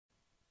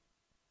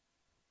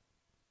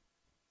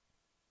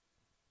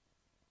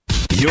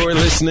You're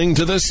listening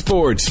to the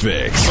Sports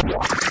Fix.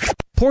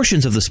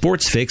 Portions of the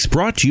Sports Fix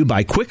brought to you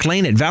by Quick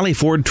Lane at Valley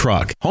Ford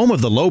Truck, home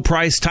of the low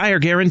price tire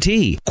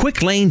guarantee.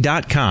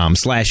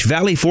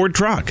 QuickLane.com/Valley Ford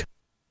Truck.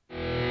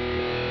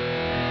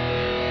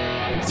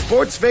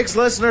 Sports Fix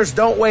listeners,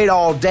 don't wait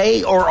all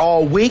day or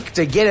all week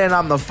to get in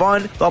on the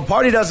fun. The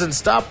party doesn't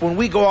stop when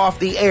we go off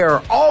the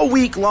air all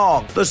week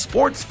long. The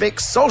Sports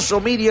Fix social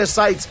media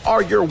sites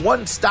are your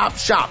one-stop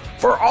shop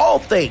for all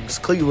things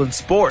Cleveland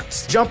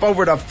sports. Jump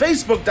over to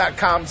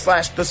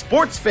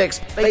Facebook.com/TheSportsFix,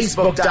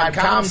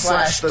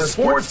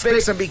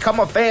 Facebook.com/TheSportsFix, and become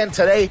a fan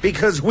today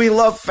because we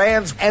love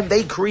fans and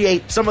they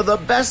create some of the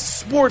best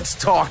sports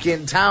talk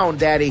in town,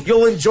 Daddy.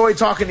 You'll enjoy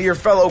talking to your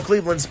fellow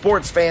Cleveland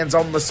sports fans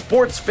on the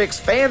Sports Fix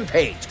fan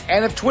page.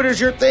 And if Twitter's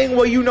your thing,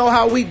 well, you know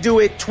how we do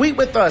it. Tweet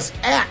with us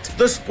at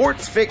the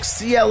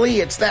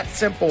SportsFixCLE. It's that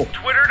simple.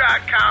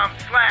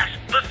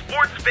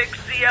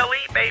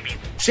 Twitter.com/TheSportsFixCLE, baby.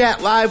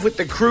 Chat live with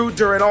the crew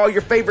during all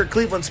your favorite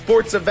Cleveland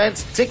sports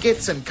events,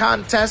 tickets and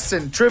contests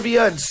and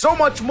trivia and so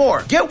much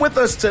more. Get with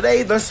us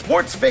today, the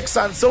Sports Fix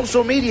on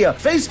social media,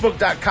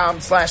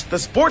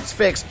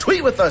 Facebook.com/TheSportsFix.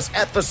 Tweet with us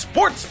at the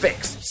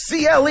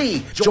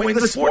SportsFixCLE. Join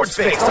the Sports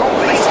Fix on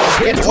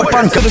Facebook and Twitter.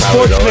 Welcome to the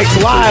Sports Fix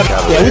Live.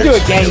 Yeah, we do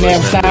it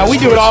gangnam style. We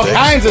do it all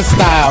kinds of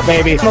style,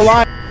 baby. The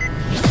line.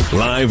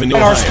 Live in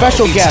And our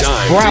special guest,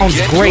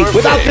 Brown's great.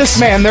 Without this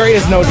man, there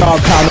is no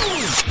dog pound.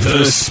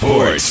 The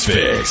Sports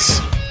Fix.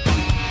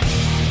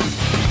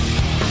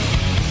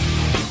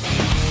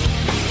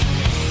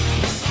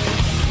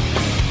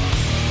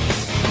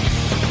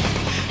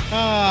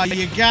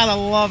 You gotta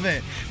love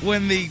it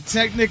when the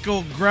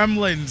technical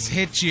gremlins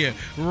hit you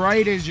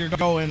right as you're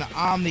going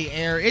on the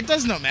air. It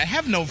does not matter.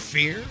 Have no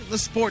fear. The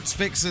Sports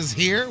Fix is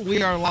here.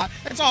 We are live.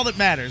 That's all that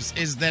matters,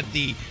 is that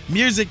the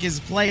music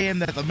is playing,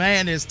 that the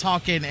man is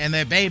talking, and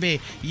that,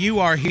 baby, you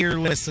are here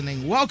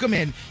listening. Welcome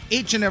in,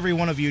 each and every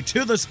one of you,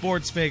 to the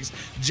Sports Fix.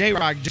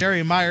 J-Rocc,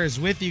 Jerry Myers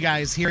with you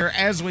guys here,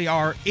 as we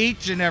are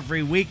each and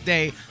every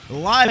weekday,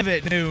 live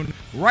at noon,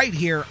 right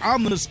here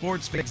on the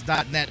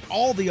sportsfix.net,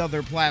 all the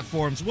other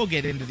platforms. We'll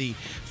get into the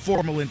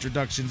formal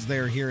introductions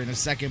there here in a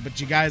second, but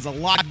you guys, a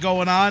lot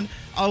going on,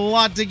 a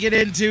lot to get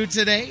into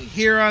today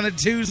here on a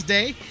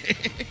Tuesday.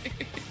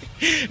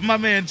 My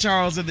man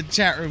Charles in the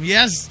chat room.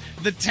 Yes,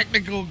 the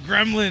technical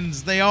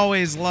gremlins, they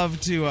always love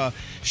to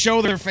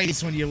show their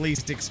face when you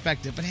least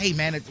expect it. But hey,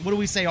 man, what do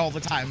we say all the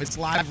time? It's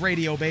live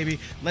radio, baby.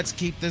 Let's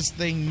keep this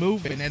thing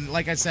moving. And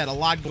like I said, a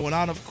lot going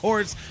on. Of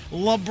course,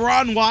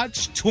 LeBron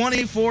Watch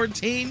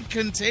 2014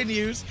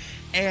 continues.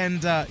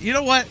 And you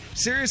know what?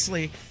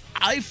 Seriously,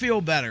 I feel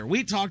better.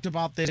 We talked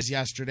about this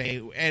yesterday,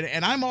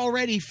 and I'm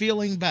already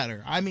feeling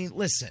better. I mean,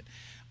 listen,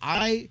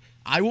 I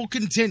will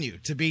continue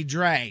to be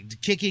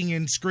dragged, kicking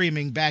and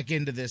screaming back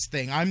into this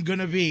thing. I'm going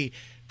to be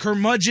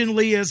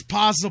curmudgeonly as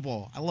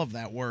possible. I love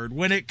that word.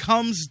 When it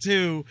comes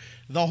to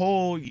the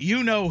whole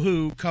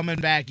you-know-who coming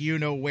back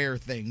you-know-where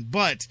thing.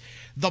 But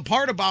the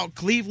part about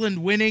Cleveland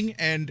winning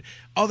and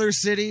other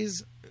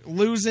cities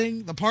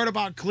losing, the part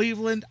about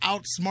Cleveland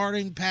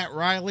outsmarting Pat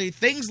Riley,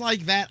 things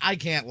like that, I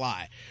can't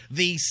lie.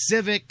 The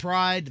civic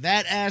pride,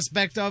 that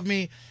aspect of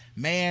me,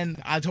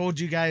 man, I told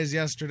you guys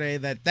yesterday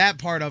that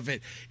part of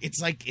it, it's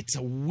like it's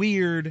a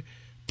weird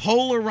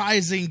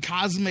polarizing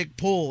cosmic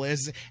pull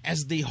as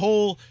the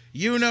whole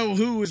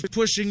you-know-who is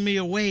pushing me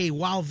away,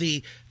 while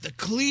the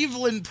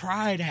Cleveland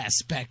pride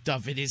aspect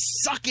of it is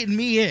sucking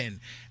me in.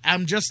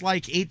 I'm just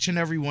like each and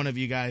every one of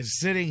you guys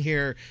sitting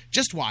here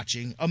just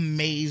watching,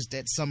 amazed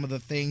at some of the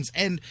things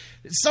and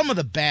some of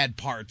the bad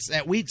parts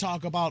that we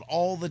talk about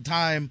all the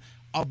time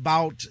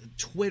about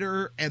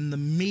Twitter and the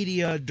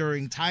media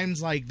during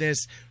times like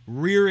this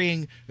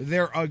rearing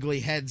their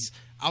ugly heads.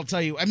 I'll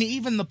tell you, I mean,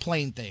 even the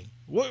plane thing.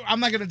 I'm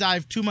not going to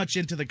dive too much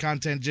into the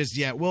content just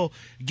yet. We'll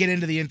get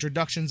into the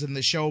introductions in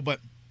the show, but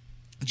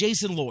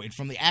Jason Lloyd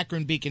from the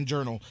Akron Beacon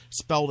Journal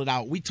spelled it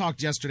out. We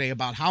talked yesterday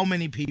about how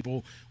many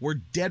people were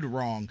dead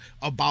wrong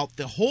about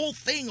the whole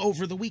thing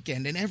over the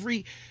weekend, and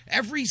every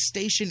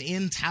station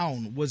in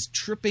town was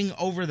tripping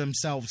over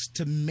themselves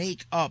to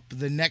make up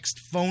the next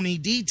phony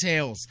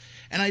details.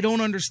 And I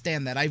don't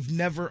understand that. I've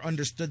never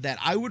understood that.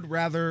 I would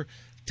rather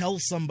tell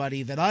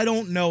somebody that I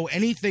don't know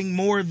anything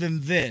more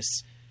than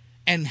this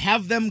and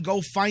have them go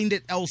find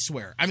it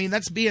elsewhere. I mean,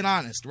 that's being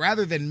honest,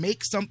 rather than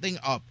make something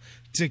up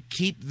to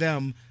keep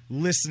them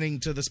listening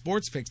to the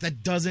Sports Fix.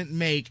 That doesn't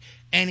make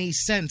any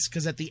sense,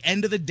 because at the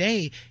end of the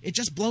day, it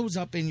just blows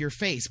up in your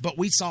face. But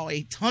we saw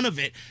a ton of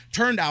it.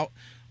 Turned out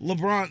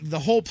LeBron, the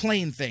whole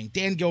plane thing,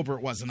 Dan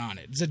Gilbert wasn't on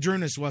it.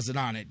 Zadrunas wasn't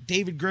on it.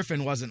 David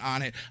Griffin wasn't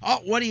on it. Oh,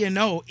 what do you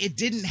know? It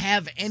didn't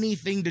have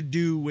anything to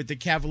do with the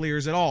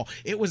Cavaliers at all.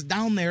 It was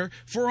down there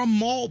for a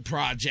mall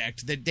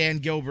project that Dan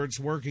Gilbert's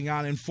working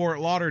on in Fort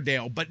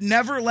Lauderdale. But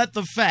never let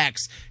the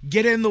facts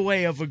get in the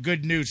way of a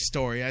good news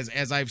story,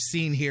 as I've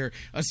seen here,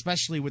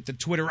 especially with the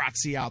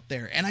Twitterazzi out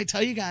there. And I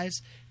tell you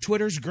guys,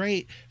 Twitter's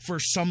great for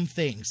some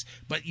things,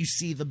 but you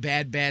see the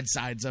bad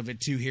sides of it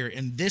too here.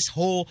 And this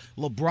whole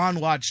LeBron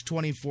Watch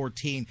 2014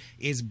 2014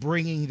 is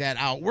bringing that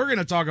out. We're going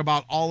to talk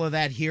about all of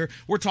that here.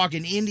 We're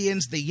talking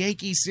Indians. The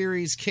Yankee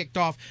series kicked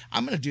off.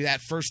 I'm going to do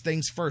that first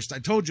things first. I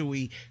told you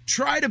we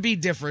try to be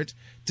different.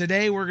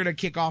 Today, we're going to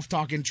kick off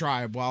talking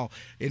Tribe. Well,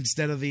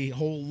 instead of the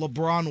whole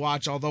LeBron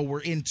watch, although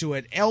we're into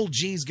it,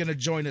 LG is going to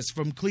join us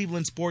from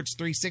Cleveland Sports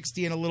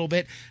 360 in a little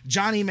bit.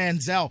 Johnny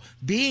Manziel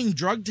being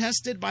drug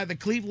tested by the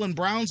Cleveland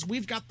Browns.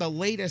 We've got the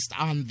latest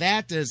on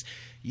that. As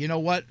you know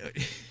what?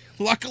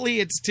 Luckily,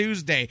 it's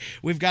Tuesday.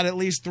 We've got at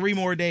least 3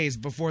 more days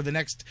before the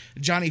next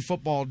Johnny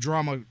football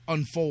drama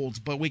unfolds.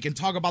 But we can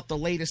talk about the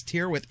latest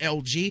here with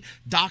LG,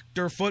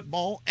 Dr.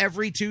 Football.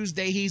 Every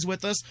Tuesday, he's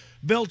with us.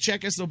 Bill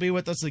Chachkes will be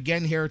with us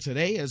again here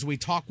today as we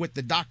talk with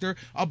the doctor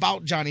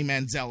about Johnny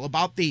Manziel,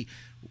 about the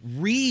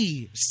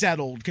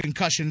resettled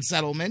concussion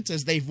settlement,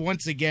 as they've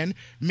once again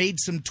made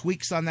some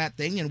tweaks on that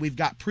thing, and we've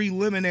got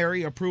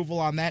preliminary approval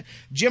on that.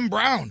 Jim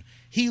Brown,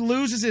 he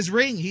loses his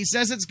ring. He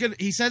says it's good.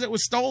 He says it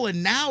was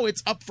stolen. Now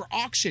it's up for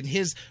auction.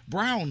 His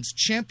Browns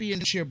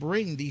championship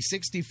ring, the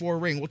 64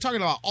 ring. We're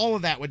talking about all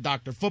of that with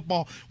Dr.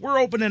 Football. We're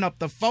opening up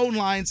the phone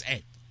lines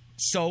and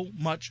so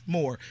much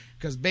more.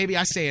 Because, baby,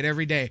 I say it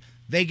every day.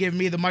 They give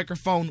me the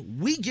microphone.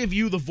 We give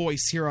you the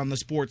voice here on the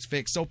Sports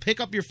Fix. So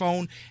pick up your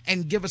phone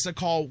and give us a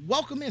call.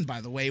 Welcome in,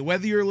 by the way,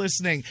 whether you're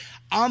listening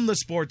on the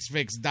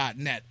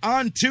sportsfix.net,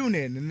 on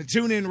TuneIn, and the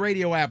TuneIn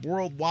radio app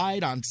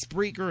worldwide, on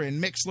Spreaker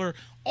and Mixler,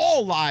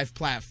 all live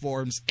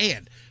platforms.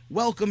 And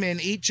welcome in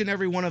each and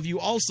every one of you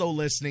also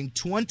listening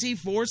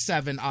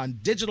 24/7 on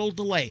digital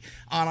delay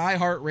on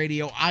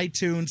iHeartRadio,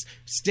 iTunes,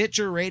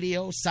 Stitcher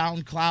Radio,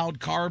 SoundCloud,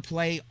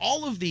 CarPlay,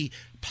 all of the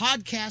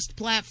podcast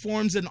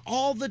platforms and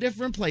all the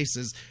different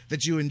places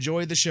that you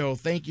enjoy the show.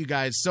 Thank you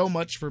guys so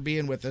much for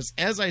being with us.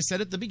 As I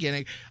said at the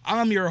beginning,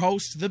 I'm your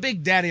host, the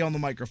Big Daddy on the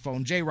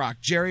microphone,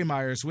 J-Rocc, Jerry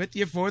Myers, with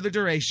you for the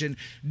duration,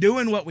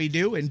 doing what we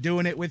do and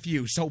doing it with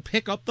you. So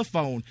pick up the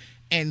phone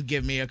and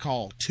give me a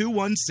call.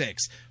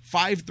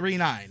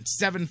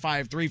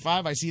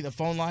 216-539-7535. I see the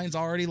phone lines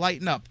already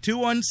lighting up.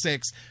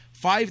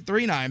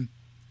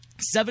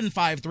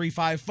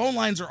 216-539-7535. Phone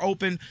lines are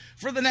open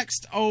for the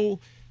next,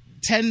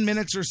 10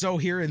 minutes or so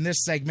here in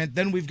this segment.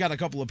 Then we've got a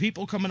couple of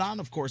people coming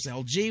on. Of course,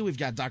 LG. We've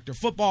got Dr.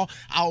 Football.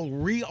 I'll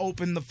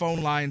reopen the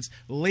phone lines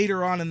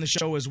later on in the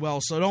show as well.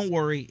 So don't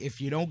worry.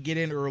 If you don't get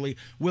in early,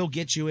 we'll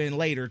get you in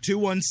later.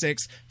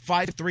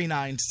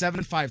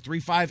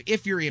 216-539-7535.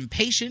 If you're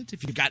impatient,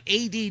 if you've got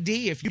ADD,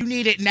 if you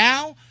need it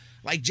now,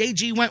 like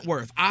J.G.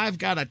 Wentworth, I've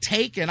got a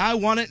take and I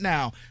want it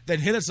now, then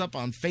hit us up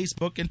on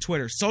Facebook and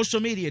Twitter. Social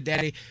media,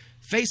 Daddy.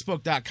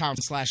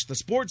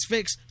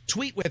 Facebook.com/TheSportsFix.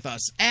 Tweet with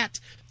us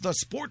at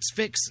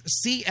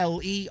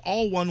TheSportsFixCLE,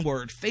 all one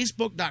word.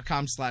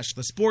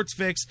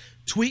 Facebook.com/TheSportsFix.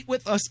 Tweet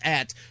with us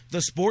at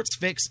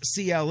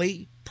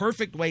TheSportsFixCLE.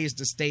 Perfect ways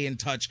to stay in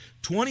touch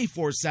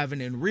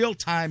 24/7 in real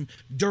time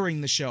during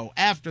the show,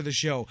 after the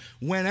show,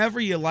 whenever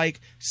you like.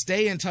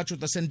 Stay in touch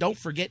with us. And don't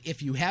forget,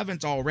 if you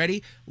haven't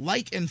already,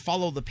 like and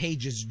follow the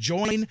pages.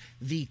 Join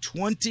the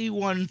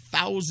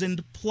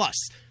 21,000 plus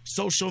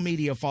social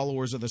media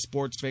followers of the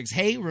Sports Fix.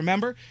 Hey,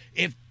 remember,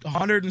 if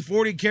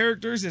 140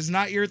 characters is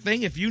not your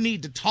thing, if you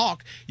need to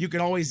talk, you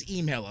can always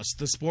email us,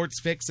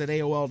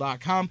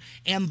 thesportsfix@AOL.com,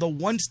 and the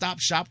one-stop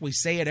shop. We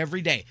say it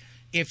every day.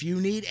 If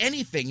you need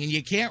anything and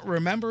you can't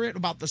remember it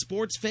about the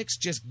Sports Fix,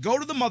 just go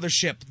to the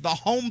mothership, the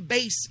home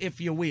base,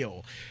 if you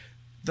will.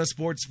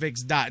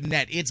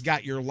 thesportsfix.net. It's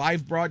got your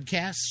live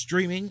broadcast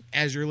streaming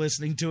as you're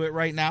listening to it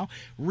right now.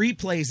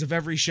 Replays of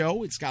every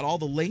show. It's got all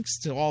the links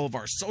to all of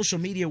our social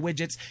media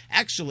widgets.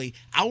 Actually,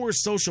 our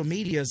social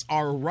medias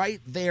are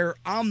right there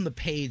on the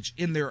page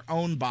in their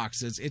own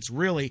boxes. It's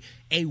really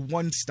a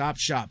one-stop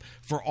shop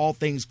for all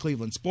things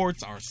Cleveland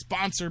sports. Our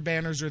sponsor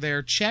banners are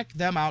there. Check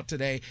them out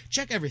today.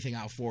 Check everything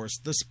out for us,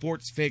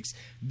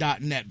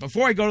 thesportsfix.net.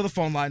 Before I go to the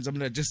phone lines, I'm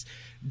going to just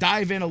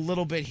dive in a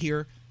little bit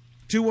here.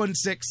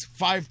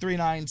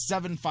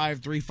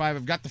 216-539-7535.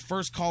 I've got the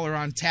first caller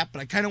on tap, but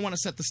I kind of want to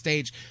set the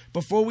stage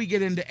before we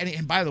get into any.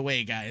 And by the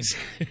way, guys,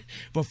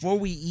 before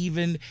we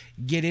even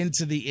get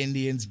into the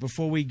Indians,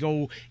 before we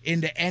go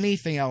into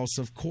anything else,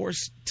 of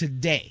course,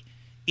 today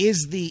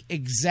is the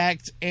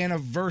exact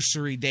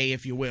anniversary day,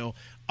 if you will,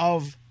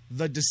 of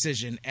the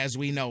decision, as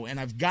we know. And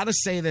I've got to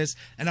say this,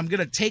 and I'm going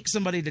to take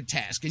somebody to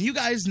task. And you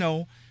guys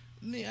know,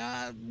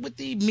 with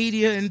the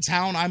media in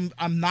town,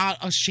 I'm not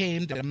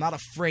ashamed, I'm not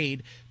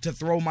afraid to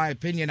throw my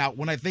opinion out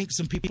when I think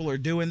some people are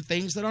doing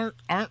things that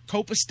aren't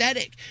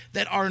copacetic,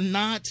 that are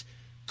not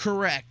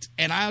correct.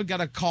 And I've got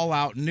to call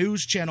out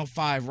News Channel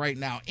 5 right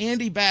now.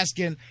 Andy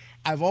Baskin,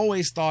 I've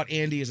always thought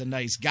Andy is a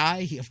nice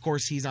guy. Of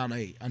course, he's on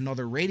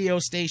another radio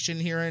station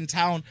here in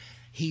town.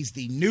 He's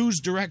the news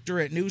director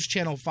at News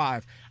Channel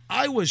 5.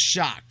 I was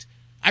shocked.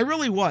 I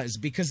really was,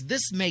 because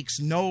this makes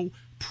no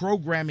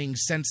programming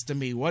sense to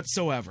me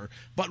whatsoever.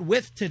 But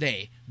with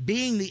today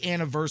being the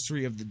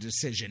anniversary of the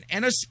decision,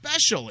 and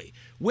especially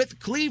with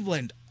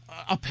Cleveland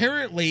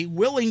apparently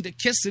willing to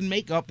kiss and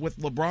make up with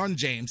LeBron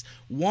James,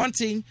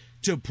 wanting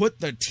to put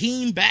the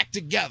team back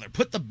together,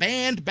 put the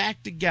band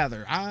back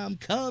together, I'm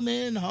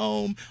coming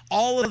home,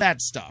 all of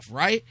that stuff,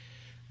 right?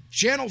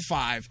 Channel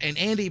 5 and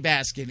Andy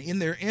Baskin, in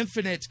their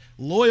infinite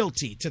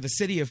loyalty to the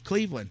city of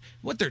Cleveland,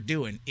 what they're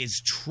doing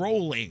is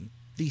trolling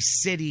the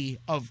city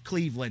of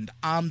Cleveland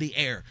on the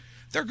air.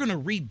 They're going to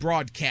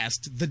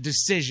rebroadcast the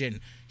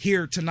decision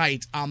here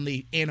tonight on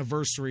the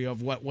anniversary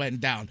of what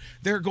went down.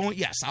 They're going,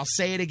 yes, I'll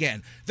say it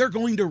again. They're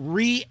going to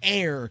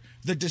re-air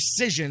the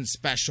decision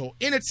special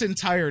in its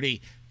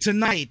entirety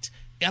tonight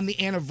on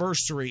the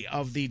anniversary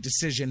of the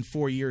decision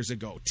 4 years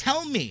ago.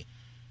 Tell me,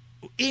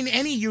 in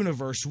any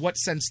universe, what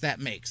sense that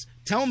makes.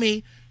 Tell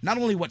me not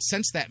only what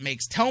sense that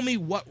makes, tell me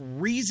what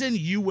reason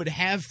you would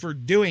have for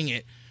doing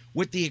it,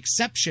 with the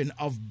exception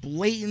of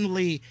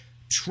blatantly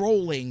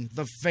trolling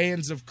the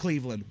fans of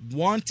Cleveland,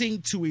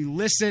 wanting to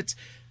elicit,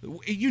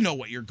 you know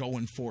what you're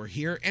going for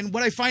here. And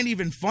what I find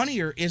even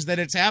funnier is that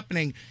it's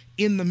happening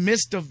in the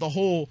midst of the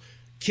whole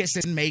kiss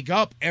and make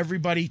up,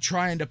 everybody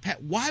trying to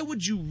pet. Why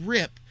would you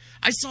rip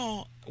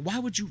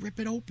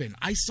it open?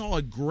 I saw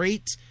a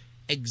great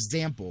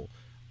example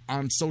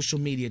on social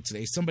media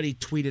today. Somebody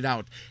tweeted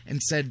out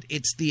and said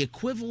it's the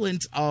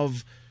equivalent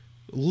of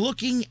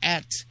looking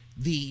at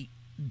the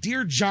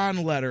Dear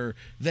John letter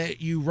that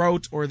you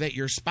wrote or that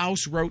your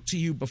spouse wrote to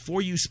you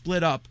before you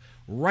split up,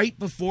 right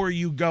before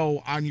you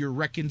go on your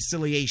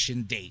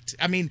reconciliation date.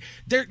 I mean,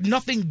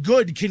 nothing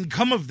good can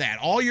come of that.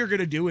 All you're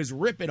going to do is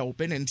rip it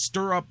open and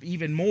stir up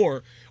even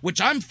more,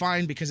 which I'm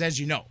fine because, as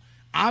you know,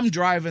 I'm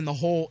driving the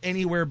whole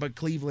anywhere but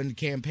Cleveland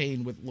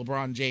campaign with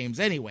LeBron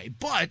James anyway.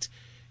 But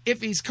if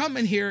he's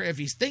coming here, if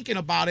he's thinking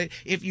about it,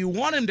 if you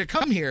want him to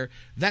come here,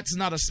 that's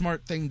not a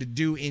smart thing to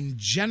do in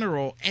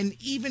general. And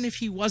even if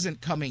he wasn't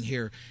coming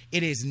here,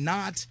 it is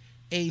not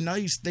a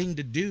nice thing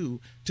to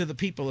do to the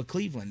people of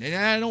Cleveland. And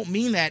I don't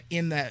mean that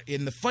in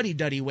the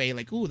fuddy-duddy way,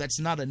 like, ooh, that's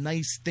not a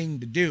nice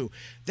thing to do.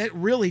 That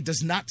really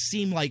does not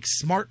seem like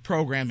smart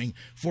programming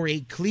for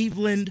a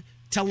Cleveland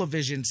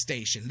television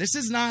station. This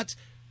is not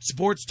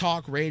sports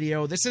talk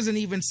radio. This isn't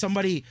even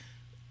somebody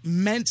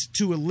meant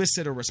to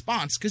elicit a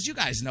response, because you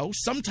guys know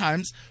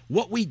sometimes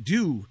what we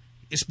do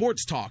is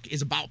sports talk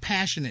is about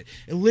passionate,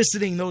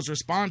 eliciting those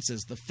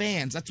responses, the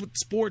fans. That's what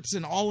sports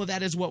and all of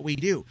that is what we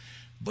do.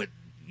 But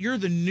you're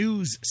the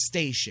news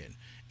station,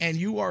 and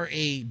you are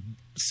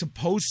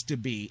supposed to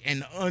be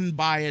an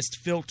unbiased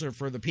filter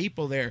for the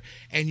people there,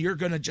 and you're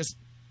going to just,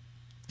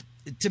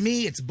 to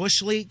me, it's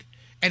Bush League,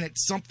 and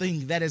it's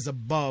something that is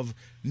above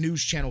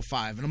News Channel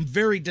 5. And I'm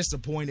very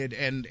disappointed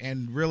and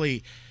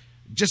really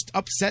just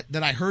upset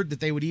that I heard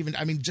that they would even,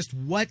 I mean, just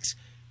what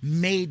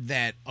made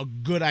that a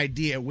good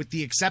idea, with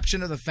the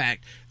exception of the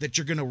fact that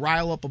you're going to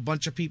rile up a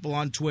bunch of people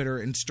on Twitter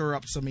and stir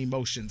up some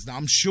emotions. Now,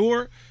 I'm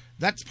sure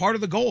that's part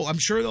of the goal. I'm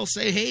sure they'll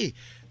say, hey,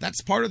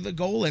 that's part of the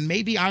goal. And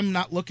maybe I'm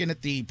not looking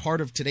at the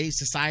part of today's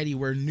society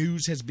where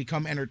news has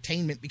become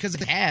entertainment, because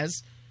it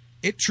has.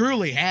 It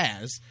truly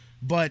has.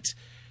 But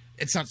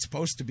it's not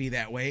supposed to be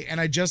that way. And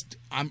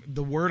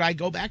the word I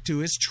go back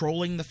to is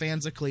trolling the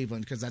fans of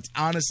Cleveland, because that's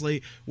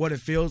honestly what it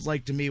feels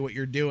like to me, what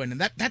you're doing.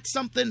 And that's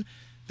something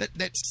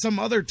that some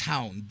other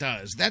town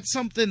does. That's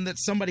something that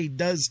somebody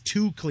does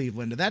to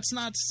Cleveland. That's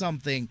not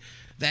something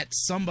that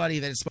somebody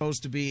that is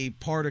supposed to be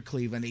part of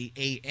Cleveland,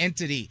 a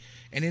entity,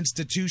 an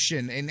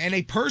institution, and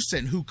a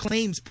person who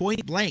claims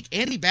point blank.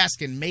 Andy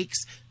Baskin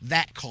makes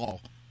that call.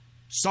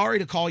 Sorry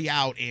to call you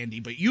out, Andy,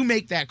 but you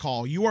make that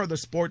call. You are the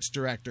sports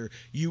director.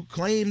 You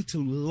claim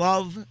to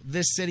love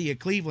this city of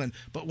Cleveland,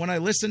 but when I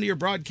listen to your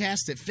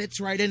broadcast, it fits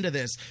right into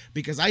this,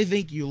 because I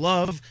think you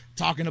love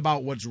talking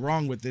about what's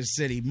wrong with this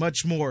city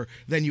much more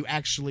than you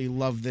actually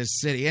love this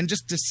city. And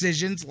just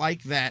decisions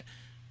like that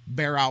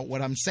bear out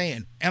what I'm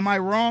saying. Am I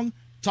wrong?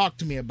 Talk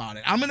to me about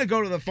it. I'm going to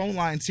go to the phone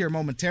lines here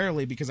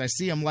momentarily because I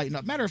see them lighting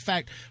up. Matter of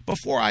fact,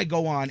 before I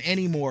go on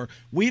anymore,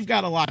 we've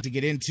got a lot to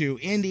get into.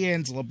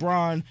 Indians,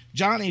 LeBron,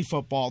 Johnny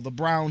Football, the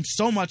Browns,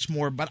 so much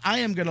more. But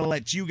I am going to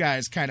let you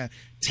guys kind of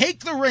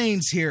take the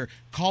reins here.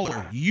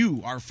 Caller,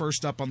 you are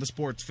first up on the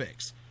Sports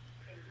Fix.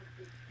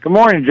 Good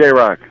morning,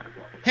 J-Rocc.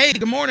 Hey,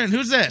 good morning.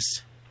 Who's this?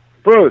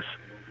 Bruce.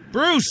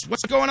 Bruce,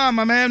 what's going on,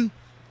 my man?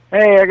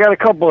 Hey, I got a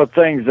couple of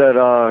things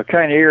that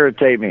kind of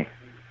irritate me.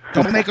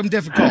 Don't make them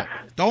difficult.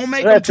 Don't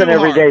make them too hard.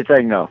 That's an everyday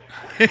thing, though.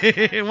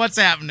 What's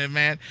happening,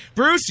 man?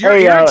 Bruce, you're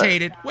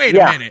irritated. Wait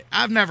a minute.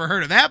 I've never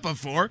heard of that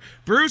before.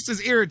 Bruce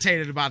is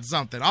irritated about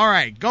something. All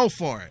right, go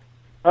for it.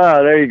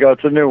 There you go.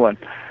 It's a new one.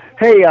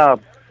 Hey,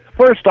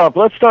 first off,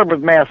 let's start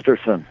with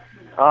Masterson.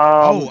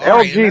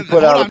 LG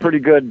put out a pretty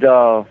good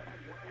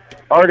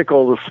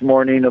article this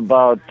morning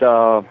about,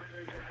 does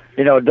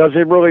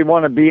he really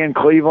want to be in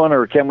Cleveland,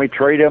 or can we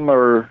trade him,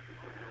 or,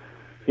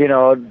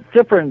 a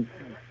different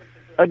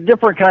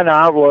kind of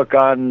outlook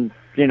on,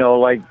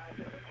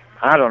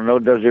 I don't know,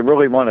 does he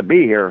really want to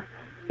be here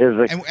is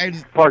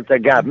the part that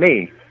got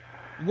me.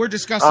 We're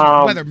discussing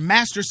whether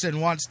Masterson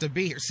wants to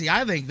be here. See,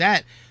 I think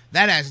that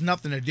has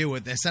nothing to do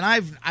with this. And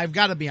I've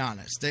got to be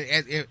honest.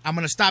 I'm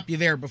going to stop you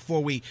there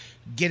before we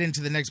get into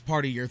the next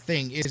part of your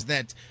thing, is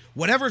that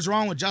whatever's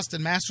wrong with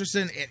Justin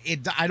Masterson,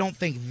 I don't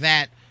think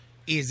that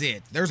is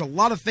it. There's a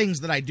lot of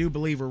things that I do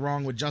believe are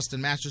wrong with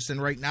Justin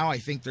Masterson right now. I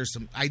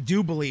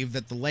do believe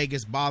that the leg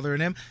is bothering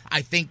him.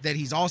 I think that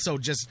he's also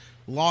just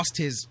lost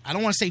his, I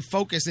don't want to say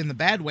focus in the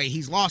bad way,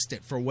 he's lost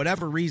it for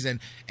whatever reason,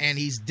 and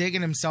he's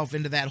digging himself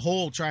into that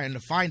hole trying to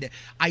find it.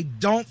 I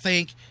don't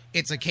think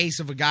it's a case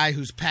of a guy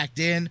who's packed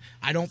in.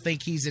 I don't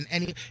think he's in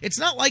any, it's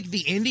not like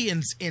the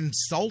Indians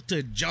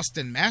insulted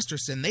Justin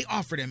Masterson. They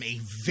offered him a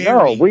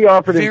very, no, we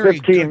offered him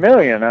 $15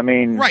 million. I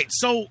mean, right.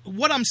 So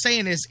what I'm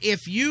saying is,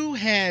 if you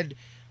had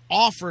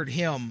offered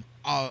him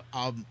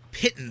a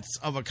pittance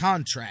of a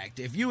contract,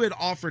 if you had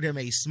offered him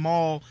a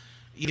small,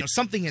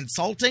 something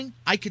insulting,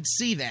 I could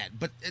see that.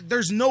 But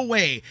there's no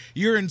way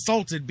you're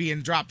insulted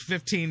being dropped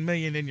 $15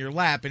 million in your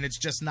lap, and it's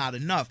just not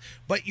enough.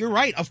 But you're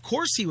right. Of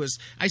course he was.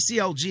 I see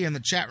LG in the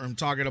chat room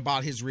talking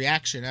about his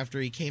reaction after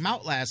he came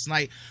out last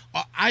night.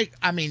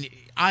 I mean,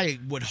 I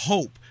would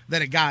hope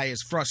that a guy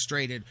is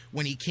frustrated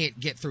when he can't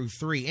get through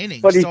 3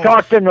 innings. But he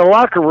talked in the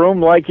locker room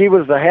like he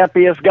was the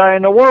happiest guy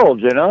in the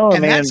world,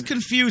 And that's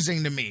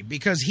confusing to me,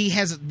 because he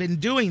hasn't been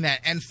doing that.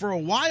 And for a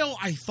while,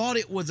 I thought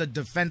it was a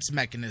defense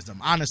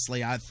mechanism.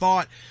 Honestly, I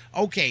thought,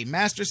 okay,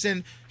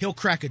 Masterson, he'll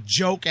crack a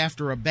joke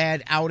after a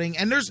bad outing.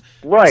 And there's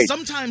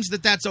sometimes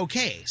that's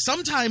okay.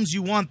 Sometimes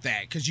you want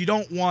that, because you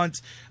don't want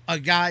a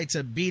guy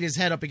to beat his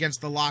head up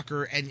against the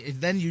locker and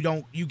then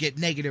you get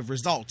negative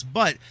results.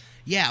 But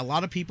yeah, a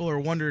lot of people are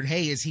wondering,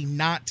 hey, is he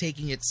not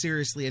taking it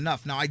seriously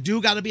enough? Now, I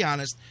do got to be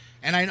honest,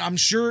 and I'm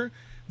sure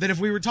that if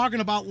we were talking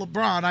about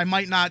LeBron, I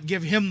might not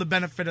give him the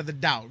benefit of the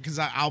doubt, because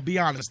I'll be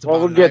honest about it.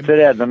 Well, we'll get to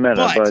that in a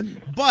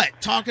minute. But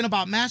talking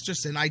about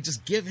Masterson, I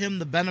just give him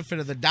the benefit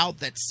of the doubt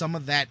that some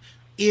of that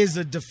is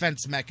a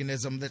defense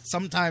mechanism, that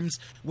sometimes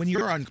when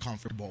you're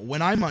uncomfortable,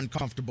 when I'm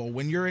uncomfortable,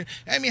 when you're in,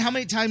 I mean, how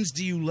many times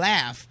do you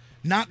laugh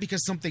not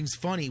because something's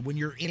funny when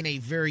you're in a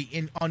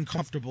very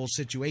uncomfortable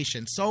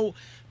situation? So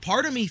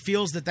part of me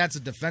feels that that's a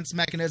defense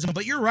mechanism,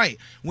 but you're right.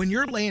 When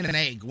you're laying an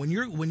egg, when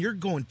you're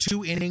going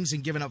 2 innings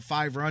and giving up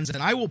 5 runs,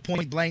 and I will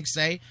point blank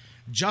say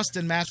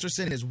Justin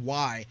Masterson is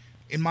why,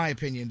 in my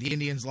opinion, the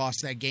Indians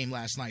lost that game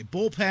last night.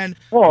 Bullpen,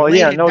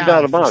 no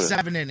doubt about it.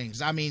 7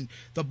 innings. I mean,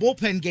 the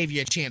bullpen gave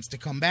you a chance to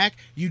come back.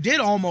 You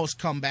did almost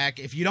come back.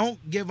 If you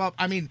don't give up,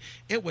 I mean,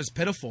 it was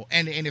pitiful.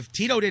 And if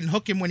Tito didn't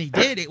hook him when he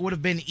did, it would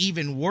have been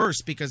even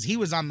worse, because he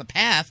was on the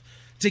path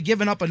to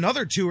giving up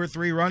another 2 or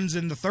 3 runs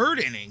in the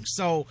 3rd inning.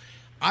 So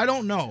I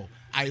don't know.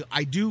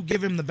 I do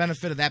give him the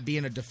benefit of that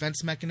being a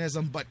defense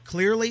mechanism, but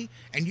clearly,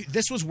 and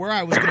this was where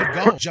I was going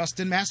to go,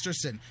 Justin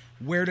Masterson,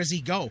 where does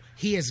he go?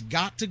 He has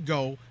got to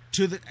go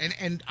to the,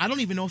 and I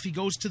don't even know if he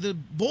goes to the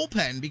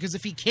bullpen, because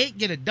if he can't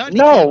get it done,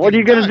 what are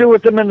you going to do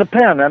with him in the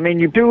pen? I mean,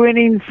 you 2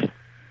 innings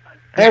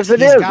as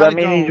it is. I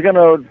mean, he's going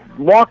to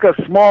walk a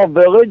small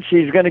village.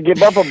 He's going to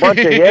give up a bunch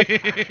of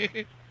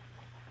hits.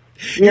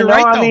 You're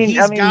right, though.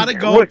 He's got to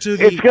go to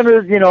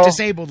the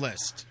disabled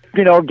list.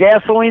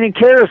 Gasoline and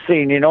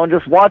kerosene, and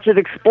just watch it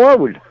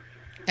explode.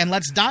 And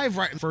let's dive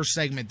right in the first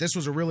segment. This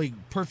was a really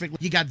perfect.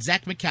 You got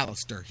Zach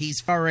McAllister.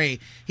 He's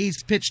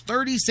pitched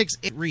 36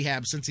 in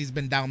rehab since he's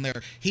been down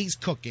there. He's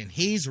cooking.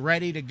 He's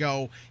ready to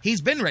go.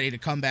 He's been ready to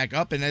come back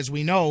up. And as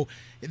we know,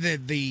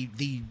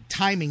 the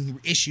timing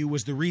issue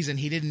was the reason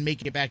he didn't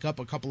make it back up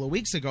a couple of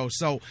weeks ago.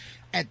 So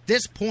at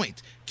this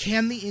point,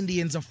 can the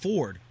Indians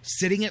afford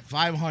sitting at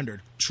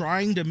 500,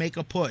 trying to make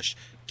a push?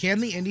 Can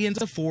the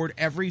Indians afford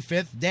every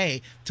 5th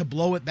day to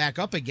blow it back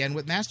up again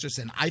with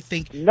Masterson? I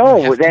think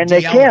no, and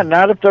they can't.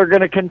 Not if they're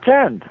going to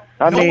contend.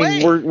 I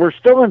mean, we're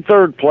still in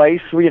 3rd place.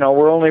 We're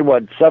only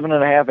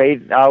 7.5,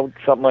 8 out,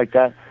 something like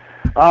that.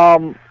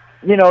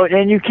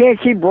 And you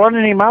can't keep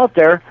running him out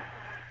there.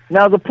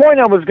 Now, the point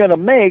I was going to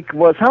make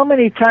was, how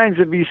many times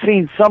have you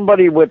seen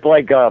somebody with,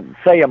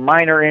 say, a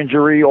minor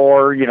injury,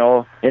 or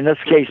in this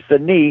case, the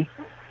knee?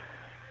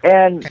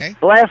 And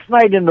last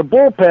night in the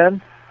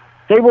bullpen,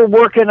 they were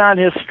working on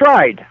his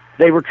stride.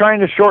 They were trying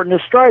to shorten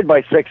his stride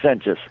by 6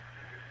 inches.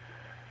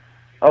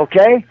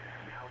 Okay?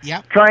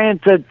 Yep. Trying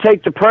to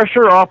take the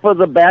pressure off of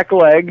the back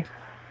leg,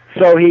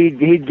 so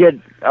he'd get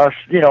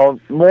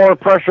more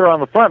pressure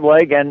on the front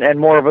leg and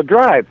more of a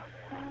drive.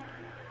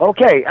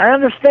 Okay, I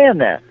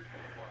understand that.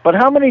 But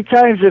how many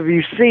times have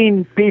you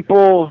seen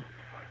people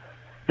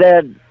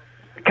that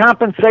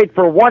compensate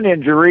for one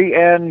injury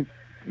and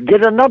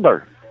get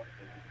another?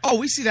 Oh,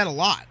 we see that a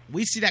lot.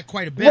 We see that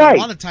quite a bit. Right. A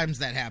lot of times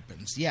that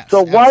happens, yes.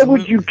 So why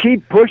would you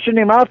keep pushing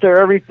him out there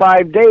every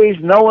 5 days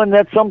knowing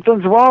that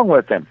something's wrong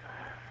with him?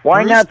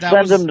 Why not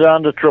send him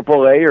down to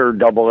AAA or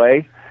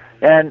AA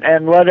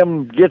and let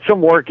him get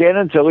some work in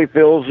until he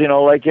feels,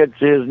 like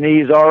his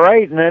knee's all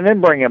right, and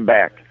then bring him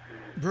back?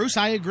 Bruce,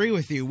 I agree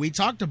with you. We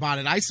talked about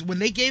it. When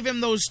they gave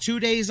him those 2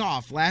 days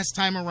off last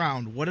time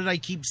around, what did I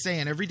keep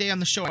saying? Every day on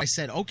the show, I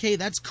said, okay,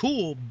 that's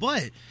cool,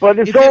 but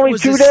it's only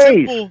 2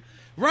 days.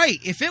 Right.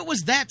 If it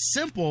was that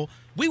simple,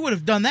 we would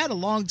have done that a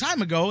long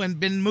time ago and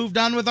been moved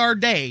on with our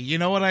day. You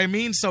know what I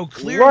mean? So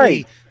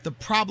clearly the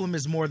problem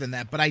is more than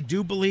that. But I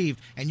do believe,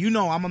 and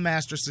I'm a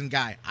Masterson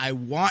guy, I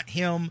want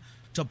him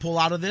to pull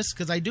out of this,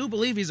 because I do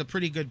believe he's a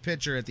pretty good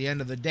pitcher at the end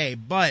of the day.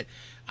 But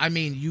I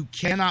mean, you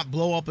cannot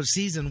blow up a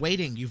season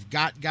waiting. You've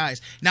got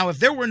guys. Now, if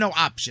there were no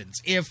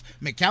options, if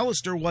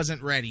McAllister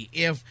wasn't ready,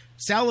 if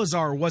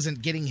Salazar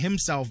wasn't getting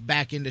himself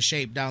back into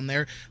shape down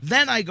there,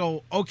 then I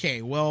go,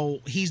 okay, well,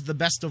 he's the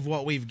best of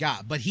what we've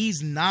got. But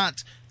he's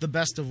not the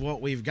best of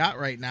what we've got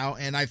right now,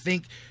 and I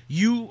think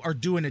you are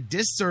doing a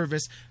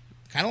disservice,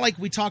 kind of like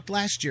we talked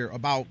last year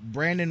about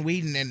Brandon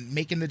Weeden and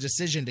making the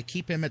decision to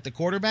keep him at the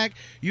quarterback.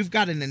 You've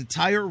got an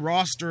entire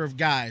roster of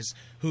guys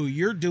who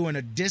you're doing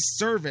a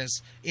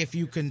disservice if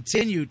you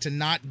continue to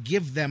not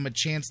give them a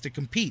chance to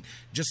compete.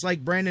 Just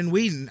like Brandon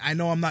Weeden. I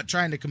know I'm not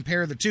trying to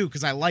compare the two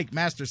because I like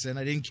Masterson.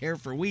 I didn't care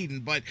for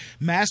Weeden, but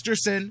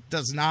Masterson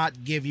does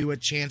not give you a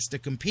chance to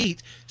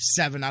compete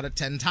 7 out of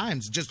 10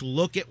 times. Just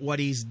look at what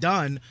he's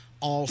done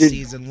all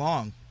season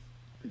long.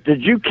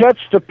 Did you catch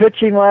the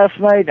pitching last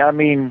night? I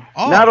mean,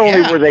 not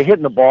only were they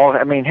hitting the ball,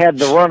 I mean, had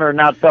the runner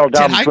not fell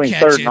down between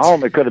third and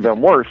home, it could have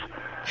been worse.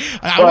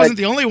 I wasn't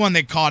the only one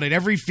that caught it.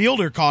 Every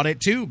fielder caught it,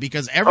 too,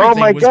 because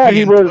everything was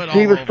being put all over.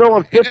 He was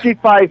throwing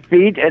 55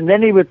 feet, and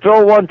then he would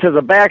throw one to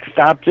the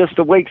backstop just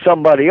to wake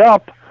somebody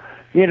up.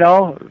 You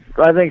know,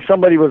 I think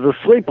somebody was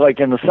asleep, like,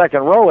 in the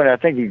second row, and I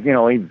think, he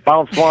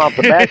bounced one off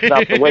the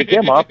backstop to wake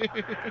him up.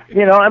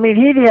 You know, I mean,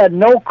 he had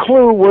no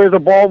clue where the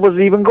ball was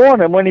even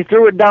going, and when he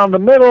threw it down the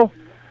middle,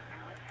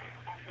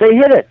 they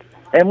hit it.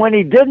 And when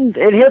he didn't,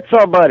 it hit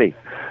somebody.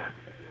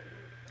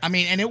 I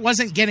mean, and it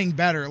wasn't getting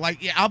better.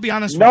 Like, I'll be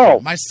honest with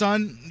you. My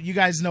son, you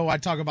guys know I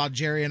talk about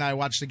Jerry, and I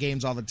watch the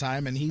games all the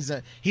time, and he's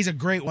a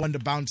great one to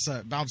bounce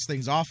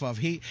things off of.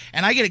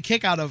 And I get a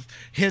kick out of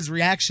his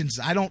reactions.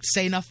 I don't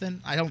say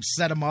nothing. I don't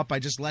set him up. I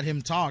just let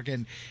him talk.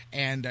 And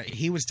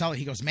he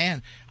goes,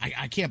 man,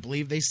 I can't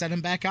believe they set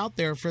him back out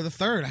there for the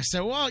third. I said,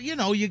 well, you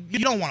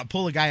don't want to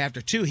pull a guy after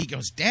 2. He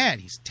goes,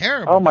 Dad, he's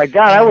terrible. Oh my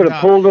God, I would have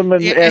pulled him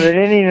at an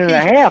inning and a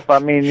half. I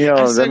mean,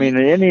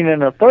 an inning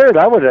and a third,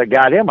 I would have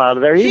got him out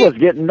of there. He was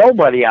getting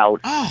nobody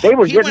out. They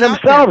were getting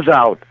themselves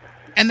out.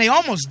 And they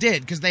almost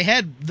did, because they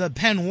had the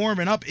pen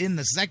warming up in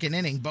the second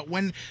inning. But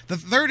when the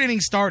third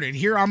inning started,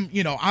 here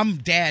I'm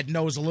dad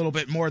knows a little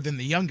bit more than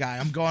the young guy.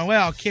 I'm going,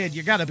 well, kid,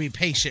 you got to be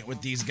patient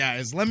with these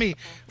guys. Let me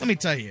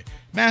tell you,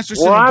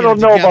 Masterson. Well, I don't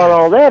know about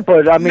all that,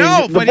 but I mean,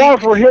 the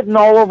balls were hitting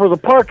all over the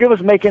park. It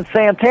was making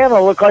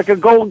Santana look like a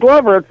Gold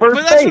Glover at first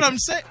base. That's what I'm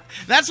saying.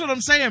 That's what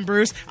I'm saying,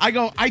 Bruce.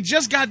 I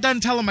just got done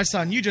telling my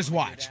son, you just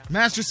watch.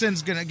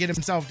 Masterson's going to get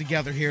himself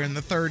together here in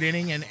the third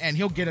inning, and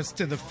he'll get us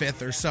to the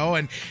 5th or so.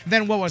 And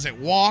then, what was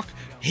it? Walk,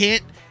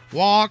 hit,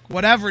 walk,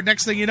 whatever.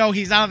 Next thing you know,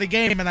 he's out of the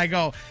game, and I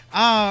go,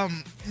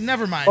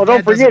 never mind. Well,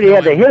 don't forget he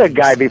had to hit a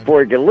guy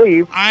before he could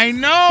leave. I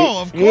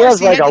know, of course. He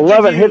has like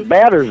 11 hit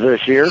batters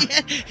this year.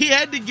 He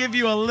had to give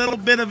you a little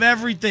bit of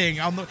everything.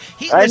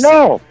 I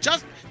know.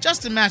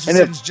 Justin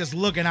Masterson's just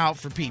looking out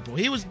for people.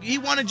 He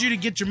wanted you to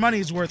get your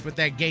money's worth with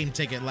that game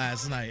ticket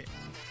last night.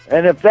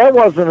 And if that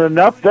wasn't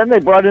enough, then they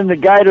brought in the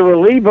guy to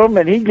relieve him,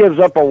 and he gives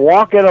up a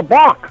walk and a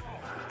balk.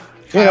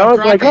 It's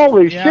like,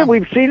 holy shit,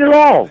 we've seen it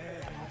all.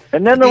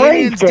 And then the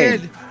rain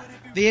came.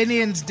 The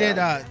Indians did.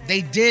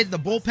 The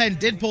bullpen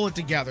did pull it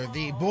together.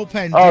 The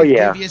bullpen did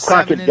give you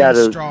 7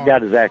 innings strong.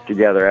 Got his act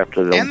together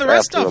after the and the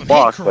rest of them.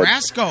 Balk,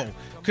 Carrasco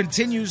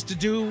continues to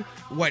do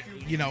what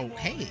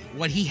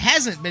he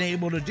hasn't been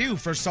able to do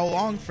for so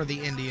long for the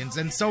Indians,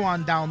 and so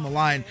on down the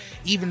line.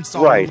 Even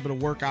saw a little bit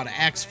of work out of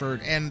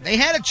Axford, and they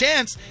had a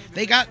chance.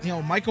 They got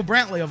Michael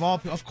Brantley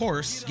of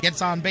course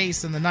gets on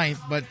base in the 9th,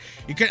 but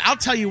I'll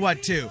tell you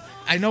what too.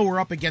 I know we're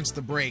up against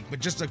the break, but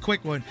just a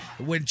quick one.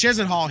 When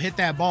Chisenhall hit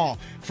that ball,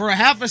 for a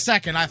half a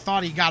second, I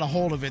thought he got a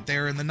hold of it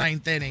there in the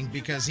 9th inning,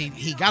 because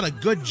he got a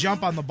good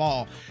jump on the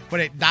ball, but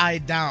it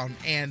died down.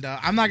 And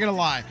I'm not going to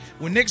lie.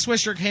 When Nick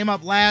Swisher came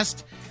up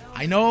last,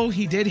 I know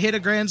he did hit a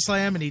grand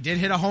slam and he did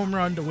hit a home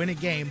run to win a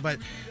game, but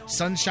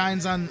sun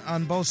shines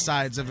on both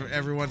sides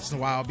every once in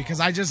a while,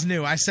 because I just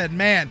knew. I said,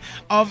 man,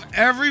 of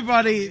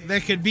everybody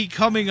that could be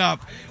coming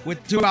up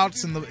with 2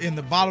 outs in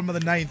the bottom of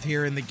the 9th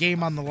here in the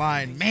game on the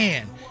line,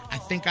 man, I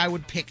think I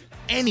would pick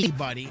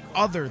anybody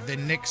other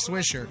than Nick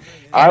Swisher.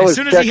 And I was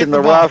checking the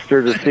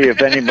roster to see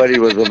if anybody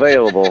was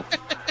available.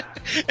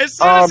 As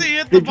soon as he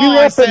hit the ball,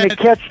 I said, to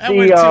catch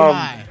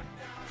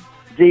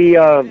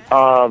the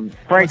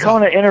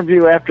Francona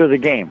interview after the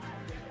game?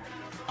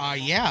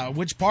 Yeah,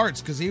 which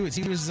parts? Because he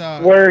was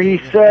where he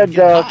said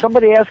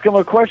somebody asked him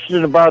a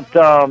question about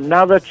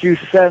now that you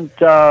sent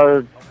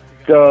the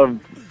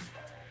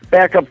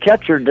backup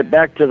catcher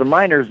back to the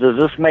minors, does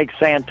this make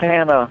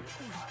Santana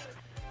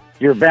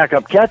your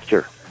backup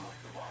catcher?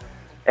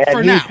 And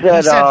for now, he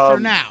said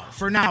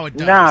for now it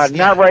does.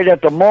 Not right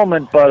at the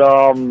moment,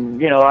 but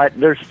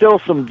there's still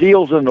some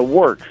deals in the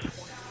works.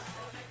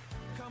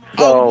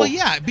 So, well,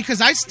 yeah,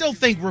 because I still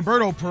think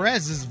Roberto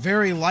Perez is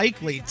very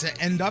likely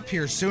to end up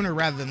here sooner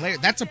rather than later.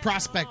 That's a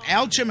prospect.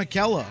 Al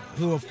Chimichella,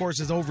 who, of course,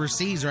 is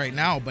overseas right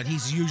now, but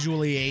he's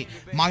usually a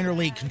minor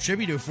league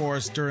contributor for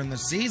us during the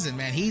season,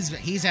 man.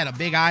 He's had a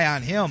big eye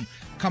on him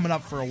coming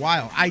up for a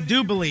while. I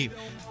do believe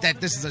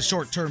that this is a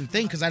short-term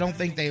thing, because I don't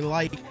think they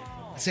like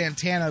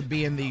Santana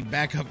being the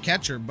backup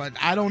catcher, but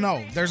I don't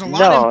know. There's a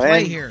lot in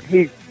play here.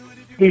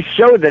 he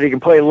showed that he can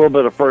play a little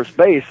bit of first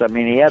base. I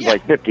mean, he had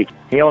like 50.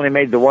 He only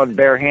made the one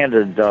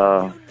barehanded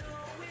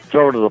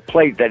throw to the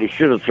plate that he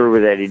should have threw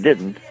that he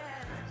didn't.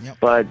 Yep.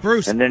 But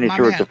Bruce, and then he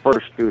threw it to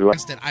first.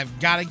 I've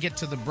got to get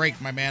to the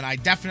break, my man. I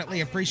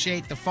definitely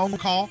appreciate the phone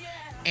call,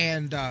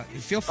 and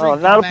feel free. Oh,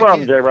 not a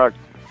problem, J-Rocc.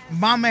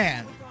 My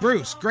man,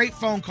 Bruce, great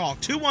phone call.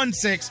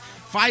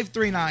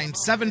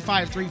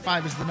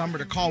 216-539-7535 is the number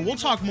to call. We'll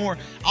talk more.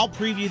 I'll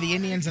preview the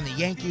Indians and the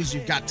Yankees.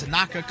 You've got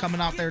Tanaka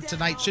coming out there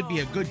tonight. Should be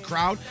a good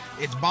crowd.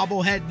 It's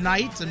bobblehead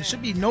night, and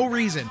should be no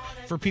reason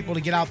for people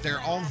to get out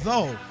there,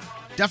 although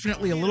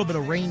definitely a little bit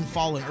of rain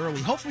falling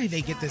early. Hopefully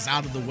they get this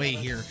out of the way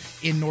here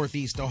in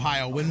Northeast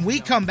Ohio. When we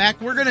come back,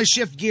 we're going to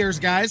shift gears,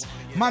 guys.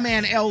 My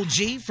man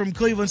LG from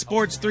Cleveland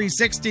Sports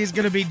 360 is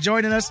going to be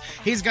joining us.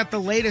 He's got the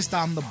latest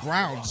on the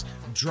Browns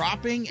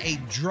dropping a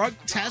drug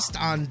test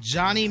on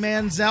Johnny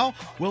Manziel.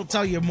 We'll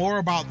tell you more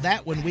about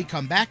that when we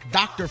come back.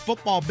 Dr.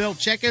 Football Bill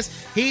Chachkes,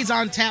 he's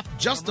on tap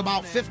just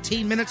about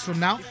 15 minutes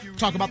from now. We'll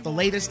talk about the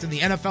latest in the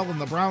NFL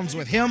and the Browns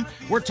with him.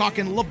 We're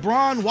talking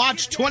LeBron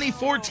Watch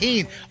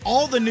 2014.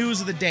 All the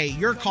news of the day,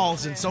 your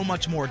calls, and so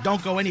much more.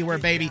 Don't go anywhere,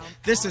 baby.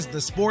 This is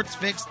the Sports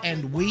Fix,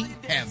 and we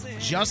have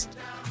just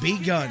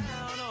begun.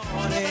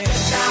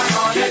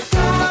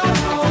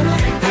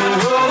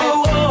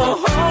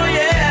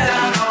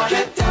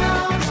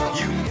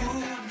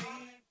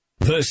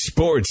 The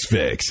Sports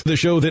Fix, the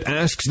show that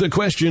asks the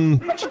question,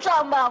 what you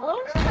talking about, Lou?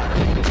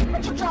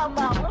 What you talking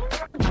about, Lou?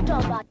 What you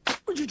talking about?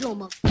 What you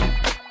talking about?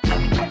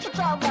 What you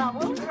talking about,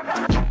 Lou?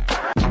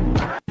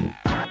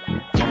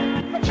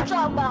 What you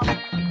talking about?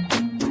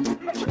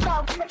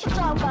 What you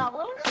talking about,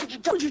 Lou? What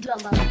you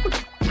talking about?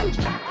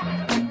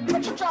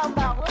 What you talking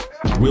about, Lou?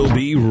 We'll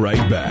be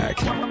right back.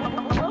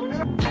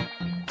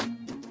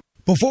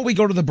 Before we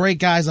go to the break,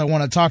 guys, I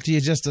want to talk to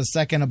you just a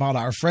second about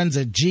our friends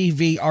at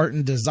GV Art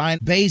and Design.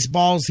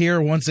 Baseball's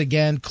here once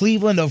again.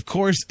 Cleveland, of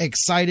course,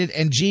 excited,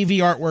 and GV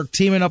Artwork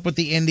teaming up with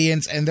the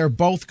Indians, and they're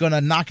both going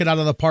to knock it out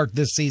of the park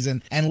this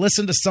season. And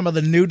listen to some of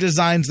the new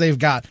designs they've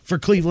got for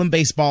Cleveland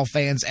baseball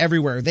fans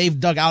everywhere. They've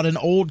dug out an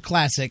old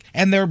classic,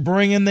 and they're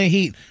bringing the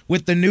heat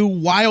with the new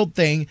Wild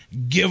Thing,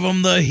 Give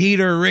 'em the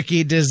Heater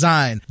Ricky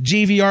design.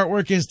 GV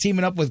Artwork is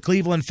teaming up with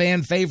Cleveland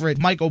fan favorite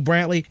Michael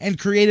Brantley and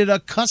created a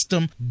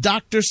custom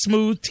Dr.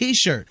 Smooth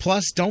t-shirt.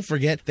 Plus, don't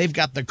forget, they've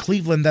got the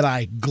Cleveland That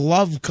I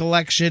Glove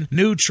collection,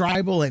 new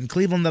tribal and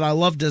Cleveland That I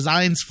Love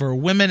designs for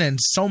women, and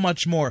so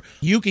much more.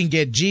 You can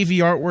get GV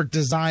Artwork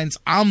designs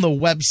on the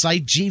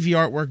website,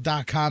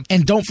 gvartwork.com.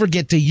 And don't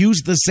forget to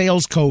use the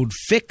sales code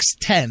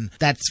FIX10,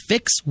 that's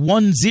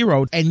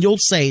FIX10, and you'll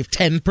save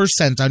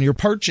 10% on your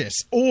purchase.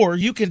 Or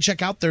you can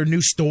check out their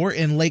new store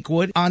in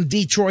Lakewood on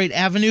Detroit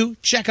Avenue.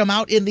 Check them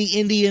out in the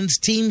Indians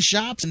team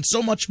shops and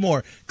so much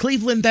more.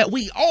 Cleveland That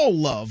we all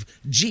love,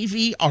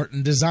 GV Art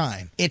and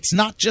Design. It's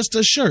not just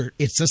a shirt,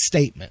 it's a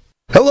statement.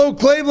 Hello,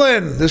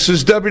 Cleveland. This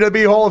is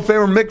WWE Hall of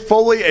Famer Mick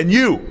Foley, and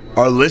you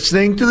are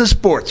listening to the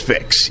Sports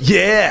Fix.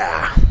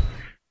 Yeah!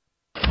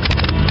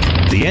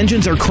 The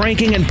engines are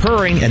cranking and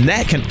purring, and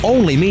that can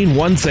only mean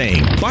one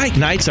thing. Bike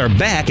nights are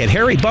back at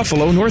Harry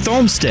Buffalo North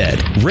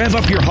Olmsted. Rev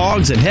up your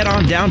hogs and head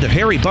on down to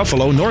Harry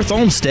Buffalo North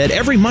Olmsted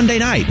every Monday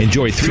night.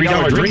 Enjoy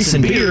 $3 drinks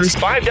and beers,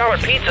 $5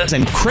 pizzas,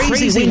 and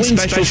crazy wing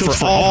specials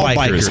for all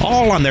bikers,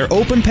 all on their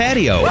open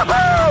patio.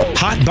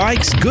 Hot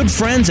bikes, good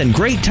friends, and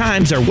great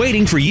times are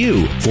waiting for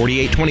you.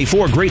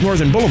 4824 Great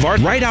Northern Boulevard,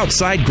 right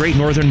outside Great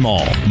Northern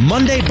Mall.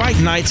 Monday bike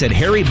nights at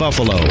Harry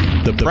Buffalo,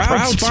 the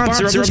proud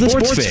sponsor of the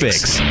Sports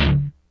Fix.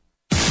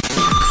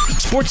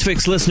 Sports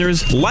Fix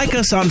listeners, like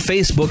us on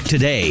Facebook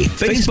today.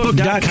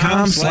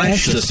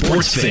 Facebook.com/The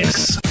Sports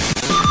Fix.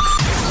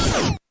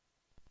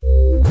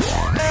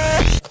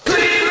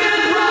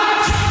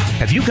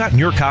 Have you gotten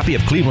your copy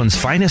of Cleveland's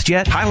Finest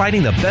yet?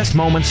 Highlighting the best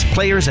moments,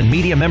 players, and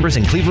media members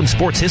in Cleveland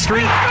sports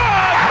history?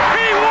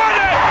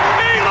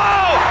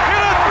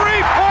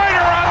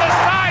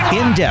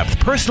 In-depth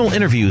personal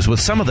interviews with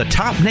some of the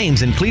top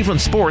names in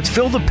Cleveland sports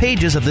fill the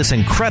pages of this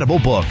incredible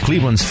book.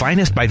 Cleveland's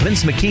Finest by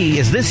Vince McKee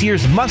is this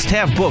year's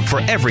must-have book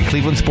for every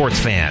Cleveland sports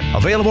fan.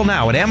 Available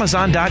now at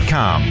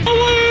Amazon.com. Get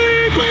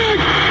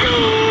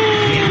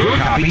your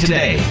copy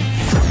today.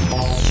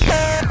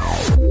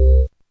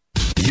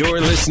 You're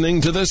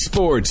listening to the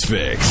Sports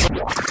Fix.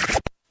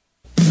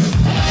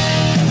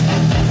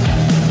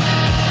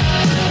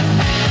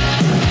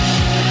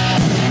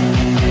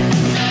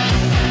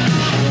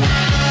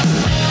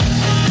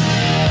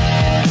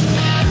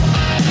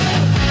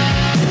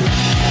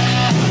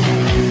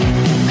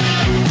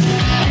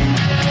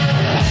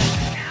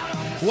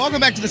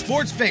 Welcome back to the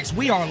Sports Fix.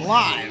 We are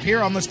live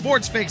here on the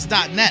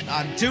sportsfix.net,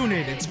 on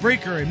TuneIn and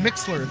Spreaker and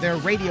Mixler, their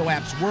radio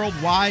apps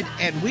worldwide,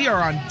 and we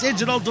are on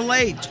digital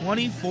delay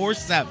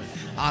 24/7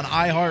 on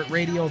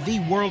iHeartRadio, the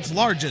world's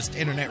largest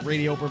internet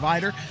radio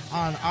provider,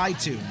 on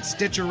iTunes,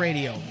 Stitcher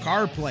Radio,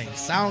 CarPlay,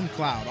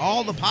 SoundCloud,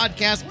 all the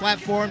podcast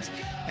platforms,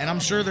 and I'm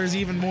sure there's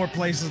even more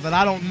places that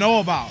I don't know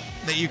about.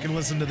 that you can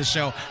listen to the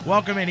show.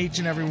 Welcome in each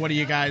and every one of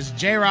you guys.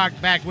 J-Rocc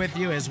back with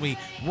you as we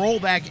roll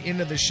back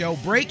into the show.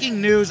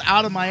 Breaking news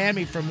out of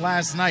Miami from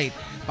last night.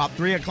 About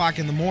 3 o'clock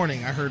in the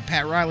morning, I heard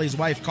Pat Riley's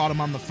wife called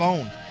him on the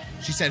phone.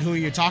 She said, "Who are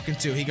you talking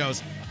to?" He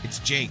goes, "It's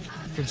Jake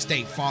from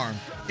State Farm."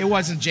 It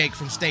wasn't Jake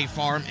from State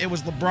Farm. It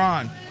was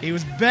LeBron. He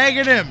was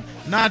begging him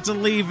not to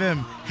leave him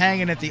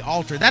hanging at the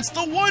altar. That's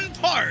the one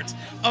part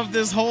of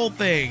this whole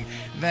thing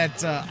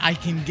that I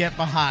can get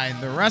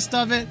behind. The rest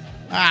of it,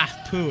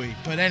 pooey.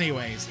 But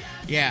anyways,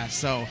 yeah,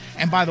 so,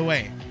 and by the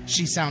way,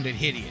 she sounded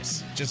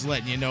hideous. Just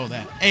letting you know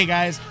that. Hey,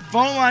 guys,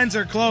 phone lines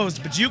are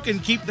closed, but you can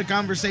keep the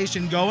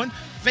conversation going.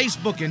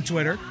 Facebook and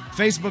Twitter,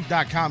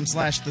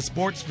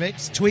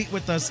 facebook.com/thesportsfix. Tweet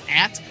with us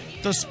at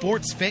The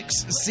Sports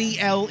Fix,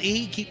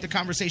 CLE. Keep the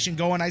conversation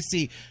going. I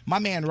see my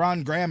man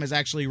Ron Graham is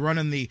actually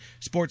running the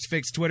Sports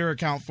Fix Twitter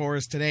account for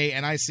us today,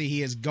 and I see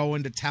he is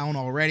going to town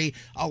already.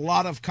 A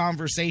lot of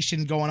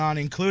conversation going on,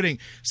 including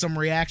some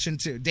reaction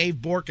to Dave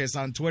Borkus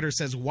on Twitter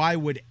says, "Why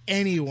would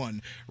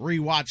anyone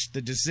rewatch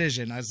the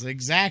decision?" I said,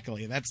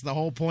 exactly. That's the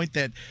whole point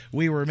that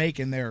we were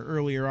making there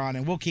earlier on,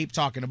 and we'll keep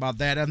talking about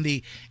that on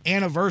the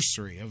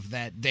anniversary of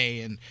that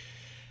day. And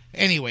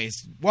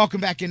anyways,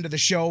 welcome back into the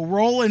show.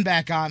 Rolling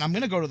back on. I'm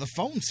going to go to the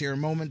phones here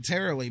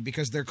momentarily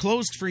because they're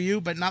closed for you,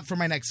 but not for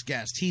my next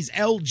guest. He's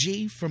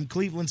LG from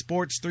Cleveland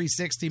Sports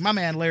 360. My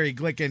man, Larry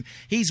Glicken.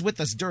 He's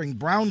with us during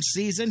Browns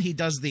season. He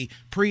does the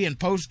pre- and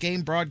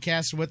post-game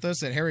broadcast with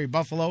us at Harry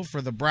Buffalo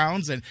for the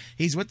Browns, and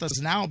he's with us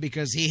now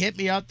because he hit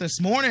me up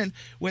this morning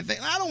with,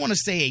 I don't want to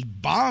say a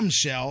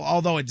bombshell,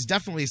 although it's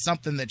definitely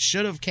something that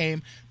should have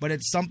came, but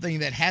it's something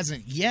that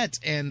hasn't yet.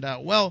 And,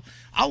 well,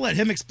 I'll let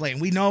him explain.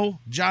 We know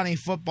Johnny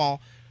Football.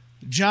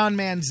 John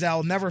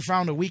Manziel never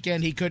found a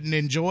weekend he couldn't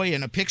enjoy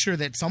and a picture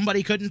that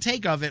somebody couldn't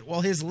take of it. Well,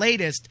 his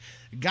latest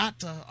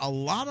got a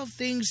lot of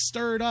things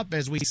stirred up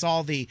as we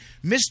saw the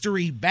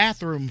mystery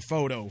bathroom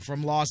photo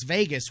from Las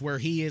Vegas where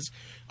he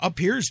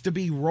appears to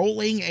be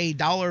rolling a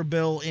dollar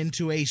bill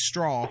into a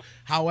straw.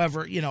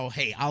 However,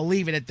 hey, I'll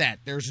leave it at that.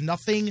 There's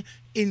nothing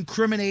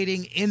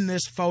incriminating in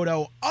this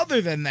photo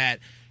other than that.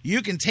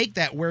 You can take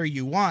that where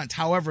you want.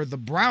 However, the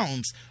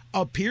Browns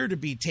appear to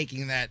be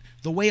taking that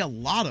the way a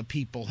lot of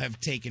people have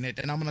taken it,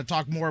 and I'm going to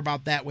talk more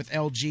about that with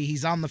LG.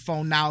 He's on the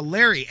phone now.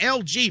 Larry,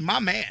 LG, my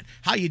man,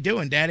 how you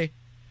doing, Daddy?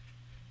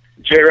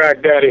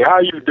 J-Rocc, Daddy,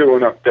 how you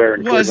doing up there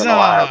in Cleveland,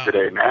 Ohio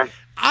today, man?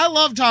 I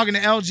love talking to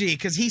LG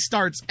because he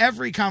starts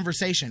every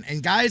conversation.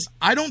 And, guys,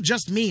 I don't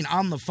just mean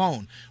on the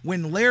phone.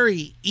 When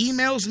Larry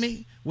emails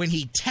me, when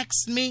he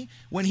texts me,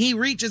 when he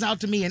reaches out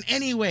to me in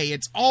any way,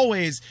 it's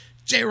always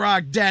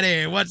J-Rocc,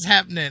 Daddy, what's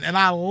happening? And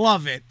I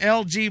love it.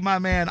 LG, my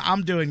man,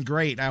 I'm doing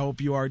great. I hope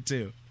you are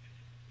too.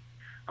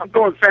 I'm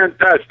doing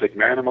fantastic,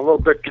 man. I'm a little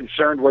bit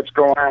concerned what's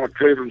going on with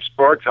Cleveland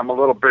sports. I'm a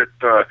little bit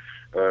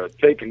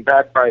taken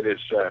back by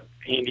this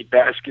Andy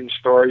Baskin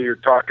story you're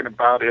talking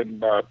about,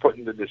 him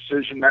putting the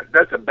decision.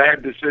 That's a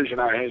bad decision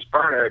on his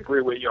part. I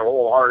agree with you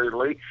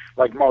wholeheartedly,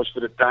 like most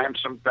of the time.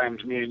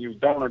 Sometimes me and you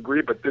don't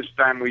agree, but this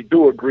time we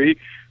do agree.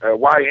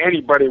 Why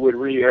anybody would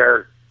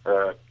re-air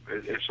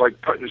it's like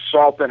putting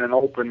salt in an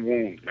open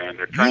wound, man.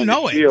 They're trying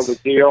to seal the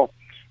deal.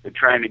 They're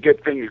trying to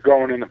get things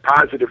going in a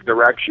positive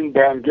direction.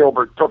 Dan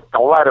Gilbert took the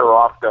letter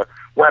off the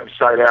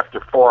website after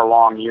 4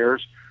 long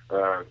years.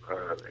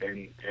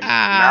 And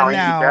now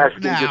Andy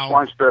Baskin just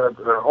wants to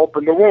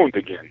open the wound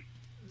again.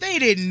 They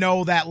didn't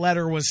know that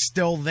letter was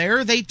still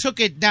there. They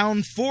took it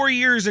down 4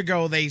 years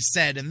ago, they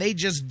said, and they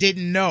just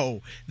didn't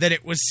know that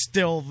it was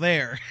still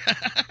there.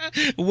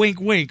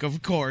 Wink, wink,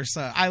 of course.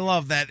 I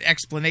love that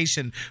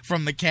explanation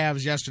from the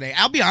Cavs yesterday.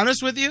 I'll be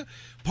honest with you,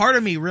 part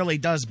of me really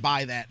does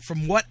buy that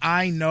from what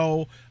I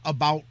know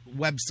about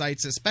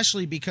websites,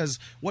 especially because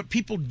what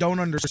people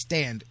don't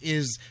understand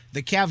is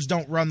the Cavs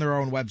don't run their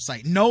own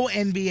website. No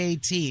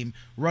NBA team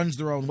runs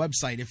their own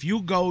website. If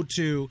you go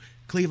to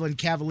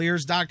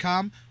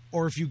ClevelandCavaliers.com,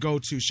 or if you go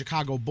to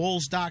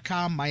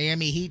ChicagoBulls.com,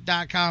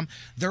 MiamiHeat.com,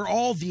 they're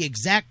all the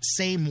exact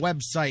same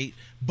website,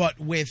 but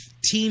with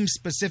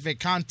team-specific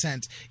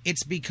content.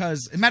 It's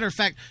because, as a matter of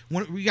fact,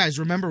 when you guys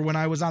remember when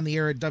I was on the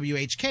air at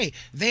WHK,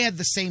 they had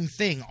the same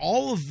thing.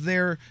 All of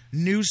their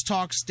news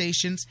talk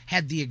stations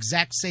had the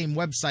exact same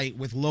website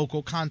with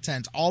local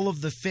content. All of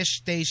the fish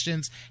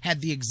stations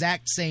had the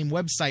exact same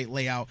website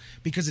layout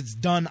because it's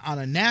done on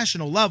a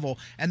national level,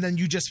 and then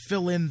you just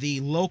fill in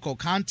the local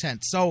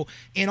content. So,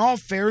 in all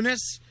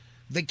fairness,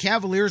 the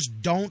Cavaliers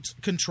don't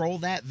control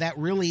that. That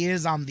really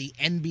is on the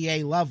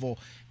NBA level,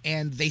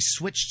 and they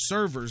switched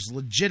servers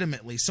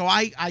legitimately. So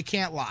I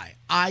can't lie.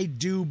 I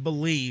do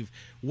believe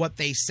what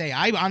they say.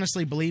 I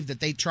honestly believe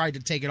that they tried to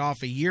take it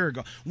off a year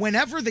ago.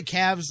 Whenever the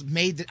Cavs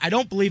made I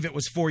don't believe it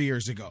was 4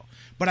 years ago,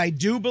 but I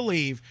do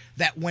believe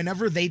that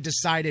whenever they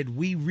decided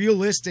we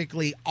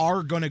realistically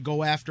are going to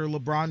go after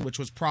LeBron, which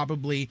was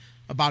probably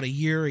about a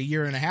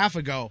year and a half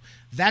ago,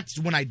 that's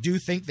when I do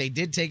think they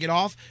did take it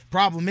off.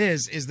 Problem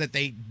is that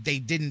they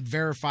didn't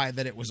verify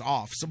that it was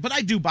off. So, but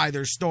I do buy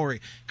their story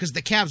because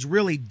the Cavs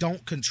really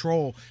don't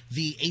control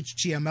the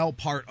HTML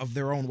part of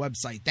their own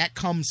website. That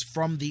comes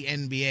from the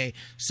NBA.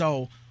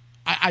 So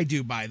I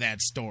do buy that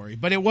story,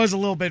 but it was a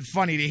little bit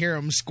funny to hear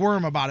him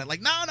squirm about it.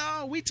 Like,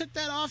 no, we took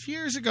that off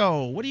years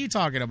ago. What are you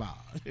talking about?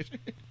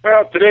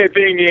 Well, today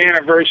being the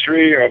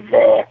anniversary of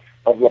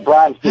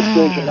LeBron's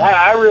decision,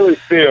 I really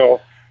feel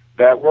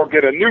that we'll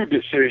get a new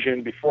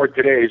decision before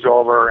today's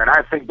over, and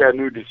I think that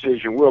new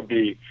decision will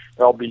be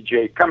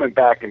LBJ coming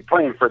back and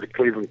playing for the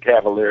Cleveland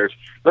Cavaliers.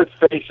 Let's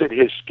face it,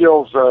 his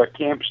skills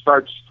camp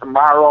starts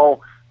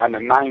tomorrow on the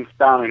 9th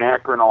down in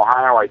Akron,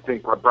 Ohio. I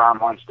think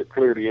LeBron wants to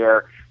clear the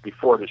air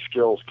before the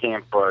skills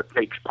camp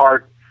takes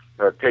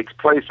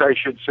place, I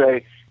should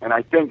say. And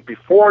I think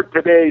before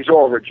today's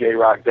over,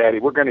 J-Rocc Daddy,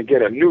 we're going to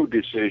get a new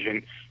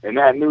decision, and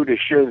that new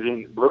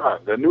decision,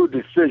 the new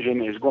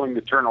decision is going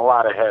to turn a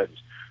lot of heads.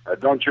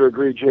 Don't you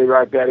agree,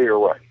 J-Rocc Daddy, or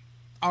what?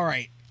 All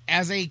right.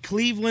 As a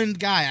Cleveland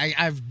guy,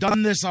 I've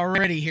done this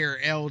already here,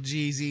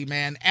 LGZ,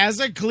 man. As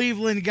a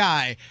Cleveland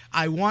guy,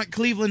 I want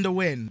Cleveland to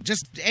win.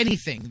 Just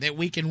anything that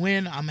we can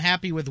win, I'm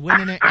happy with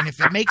winning it. And if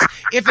it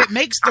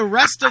makes the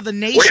rest of the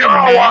nation we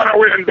all want to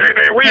win,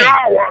 baby. We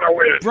all want to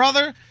win,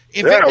 brother.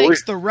 If it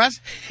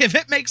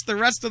makes the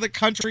rest of the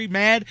country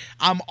mad,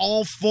 I'm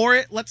all for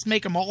it. Let's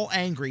make them all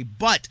angry.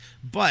 But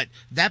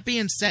that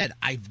being said,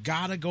 I've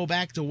got to go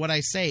back to what I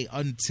say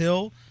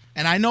until.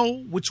 And I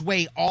know which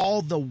way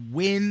all the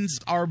winds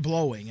are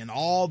blowing and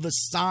all the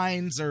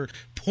signs are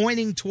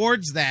pointing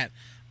towards that.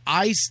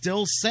 I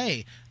still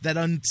say that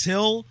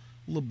until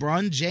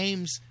LeBron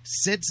James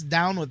sits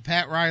down with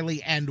Pat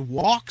Riley and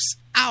walks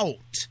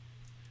out,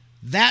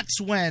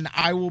 that's when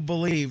I will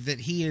believe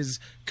that he is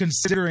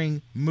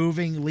considering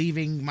moving,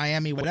 leaving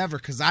Miami, whatever.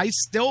 Because I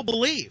still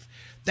believe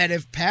that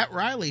if Pat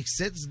Riley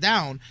sits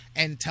down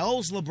and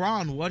tells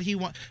LeBron what he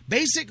wants,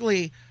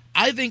 basically,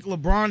 I think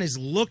LeBron is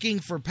looking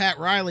for Pat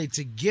Riley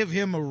to give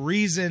him a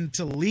reason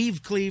to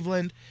leave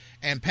Cleveland,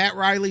 and Pat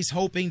Riley's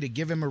hoping to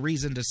give him a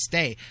reason to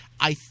stay.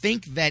 I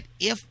think that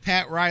if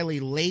Pat Riley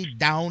laid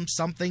down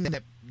something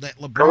that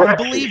LeBron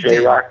believed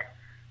in,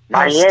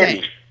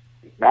 Miami,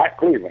 not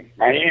Cleveland,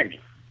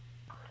 Miami.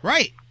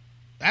 Right.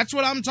 That's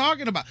what I'm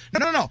talking about.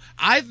 No.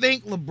 I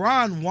think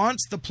LeBron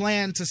wants the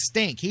plan to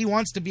stink. He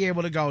wants to be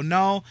able to go,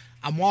 no,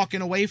 I'm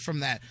walking away from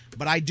that.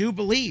 But I do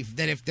believe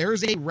that if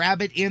there's a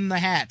rabbit in the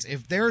hat,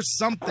 if there's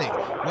something,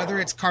 whether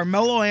it's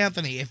Carmelo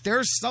Anthony, if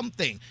there's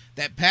something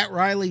that Pat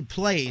Riley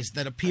plays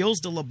that appeals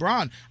to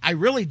LeBron, I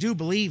really do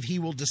believe he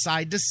will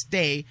decide to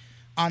stay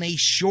on a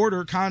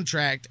shorter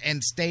contract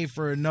and stay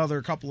for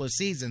another couple of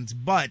seasons.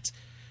 But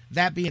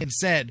that being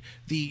said,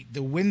 the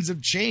winds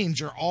of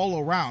change are all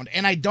around.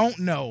 And I don't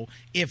know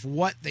if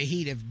what the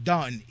Heat have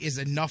done is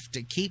enough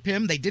to keep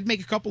him. They did make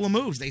a couple of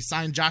moves. They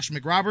signed Josh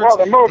McRoberts. Well,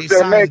 the moves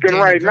they're making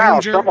Danny right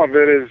Granger. now, some of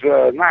it is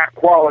not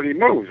quality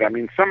moves. I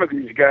mean, some of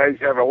these guys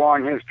have a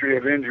long history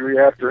of injury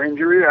after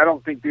injury. I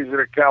don't think these are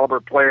the caliber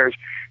players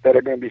that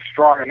are going to be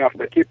strong enough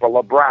to keep a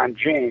LeBron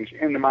James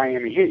in the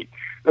Miami Heat.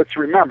 Let's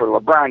remember,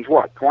 LeBron's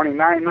what,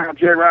 29 now,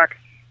 J-Rocc?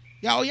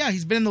 Yeah, oh yeah,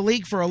 he's been in the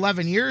league for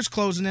 11 years,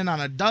 closing in on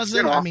a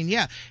dozen. I mean,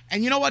 yeah.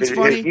 And you know what's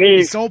funny?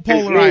 He's so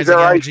polarizing,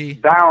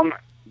 LG. Down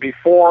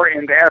before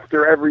and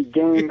after every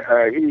game.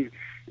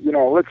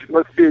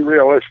 Let's be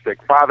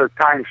realistic. Father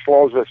Time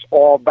slows us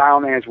all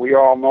down, as we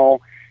all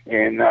know.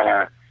 And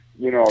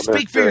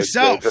speak for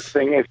yourself. The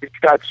thing is, he's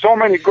got so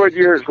many good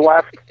years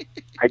left.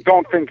 I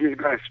don't think he's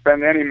going to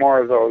spend any more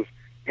of those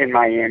in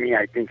Miami.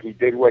 I think he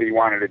did what he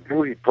wanted to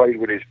do. He played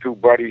with his two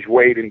buddies,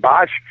 Wade and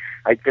Bosh.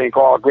 I think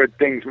all good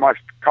things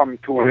must come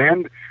to an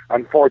end.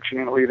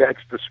 Unfortunately, that's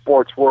the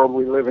sports world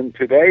we live in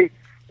today.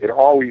 It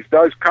always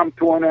does come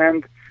to an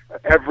end.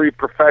 Every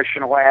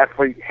professional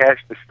athlete has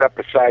to step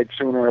aside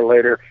sooner or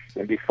later,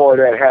 and before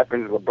that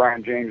happens,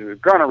 LeBron James is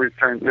going to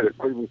return to the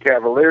Cleveland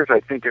Cavaliers. I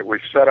think it was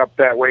set up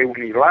that way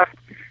when he left.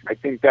 I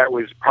think that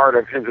was part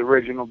of his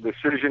original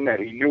decision,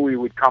 that he knew he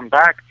would come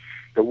back.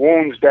 The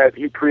wounds that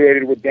he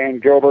created with Dan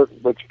Gilbert,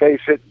 let's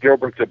face it,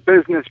 Gilbert's a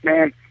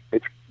businessman.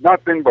 It's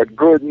nothing but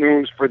good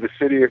news for the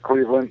city of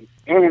Cleveland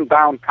and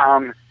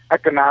downtown,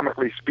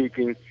 economically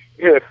speaking,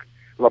 if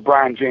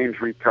LeBron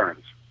James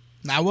returns.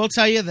 Now, I will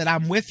tell you that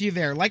I'm with you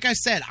there. Like I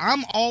said,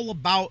 I'm all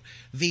about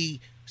the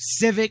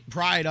civic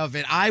pride of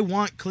it. I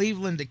want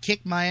Cleveland to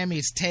kick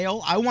Miami's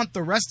tail. I want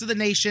the rest of the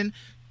nation.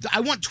 I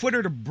want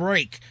Twitter to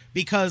break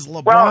because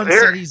LeBron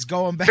said he's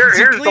going back to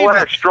Cleveland. Here's the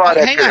last straw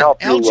that could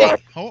help you.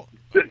 LG,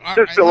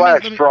 Just the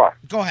last straw.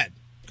 Go ahead.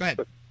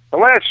 The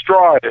last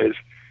straw is,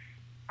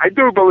 I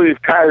do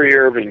believe Kyrie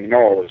Irving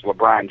knows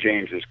LeBron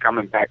James is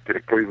coming back to the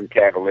Cleveland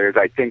Cavaliers.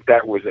 I think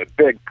that was a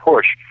big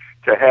push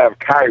to have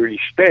Kyrie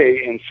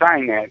stay and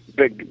sign that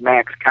big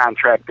max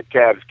contract the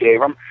Cavs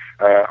gave him.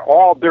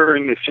 All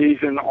during the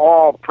season,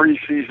 all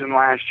preseason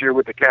last year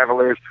with the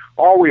Cavaliers,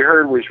 all we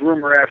heard was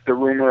rumor after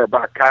rumor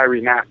about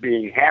Kyrie not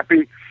being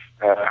happy.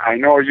 I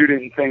know you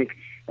didn't think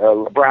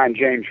LeBron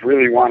James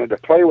really wanted to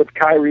play with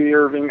Kyrie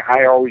Irving.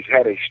 I always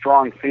had a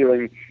strong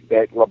feeling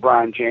that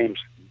LeBron James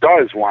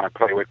does want to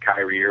play with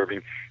Kyrie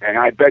Irving. And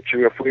I bet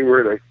you if we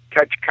were to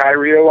catch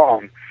Kyrie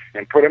alone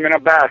and put him in a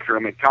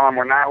bathroom and tell him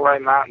we're not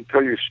letting out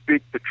until you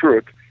speak the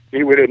truth,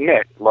 he would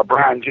admit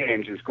LeBron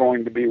James is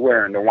going to be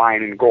wearing the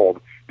wine and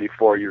gold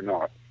before you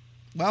know it.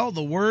 Well,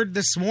 the word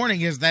this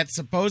morning is that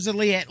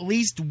supposedly at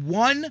least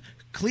one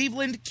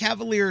Cleveland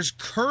Cavaliers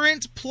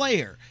current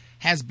player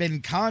has been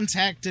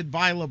contacted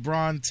by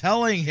LeBron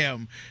telling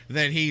him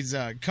that he's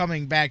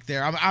coming back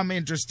there. I'm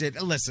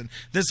interested. Listen,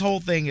 this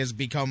whole thing has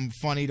become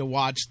funny to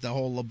watch, the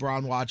whole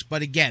LeBron watch.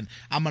 But again,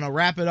 I'm going to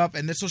wrap it up,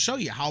 and this will show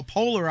you how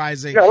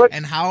polarizing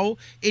and how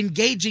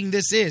engaging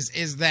this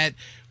is that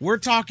we're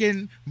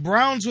talking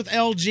Browns with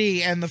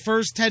LG, and the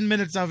first 10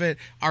 minutes of it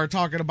are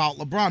talking about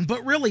LeBron.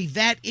 But really,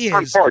 that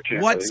is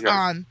what's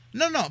on.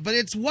 No, but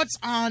it's what's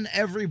on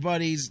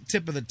everybody's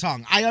tip of the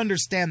tongue. I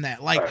understand that.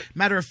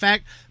 Matter of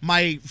fact,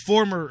 my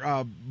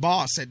former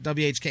boss at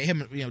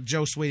WHK,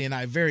 Joe Sweeney and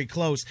I, very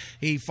close.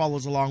 He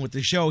follows along with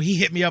the show. He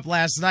hit me up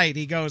last night.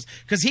 He goes,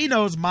 because he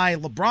knows my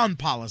LeBron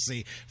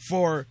policy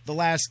for the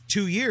last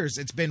 2 years.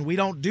 It's been, we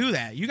don't do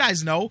that. You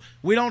guys know,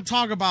 we don't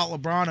talk about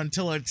LeBron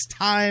until it's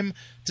time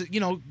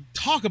to,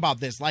 talk about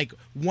this, like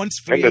once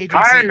free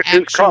agency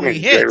actually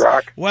hits.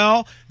 J-Rocc.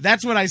 Well,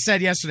 that's what I said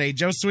yesterday.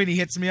 Joe Sweeney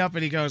hits me up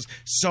and he goes,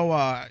 so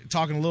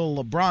talking a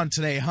little LeBron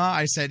today, huh?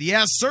 I said,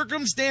 yeah,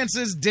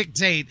 circumstances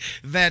dictate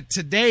that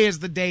today is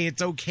the day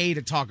it's okay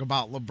to talk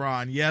about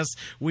LeBron. Yes,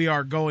 we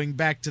are going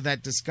back to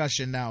that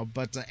discussion now.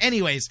 But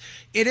anyways,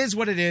 it is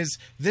what it is.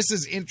 This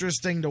is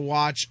interesting to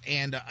watch.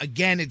 And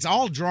again, it's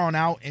all drawn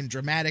out and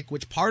dramatic,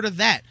 which part of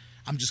that,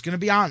 I'm just going to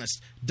be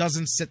honest,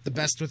 doesn't sit the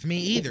best with me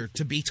either,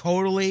 to be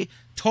totally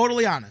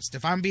honest.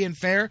 If I'm being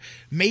fair,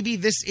 maybe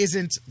this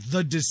isn't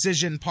the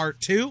decision part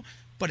 2,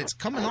 but it's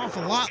coming off a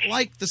lot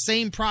like the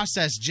same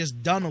process,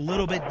 just done a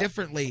little bit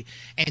differently.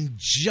 And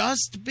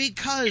just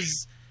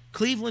because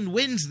Cleveland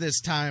wins this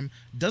time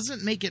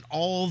doesn't make it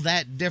all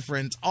that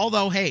different.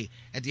 Although, hey,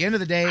 at the end of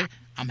the day,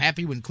 I'm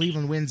happy when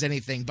Cleveland wins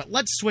anything. But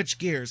let's switch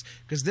gears,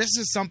 because this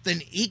is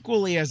something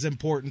equally as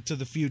important to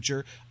the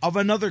future of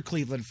another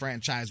Cleveland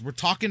franchise. We're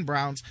talking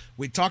Browns.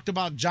 We talked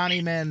about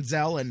Johnny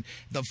Manziel and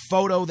the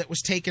photo that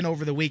was taken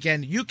over the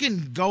weekend. You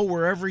can go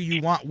wherever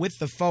you want with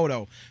the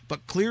photo,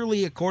 but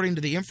clearly, according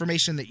to the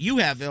information that you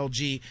have,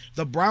 LG,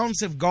 the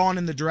Browns have gone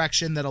in the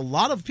direction that a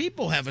lot of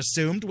people have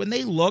assumed when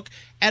they look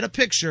at a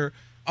picture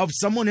of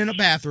someone in a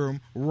bathroom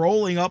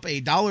rolling up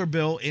a dollar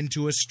bill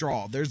into a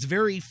straw. There's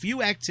very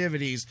few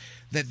activities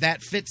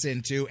that fits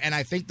into, and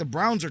I think the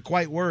Browns are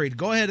quite worried.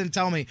 Go ahead and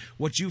tell me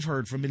what you've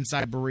heard from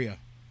inside Berea.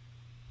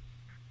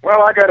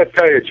 Well, I got to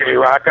tell you,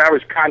 J-Rocc, I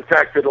was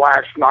contacted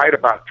last night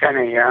about 10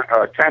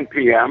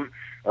 p.m.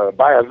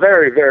 By a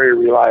very, very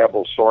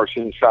reliable source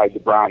inside the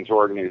Browns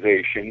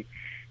organization,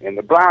 and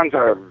the Browns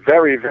are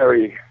very,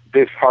 very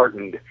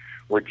disheartened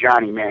with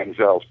Johnny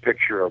Manziel's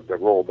picture of the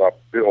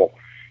rolled-up bill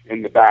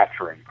in the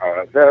bathroom.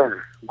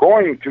 They're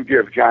going to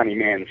give Johnny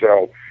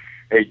Manziel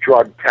a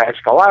drug test.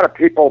 A lot of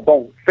people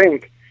don't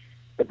think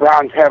the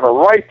Browns have a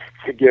right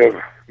to give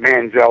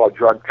Manziel a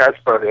drug test,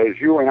 but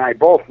as you and I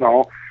both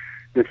know,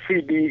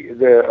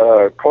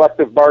 the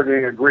collective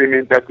bargaining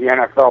agreement that the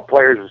NFL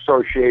Players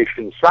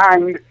Association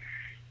signed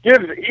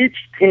gives each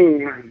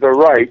team the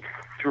right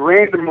to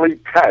randomly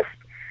test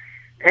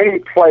any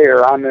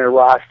player on their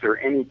roster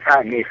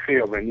anytime they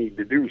feel they need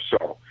to do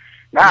so.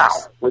 Now,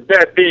 with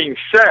that being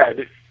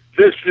said,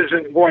 this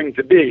isn't going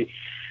to be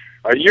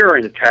a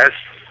urine test.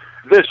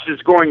 This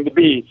is going to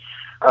be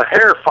a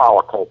hair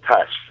follicle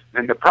test.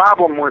 And the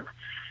problem with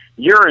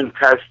urine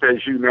tests,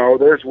 as you know,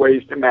 there's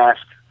ways to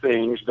mask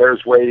things.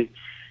 There's ways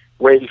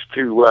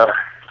to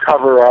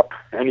cover up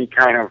any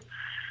kind of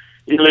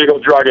illegal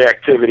drug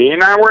activity. And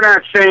now we're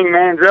not saying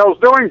Manziel's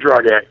doing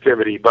drug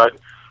activity, but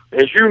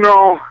as you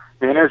know,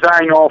 and as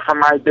I know from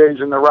my days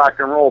in the rock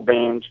and roll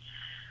bands,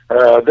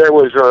 there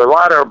was a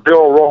lot of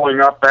bill rolling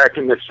up back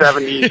in the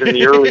 70s and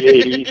the early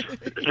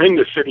 80s in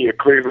the city of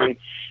Cleveland.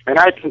 And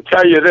I can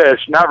tell you this,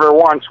 never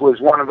once was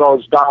one of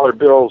those dollar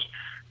bills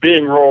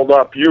being rolled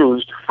up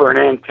used for an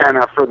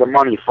antenna for the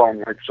money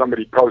phone, like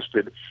somebody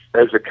posted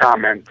as a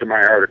comment to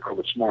my article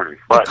this morning.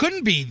 But it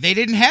couldn't be. They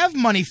didn't have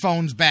money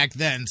phones back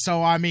then.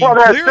 So, I mean, well,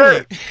 that's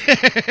clearly.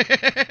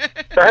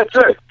 It. That's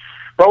it.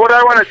 But what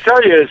I want to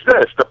tell you is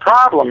this. The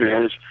problem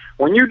is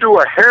when you do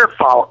a hair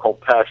follicle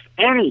test,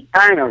 any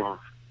kind of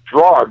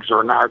drugs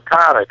or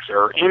narcotics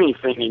or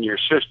anything in your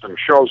system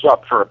shows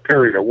up for a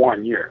period of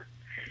 1 year.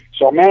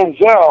 So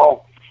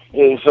Manziel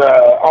is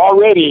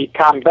already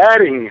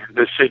combating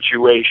the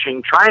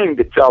situation, trying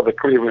to tell the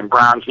Cleveland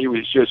Browns he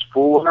was just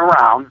fooling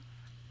around,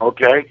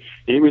 okay?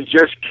 He was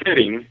just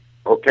kidding,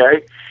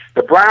 okay?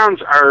 The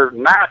Browns are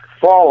not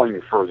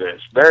falling for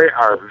this. They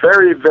are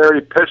very,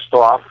 very pissed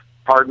off,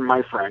 pardon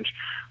my French,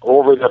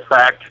 over the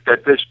fact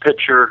that this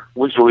picture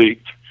was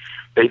leaked.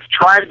 They've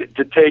tried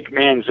to take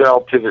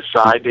Manziel to the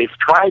side. They've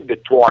tried to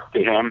talk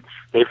to him.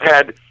 They've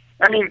had,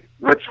 I mean,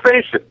 let's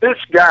face it, this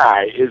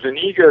guy is an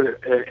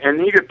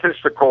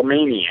egotistical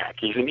maniac.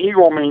 He's an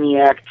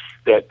egomaniac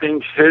that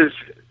thinks his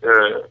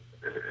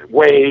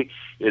way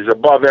is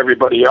above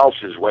everybody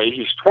else's way.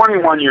 He's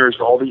 21 years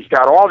old. He's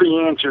got all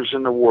the answers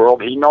in the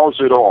world. He knows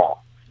it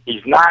all.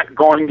 He's not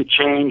going to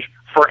change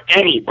for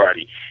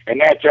anybody.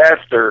 And that's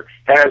after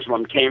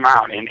Haslam came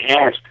out and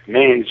asked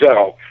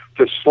Manziel to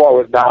to slow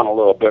it down a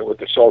little bit with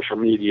the social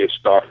media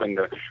stuff and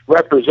to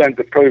represent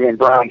the Cleveland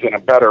Browns in a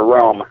better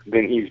realm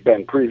than he's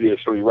been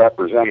previously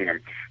representing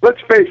them.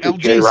 Let's face it,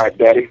 J-Rocc,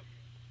 Daddy.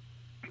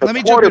 Let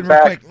me jump in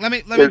real quick. Let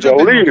me jump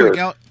in real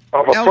quick.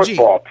 Of a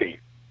football team.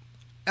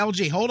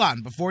 LG, hold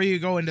on. Before you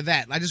go into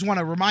that, I just want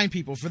to remind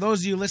people, for those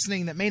of you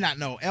listening that may not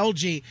know,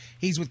 LG,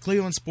 he's with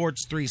Cleveland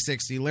Sports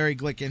 360, Larry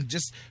Glicken.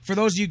 Just for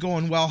those of you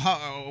going, well,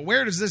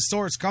 where does this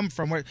source come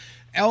from?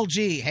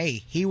 LG,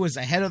 hey, he was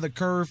ahead of the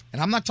curve, and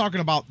I'm not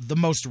talking about the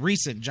most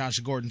recent Josh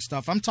Gordon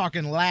stuff. I'm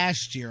talking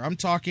last year. I'm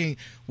talking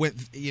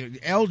with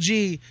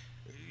LG.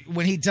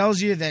 When he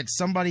tells you that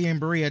somebody in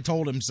Berea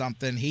told him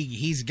something,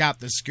 he's got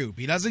the scoop.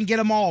 He doesn't get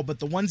them all, but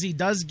the ones he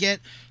does get,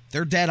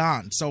 they're dead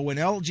on. So when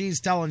LG's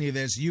telling you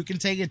this, you can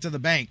take it to the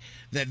bank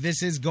that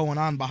this is going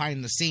on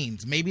behind the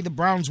scenes. Maybe the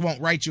Browns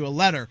won't write you a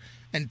letter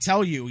and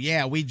tell you,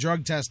 yeah, we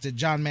drug tested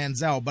John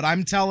Manziel, but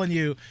I'm telling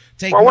you,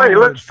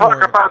 let's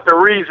talk about the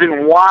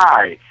reason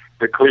why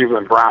the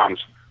Cleveland Browns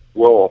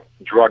will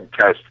drug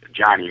test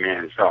Johnny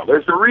Manziel.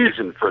 There's a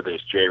reason for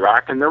this,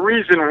 J-Rocc, and the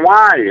reason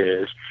why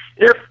is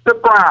if the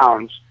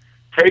Browns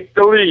take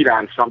the lead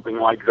on something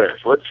like this,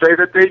 let's say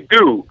that they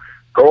do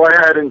go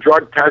ahead and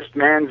drug test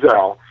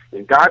Manziel,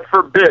 and God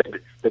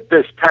forbid that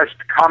this test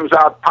comes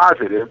out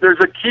positive, there's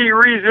a key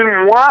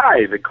reason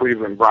why the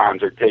Cleveland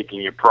Browns are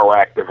taking a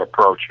proactive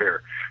approach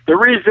here. The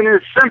reason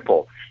is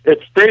simple.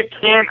 It's they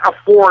can't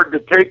afford to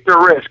take the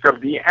risk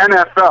of the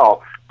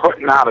NFL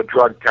putting out a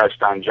drug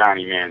test on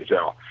Johnny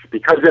Manziel.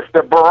 Because if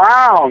the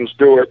Browns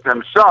do it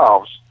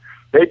themselves,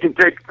 they can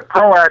take the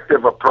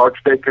proactive approach.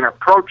 They can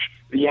approach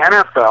the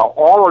NFL.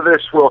 All of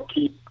this will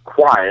keep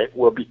quiet,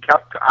 will be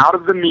kept out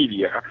of the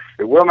media.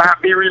 It will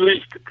not be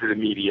released to the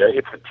media.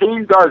 If a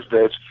team does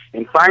this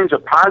and finds a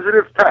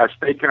positive test,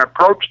 they can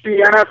approach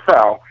the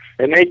NFL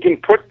and they can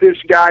put this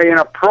guy in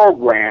a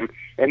program,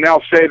 and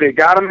they'll say they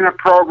got him in a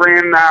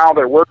program now,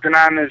 they're working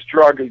on this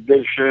drug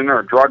addiction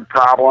or drug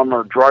problem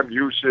or drug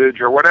usage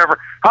or whatever,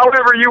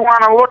 however you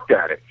want to look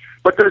at it.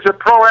 But there's a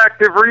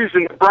proactive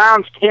reason the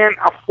Browns can't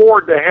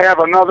afford to have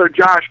another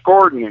Josh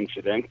Gordon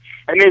incident,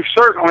 and they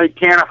certainly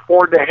can't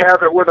afford to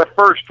have it with a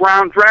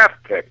first-round draft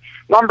pick.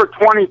 Number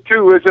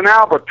 22 is an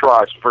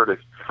albatross for the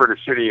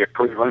city of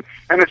Cleveland,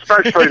 and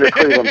especially the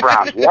Cleveland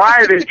Browns.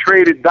 Why they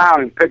traded down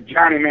and picked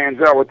Johnny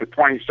Manziel with the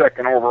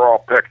 22nd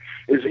overall pick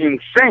is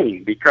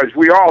insane, because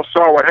we all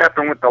saw what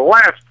happened with the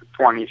last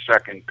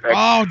 22nd pick.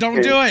 Oh,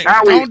 don't do it.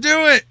 Don't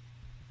do it.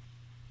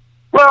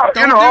 Well,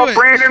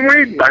 Brandon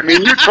Weeden. I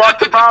mean, you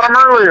talked about him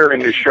earlier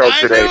in the show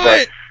today,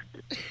 but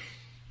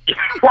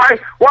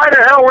why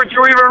the hell would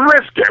you even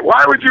risk it?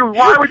 Why would you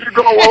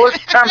go, well,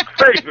 let's tempt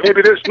fate.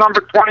 Maybe this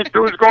number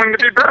 22 is going to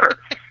be better.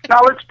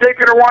 Now let's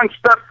take it one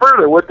step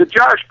further with the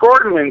Josh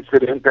Gordon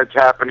incident that's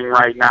happening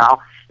right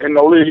now in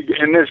the league,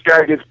 and this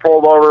guy gets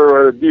pulled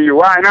over with a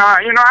DUI. Now,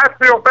 I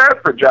feel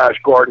bad for Josh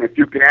Gordon, if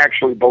you can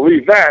actually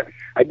believe that.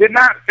 I did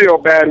not feel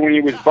bad when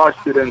he was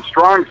busted in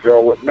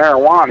Strongsville with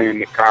marijuana in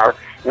the car.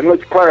 And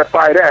let's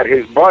clarify that.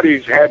 His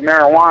buddies had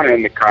marijuana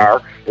in the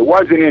car. It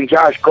wasn't in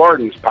Josh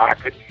Gordon's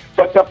pocket.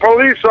 But the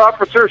police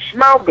officer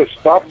smelled the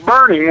stuff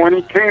burning when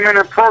he came and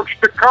approached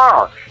the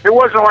car. It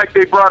wasn't like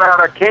they brought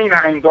out a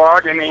canine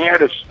dog and he had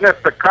to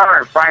sniff the car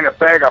and find a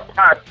bag of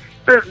pot.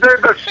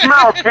 The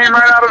smell came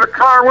right out of the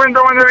car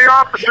window into the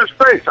officer's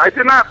face. I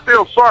did not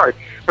feel sorry.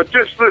 But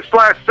just this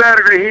last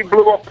Saturday, he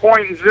blew a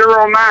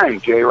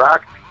 .09,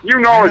 J-Rocc. You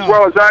know as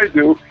well as I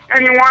do,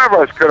 any one of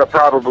us could have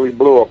probably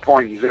blew a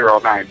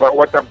 .09. But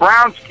what the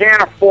Browns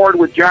can't afford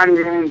with Johnny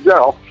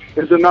Manziel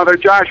is another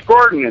Josh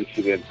Gordon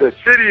incident. The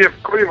city of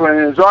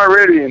Cleveland is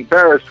already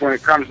embarrassed when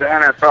it comes to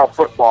NFL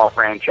football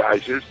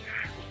franchises,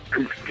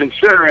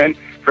 considering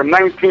from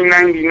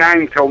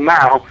 1999 till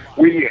now,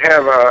 we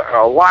have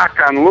a lock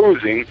on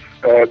losing.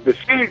 The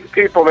same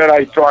people that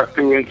I talk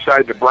to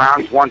inside the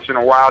Browns, once in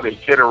a while they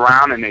kid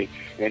around and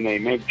they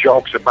make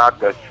jokes about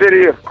the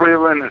city of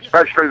Cleveland,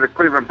 especially the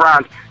Cleveland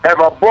Browns,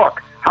 have a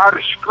book, How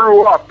to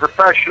Screw Up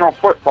Professional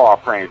Football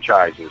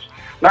Franchises.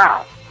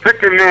 Now,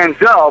 picking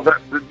Manziel,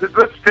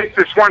 let's take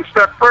this one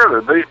step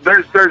further.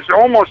 There's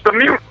almost a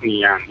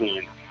mutiny on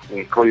hand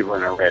in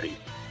Cleveland already,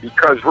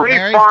 because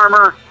Ray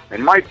Farmer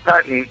and Mike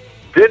Pettin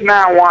did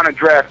not want to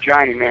draft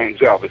Johnny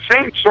Manziel. The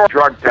same sort of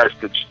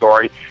drug-tested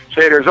story,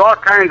 say there's all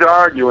kinds of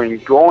arguing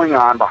going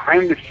on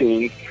behind the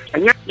scenes.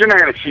 And you're not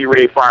going to see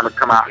Ray Farmer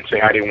come out and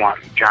say, I didn't want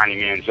Johnny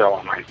Manziel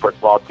on my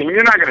football team.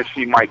 You're not going to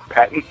see Mike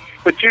Pettin.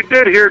 But you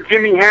did hear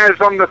Jimmy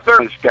Haslam, the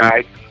third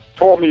guy,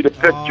 told me to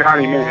pick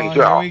Johnny Manziel.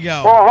 Here we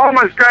go. Well,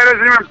 homeless guy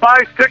doesn't even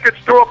buy tickets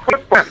to a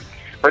football game.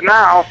 But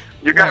now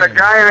you got a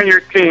guy on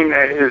your team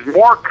that is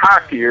more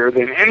cockier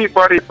than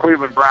anybody in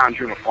Cleveland Browns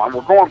uniform.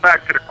 We're going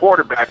back to the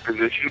quarterback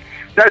position.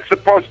 That's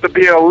supposed to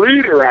be a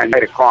leader on you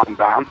to calm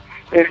down.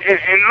 And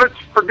let's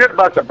forget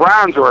about the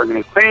Browns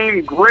organization.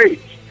 Same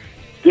greats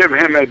give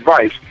him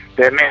advice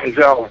that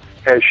Manziel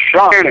has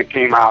shown. Shanna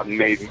came out and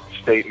made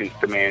statements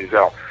to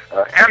Manziel.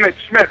 Emmett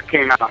Smith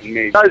came out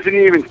and doesn't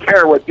even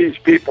care what these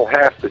people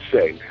have to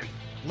say, man.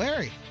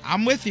 Larry,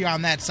 I'm with you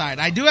on that side.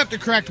 I do have to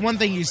correct one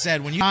thing you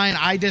said. When you sign,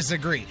 I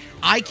disagree.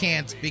 I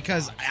can't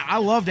because I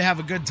love to have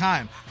a good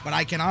time, but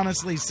I can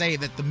honestly say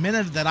that the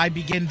minute that I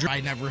begin,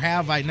 I never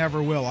have, I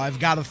never will. I've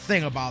got a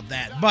thing about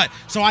that. But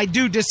so I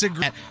do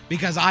disagree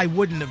because I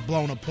wouldn't have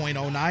blown a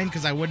 .09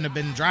 because I wouldn't have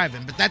been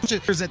driving. But that's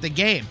just at the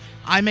game.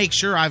 I make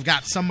sure I've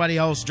got somebody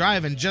else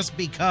driving just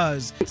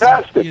because.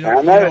 Fantastic, you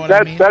know,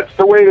 man. That's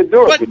the way to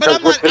do it. But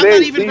I'm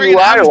not even bringing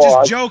it. I was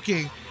just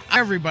joking.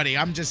 Everybody,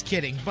 I'm just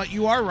kidding. But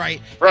you are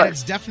right. And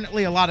it's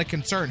definitely a lot of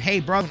concern. Hey,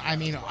 brother, I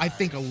mean, I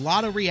think a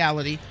lot of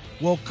reality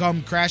will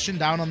come crashing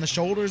down on the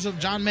shoulders of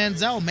John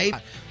Manziel, maybe.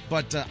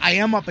 But I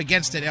am up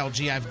against it,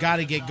 LG. I've got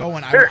to get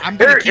going. I'm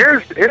going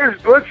to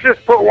keep... Let's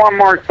just put one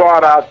more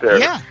thought out there.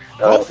 Yeah,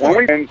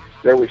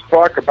 there was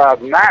talk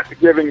about not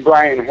giving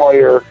Brian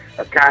Hoyer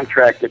a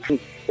contract.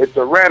 It's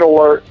a red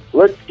alert.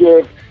 Let's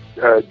give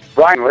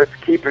Brian, let's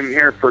keep him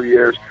here for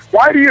years.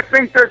 Why do you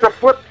think there's a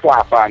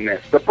flip-flop on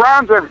this? The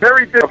Browns are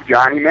very different of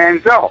Johnny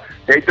Manziel.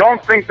 They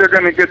don't think they're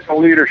going to get the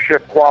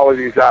leadership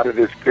qualities out of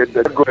this kid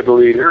that's a good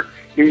leader.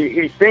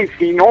 He thinks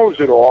he knows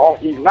it all.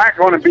 He's not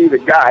going to be the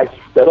guy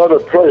that other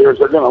players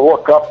are going to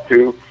look up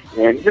to.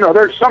 And, you know,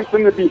 there's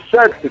something to be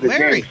said to the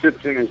game.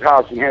 Sits in his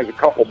house and has a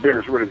couple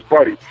beers with his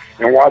buddy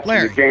and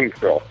watches the game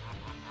film.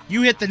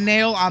 You hit the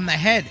nail on the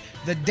head.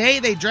 The day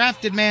they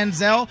drafted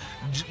Manziel,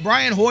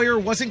 Brian Hoyer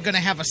wasn't going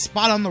to have a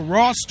spot on the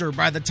roster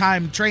by the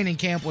time training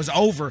camp was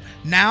over.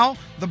 Now,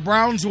 the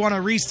Browns want to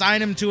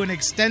re-sign him to an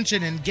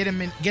extension and get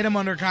him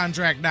under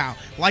contract now.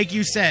 Like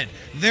you said,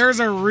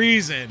 there's a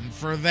reason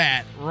for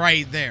that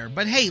right there.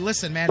 But hey,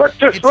 listen, man. Let's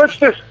just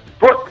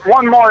put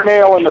one more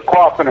nail in the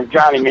coffin of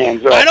Johnny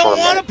Manziel. I don't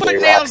want to put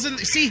nails in.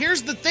 See,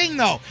 here's the thing,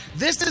 though.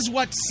 This is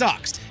what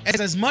sucks.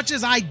 As much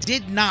as I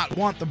did not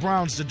want the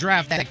Browns to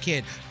draft that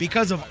kid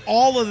because of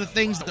all of the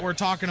things that we're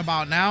talking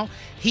about now,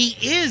 he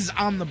is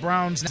on the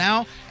Browns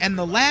now, and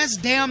the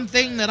last damn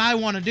thing that I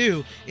want to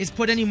do is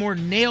put any more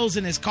nails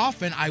in his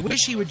coffin. I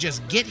wish he would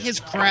just get his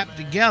crap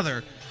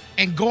together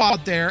and go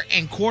out there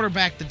and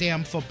quarterback the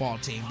damn football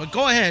team. But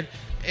go ahead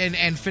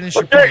and finish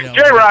your point.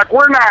 J-Rocc,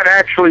 we're not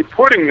actually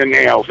putting the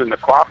nails in the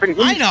coffin.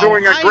 He's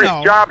doing a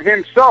great job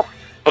himself.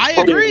 I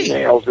agree.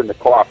 Nails in the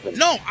coffin.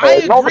 No,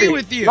 I agree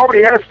with you.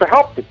 Nobody has to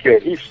help the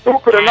kid. He's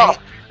stupid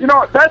enough. You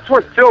know, that's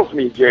what kills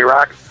me,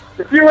 J-Rocc.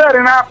 If you had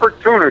an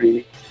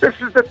opportunity, this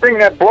is the thing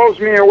that blows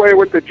me away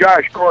with the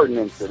Josh Gordon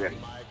incident.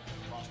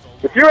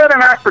 If you had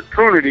an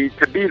opportunity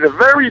to be the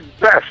very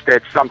best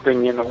at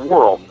something in the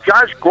world,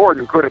 Josh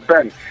Gordon could have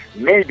been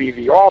maybe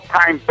the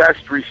all-time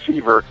best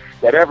receiver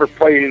that ever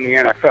played in the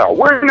NFL.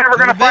 We're never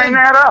going to find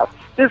that out.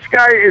 This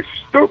guy is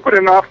stupid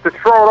enough to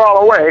throw it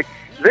all away.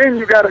 Then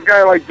you got a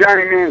guy like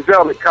Johnny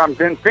Manziel that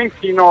comes in, thinks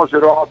he knows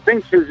it all,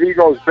 thinks his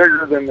ego is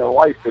bigger than the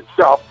life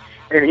itself,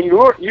 and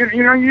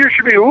you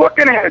should be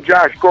looking at a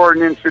Josh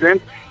Gordon incident,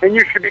 and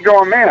you should be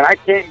going, man, I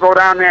can't go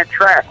down that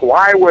track.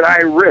 Why would I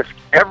risk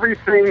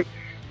everything?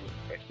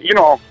 You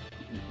know,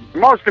 the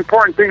most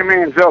important thing to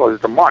Manziel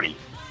is the money.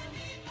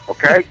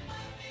 Okay,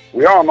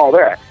 we all know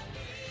that.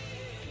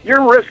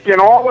 You're risking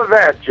all of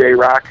that,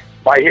 J-Rocc,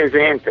 by his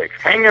antics,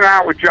 hanging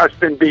out with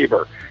Justin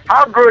Bieber.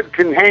 How good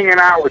can hanging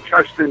out with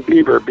Justin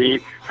Bieber be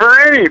for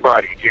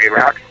anybody,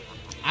 J-Rocc?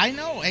 I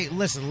know. Hey,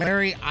 listen,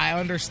 Larry, I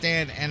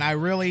understand, and I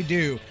really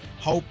do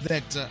hope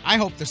that I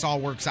hope this all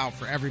works out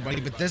for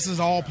everybody. But this is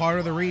all part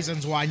of the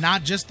reasons why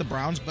not just the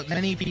Browns, but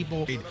many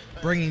people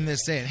bringing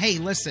this in. Hey,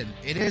 listen,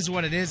 it is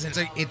what it is.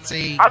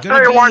 I'll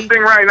tell you one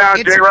thing right now,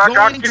 J-Rocc.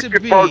 I'll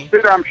keep you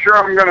posted. I'm sure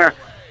I'm going to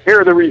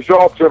hear the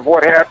results of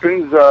what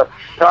happens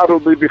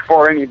probably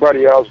before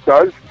anybody else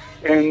does.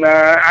 And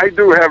I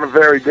do have a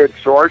very good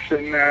source,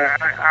 and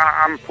it's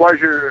a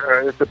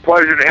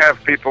pleasure to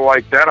have people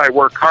like that. I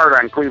work hard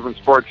on Cleveland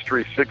Sports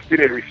 360.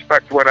 They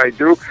respect what I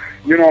do.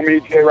 You know me,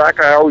 J-Rocc,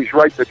 I always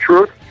write the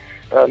truth,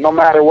 no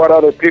matter what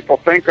other people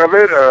think of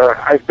it.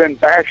 I've been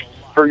bashed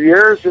for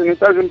years, and it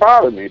doesn't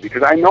bother me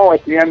because I know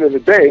at the end of the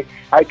day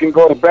I can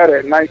go to bed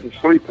at night and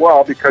sleep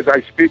well because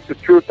I speak the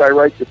truth, I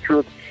write the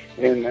truth.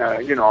 And,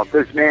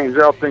 this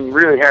Manziel thing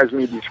really has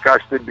me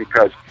disgusted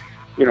because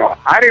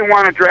I didn't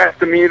want to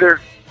draft him either.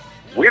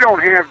 We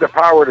don't have the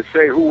power to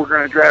say who we're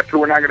going to draft, who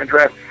we're not going to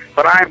draft.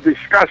 But I'm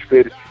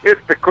disgusted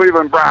if the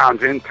Cleveland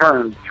Browns, in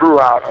turn, threw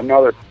out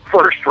another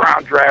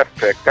first-round draft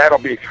pick. That'll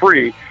be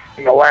 3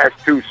 in the last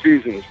 2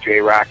 seasons,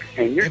 J-Rocc.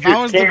 And you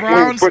just can't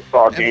win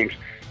football games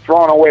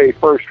throwing away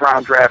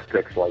first-round draft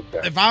picks like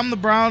that. If I'm the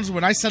Browns,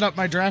 when I set up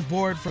my draft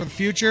board for the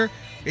future,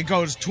 it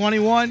goes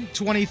 21,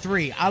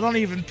 23. I don't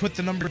even put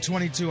the number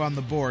 22 on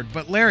the board.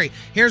 But, Larry,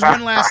 here's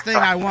one last thing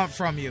I want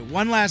from you.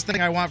 One last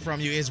thing I want from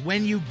you is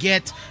when you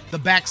get the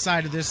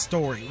backside of this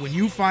story, when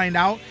you find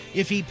out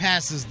if he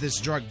passes this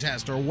drug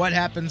test or what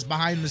happens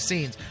behind the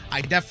scenes, I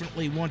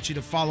definitely want you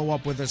to follow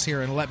up with us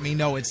here and let me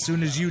know as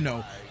soon as you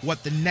know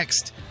what the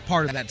next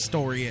part of that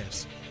story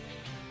is.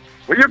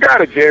 Well, you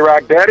got it,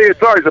 J-Rocc, Daddy.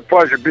 It's always a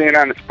pleasure being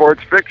on the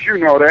Sports Fix. You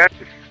know that.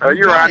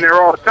 You're on there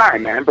all the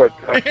time, man. But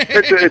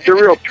it's a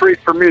real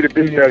treat for me to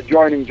be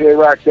joining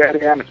J-Rocc,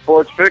 Daddy, on the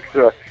Sports Fix.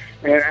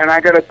 And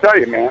I got to tell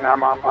you, man,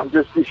 I'm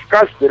just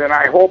disgusted, and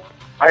I hope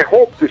I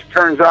hope this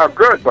turns out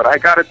good, but I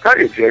got to tell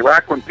you,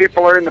 J-Rocc, when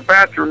people are in the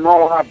bathroom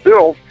rolling out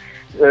bills,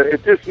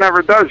 it just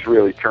never does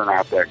really turn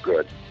out that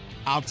good.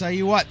 I'll tell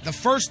you what, the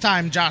first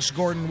time Josh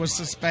Gordon was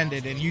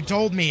suspended, and you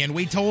told me, and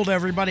we told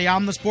everybody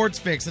on the Sports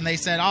Fix, and they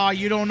said, oh,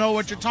 you don't know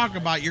what you're talking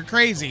about, you're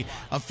crazy.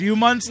 A few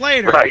months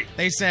later,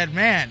 they said,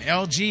 man,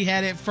 LG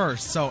had it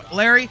first. So,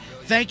 Larry,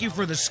 thank you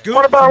for the scoop.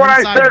 What about when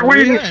I said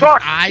Whedon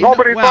sucked?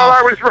 Nobody thought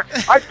I was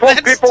right. I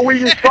told people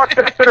Whedon sucked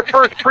after the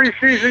first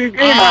preseason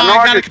game on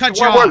August.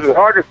 What was it?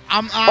 August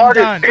I'm 8th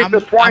done.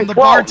 of 2012, I'm the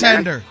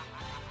bartender. Man.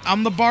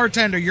 I'm the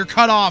bartender. You're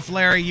cut off,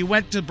 Larry. You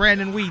went to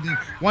Brandon Whedon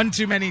one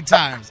too many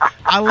times.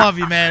 I love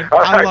you, man.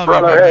 I love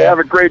brother. you, Hey, man. have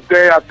a great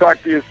day. I'll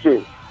talk to you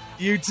soon.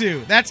 You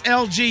too. That's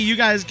LG. You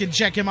guys can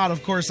check him out,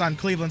 of course, on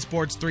Cleveland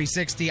Sports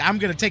 360. I'm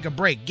going to take a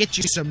break, get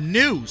you some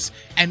news,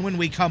 and when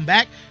we come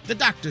back, the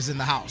doctor's in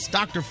the house.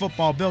 Dr.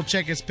 Football Bill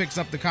Chachkes picks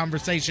up the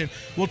conversation.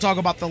 We'll talk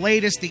about the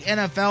latest. The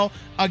NFL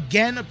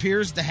again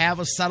appears to have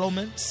a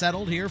settlement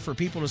settled here for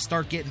people to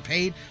start getting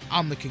paid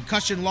on the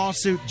concussion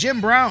lawsuit. Jim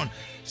Brown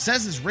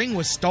says his ring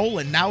was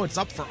stolen. Now it's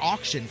up for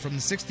auction from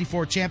the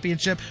 64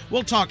 championship.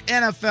 We'll talk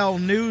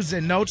NFL news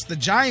and notes. The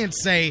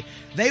Giants say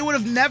they would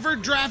have never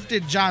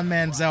drafted John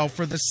Manziel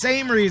for the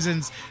same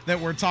reasons that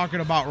we're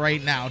talking about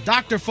right now.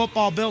 Dr.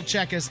 Football Bill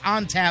Chachkes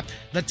on tap,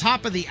 the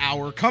top of the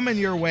hour, coming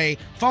your way.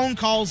 Phone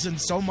calls and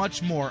so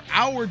much more.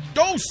 Our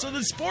dose of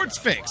the Sports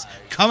Fix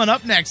coming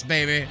up next,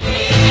 baby.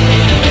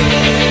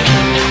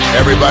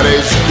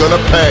 Everybody's gonna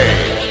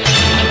pay.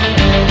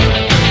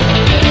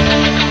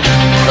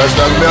 'Cause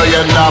the $1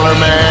 million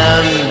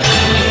man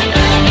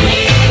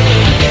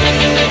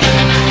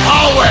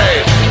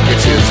always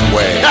gets his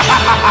way.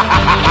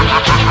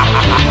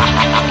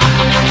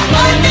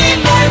 Money,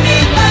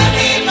 money,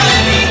 money,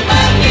 money,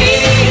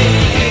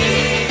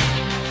 money.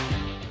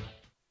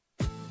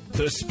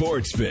 The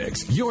Sports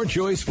Fix, your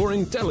choice for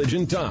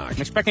intelligent talk. I'm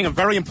expecting a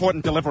very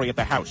important delivery at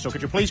the house, so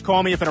could you please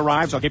call me if it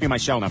arrives? I'll give you my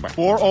cell number.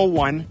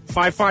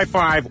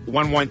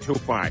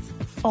 401-555-1125.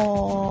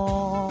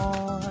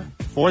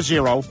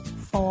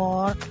 440.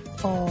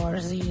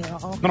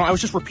 No, I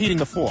was just repeating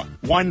the 4.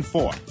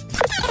 1-4.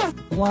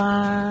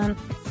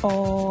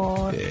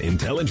 14.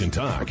 Intelligent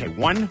talk. Okay,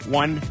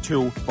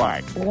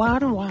 1125.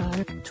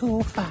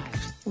 1125.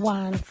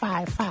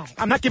 155.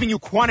 I'm not giving you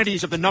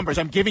quantities of the numbers.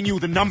 I'm giving you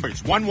the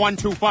numbers.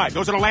 1125.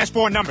 Those are the last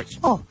 4 numbers.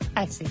 Oh,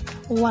 I see.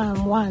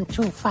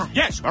 1125.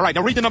 Yes. All right.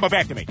 Now read the number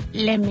back to me.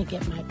 Let me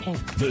get my pen.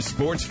 The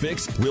Sports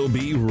Fix will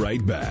be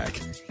right back.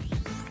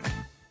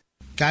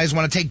 Guys,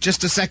 want to take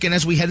just a second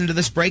as we head into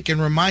this break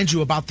and remind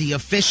you about the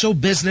official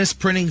business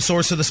printing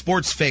source of the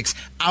Sports Fix,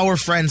 our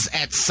friends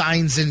at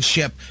Signs and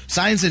Ship.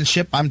 Signs and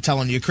Ship, I'm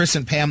telling you, Chris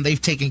and Pam,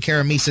 they've taken care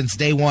of me since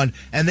day one,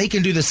 and they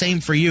can do the same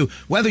for you.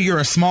 Whether you're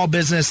a small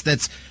business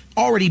that's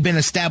already been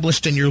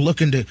established and you're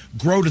looking to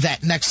grow to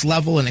that next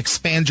level and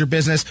expand your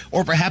business,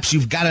 or perhaps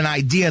you've got an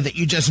idea that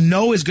you just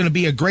know is going to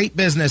be a great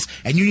business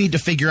and you need to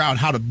figure out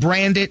how to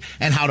brand it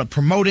and how to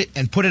promote it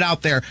and put it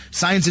out there,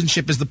 Signs and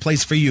Ship is the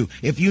place for you.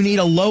 If you need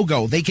a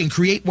logo, they can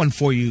create one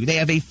for you. They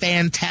have a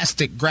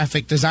fantastic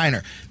graphic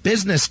designer.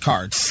 Business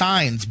cards,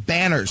 signs,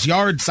 banners,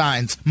 yard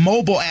signs,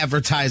 mobile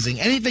advertising,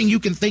 anything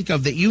you can think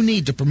of that you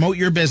need to promote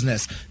your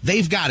business,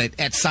 they've got it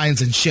at Signs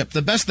and Ship.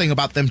 The best thing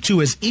about them, too,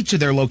 is each of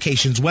their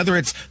locations, whether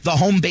it's the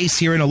home base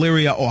here in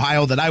Elyria,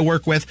 Ohio that I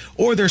work with,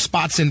 or their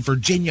spots in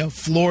Virginia,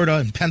 Florida,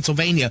 and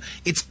Pennsylvania,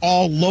 it's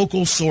all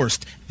local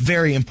sourced.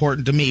 Very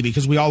important to me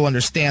because we all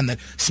understand that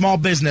small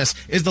business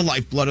is the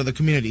lifeblood of the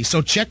community.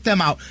 So check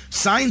them out,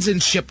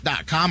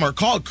 signsandship.com, or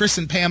call Chris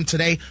and Pam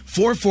today,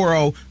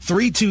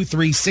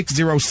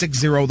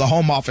 440-323-6060, the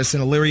home office in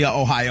Elyria,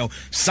 Ohio.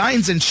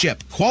 Signs and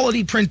Ship,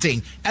 quality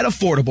printing at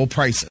affordable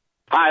prices.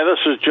 Hi, this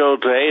is Joe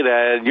Tate,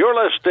 and you're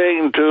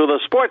listening to the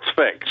Sports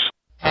Fix.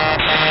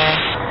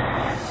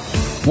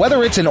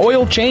 Whether it's an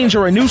oil change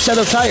or a new set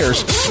of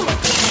tires,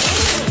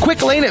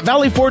 Quick Lane at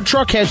Valley Ford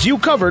Truck has you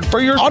covered for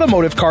your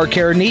automotive car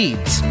care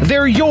needs.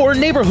 They're your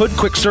neighborhood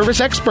quick service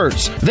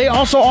experts. They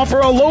also offer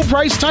a low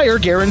price tire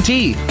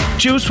guarantee.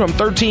 Choose from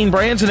 13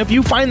 brands, and if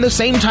you find the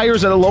same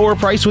tires at a lower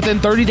price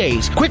within 30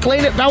 days, Quick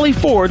Lane at Valley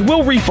Ford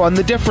will refund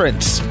the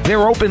difference.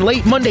 They're open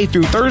late Monday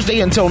through Thursday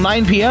until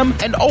 9 p.m.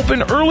 and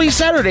open early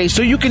Saturday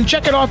so you can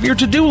check it off your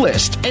to-do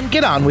list and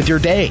get on with your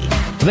day.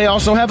 They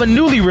also have a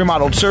newly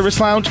remodeled service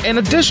lounge and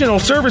additional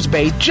service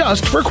bay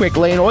just for Quick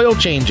Lane oil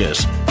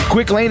changes.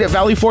 Quick Lane at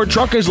Valley Ford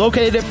Truck is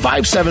located at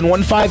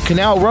 5715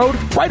 Canal Road,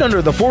 right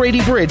under the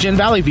 480 Bridge in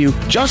Valley View,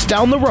 just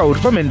down the road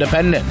from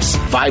Independence.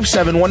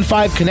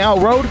 5715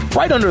 Canal Road,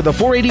 right under the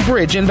 480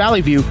 Bridge in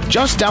Valley View,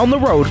 just down the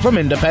road from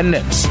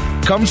Independence.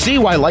 Come see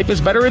why life is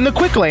better in the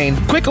Quick Lane.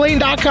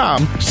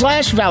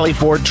 QuickLane.com/Valley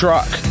Ford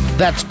Truck.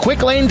 That's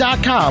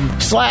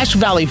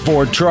QuickLane.com/Valley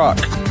Ford Truck.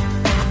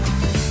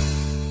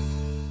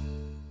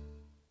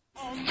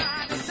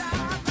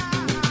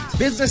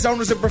 Business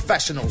owners and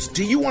professionals,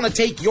 do you want to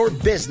take your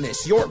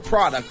business, your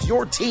product,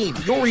 your team,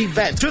 your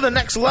event to the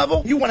next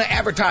level? You want to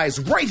advertise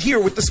right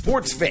here with the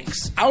Sports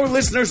Fix. Our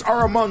listeners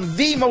are among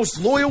the most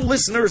loyal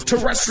listeners,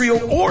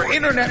 terrestrial or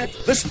internet.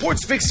 The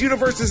Sports Fix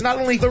universe is not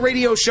only the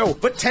radio show,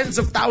 but tens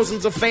of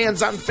thousands of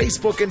fans on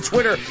Facebook and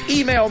Twitter.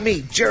 Email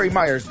me, Jerry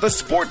Myers,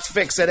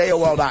 thesportsfix at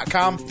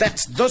AOL.com.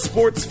 That's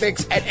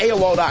thesportsfix at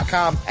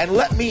AOL.com. And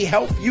let me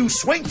help you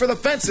swing for the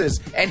fences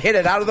and hit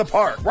it out of the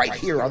park right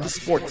here on the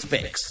Sports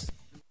Fix.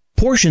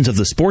 Portions of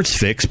the Sports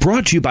Fix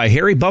brought to you by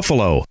Harry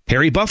Buffalo.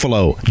 Harry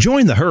Buffalo,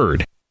 join the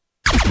herd.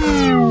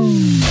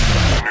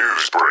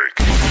 News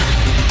break.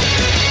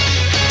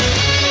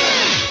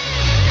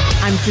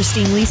 I'm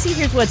Christine Lisi.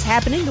 Here's what's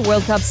happening. The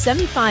World Cup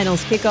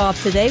semifinals kick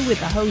off today with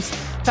the host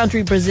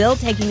country Brazil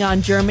taking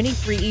on Germany,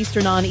 3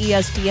 Eastern on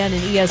ESPN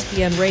and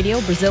ESPN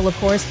Radio. Brazil, of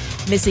course,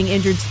 missing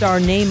injured star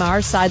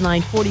Neymar,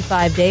 sidelined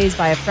 45 days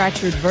by a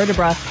fractured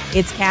vertebra.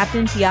 Its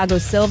captain,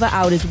 Thiago Silva,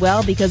 out as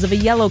well because of a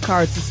yellow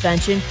card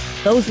suspension.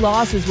 Those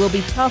losses will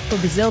be tough for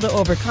Brazil to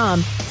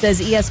overcome,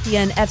 says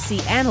ESPN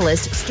FC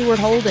analyst Stuart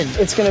Holden.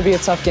 It's going to be a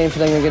tough game for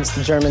them against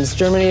the Germans.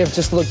 Germany have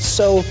just looked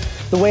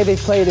the way they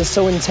played is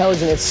so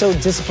intelligent. It's so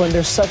disciplined.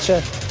 They're such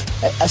a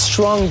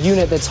strong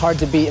unit that's hard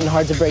to beat and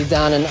hard to break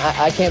down, and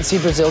I can't see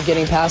Brazil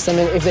getting past them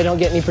if they don't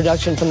get any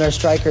production from their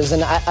strikers,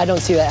 and I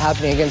don't see that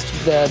happening against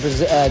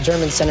the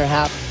German center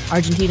half.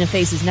 Argentina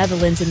faces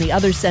Netherlands in the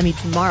other semi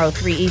tomorrow,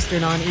 3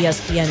 Eastern on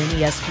ESPN and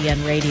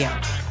ESPN Radio.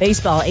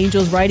 Baseball,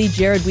 Angels righty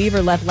Jared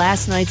Weaver left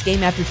last night's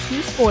game after 2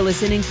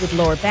 scoreless innings with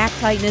lower back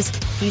tightness.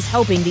 He's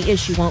hoping the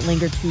issue won't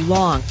linger too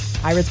long.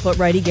 Pirates put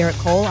righty Garrett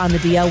Cole on the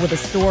DL with a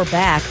sore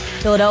back.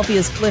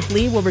 Philadelphia's Cliff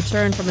Lee will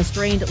return from a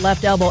strained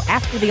left elbow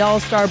after the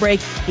All-Star break.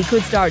 He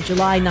could start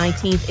July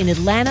 19th in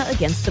Atlanta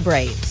against the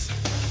Braves.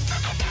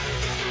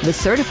 The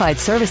certified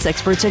service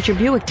experts at your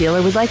Buick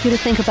dealer would like you to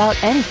think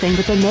about anything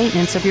but the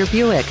maintenance of your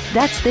Buick.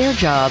 That's their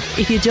job.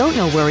 If you don't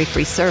know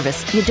worry-free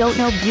service, you don't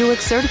know Buick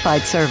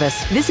Certified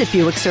Service. Visit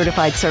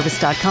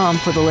BuickCertifiedService.com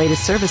for the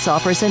latest service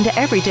offers and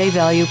everyday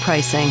value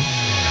pricing.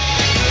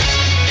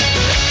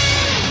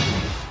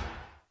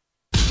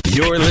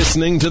 You're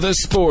listening to the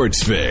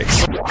Sports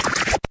Fix.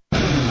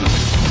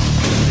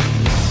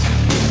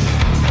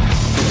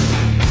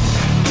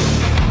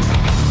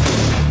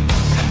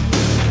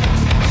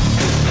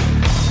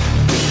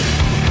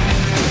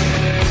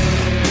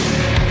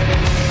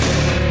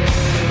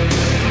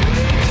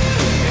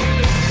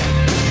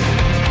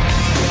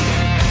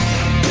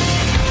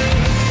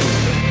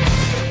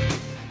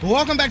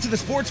 Welcome back to the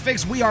Sports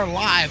Fix. We are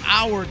live,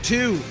 hour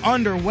 2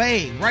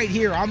 underway right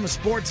here on the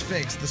Sports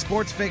Fix,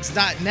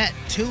 thesportsfix.net,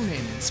 TuneIn,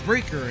 and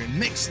Spreaker,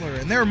 and Mixler,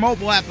 and their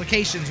mobile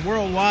applications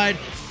worldwide,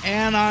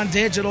 and on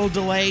digital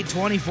delay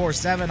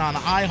 24/7 on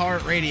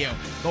iHeartRadio,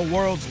 the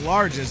world's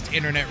largest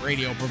internet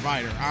radio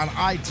provider, on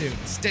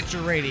iTunes,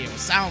 Stitcher Radio,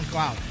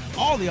 SoundCloud,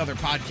 all the other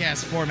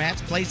podcast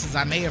formats, places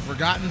I may have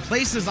forgotten,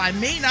 places I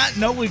may not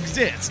know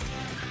exist.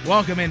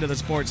 Welcome into the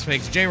Sports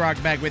Fix.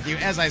 J-Rocc back with you.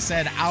 As I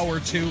said, hour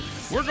 2.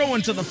 We're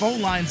going to the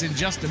phone lines in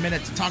just a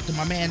minute to talk to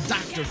my man,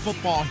 Dr.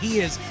 Football. He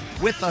is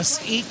with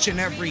us each and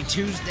every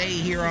Tuesday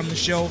here on the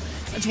show.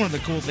 That's one of the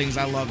cool things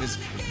I love is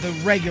the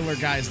regular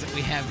guys that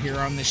we have here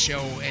on the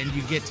show. And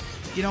you get,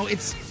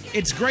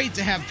 it's great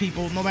to have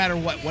people, no matter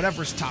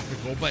whatever's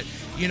topical. But,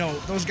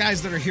 those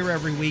guys that are here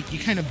every week, you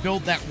kind of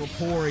build that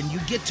rapport and you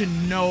get to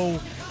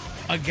know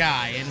a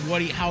guy and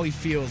how he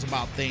feels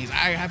about things.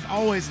 I have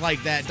always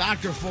liked that.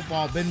 Dr.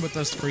 Football, been with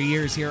us for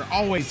years here.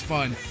 Always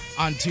fun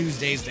on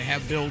Tuesdays to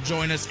have Bill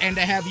join us and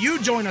to have you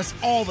join us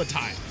all the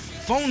time.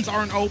 Phones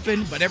aren't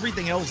open, but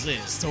everything else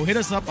is. So hit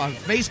us up on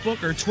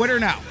Facebook or Twitter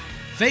now.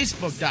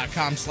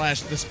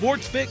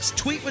 Facebook.com/TheSportsFix.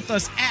 Tweet with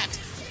us at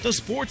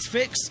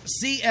TheSportsFix,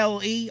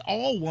 CLE,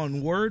 all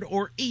one word,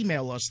 or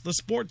email us,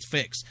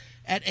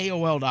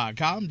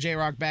 TheSportsFix@AOL.com.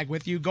 J-Rocc back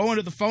with you. Going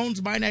to the phones,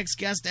 my next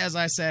guest, as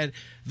I said,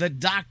 the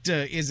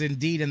doctor is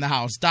indeed in the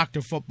house.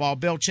 Dr. Football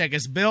Bill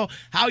Chachkes. Bill,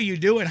 how you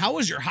doing? How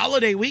was your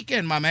holiday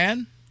weekend, my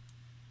man?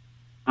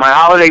 My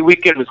holiday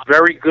weekend was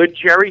very good,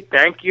 Jerry.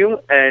 Thank you.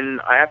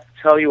 And I have to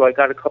tell you, I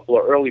got a couple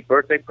of early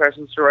birthday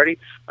presents already.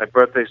 My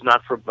birthday's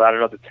not for about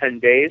another 10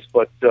 days,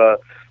 but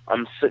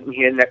I'm sitting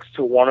here next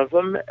to one of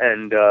them,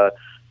 and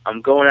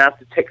I'm going out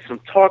to take some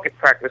target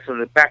practice in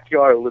the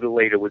backyard a little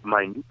later with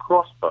my new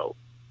crossbow.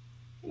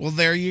 Well,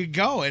 there you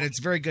go, and it's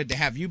very good to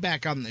have you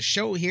back on the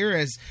show here.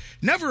 As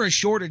never a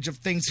shortage of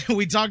things.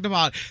 We talked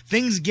about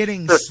things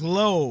getting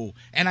slow,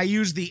 and I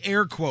use the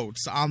air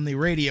quotes on the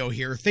radio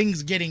here,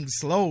 things getting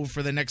slow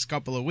for the next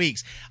couple of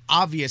weeks,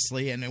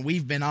 obviously, and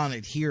we've been on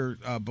it here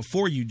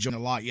before you joined a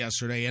lot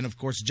yesterday, and, of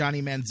course,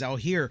 Johnny Manziel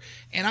here.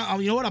 And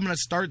you know what? I'm going to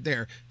start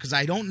there because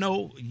I don't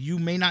know, you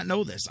may not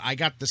know this. I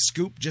got the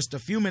scoop just a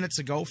few minutes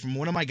ago from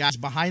one of my guys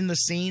behind the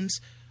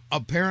scenes,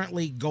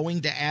 apparently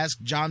going to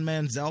ask John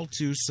Manziel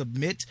to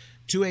submit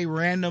to a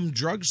random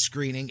drug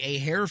screening, a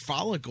hair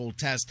follicle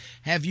test?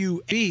 Have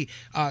you,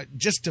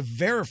 just to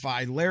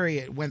verify,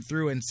 Larry went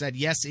through and said,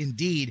 yes,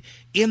 indeed,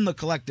 in the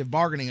collective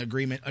bargaining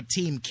agreement, a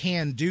team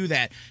can do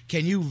that.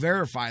 Can you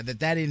verify that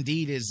that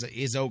indeed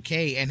is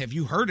okay? And have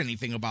you heard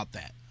anything about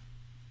that?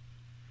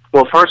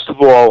 Well, first of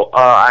all,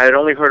 I had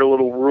only heard a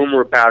little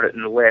rumor about it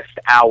in the last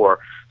hour,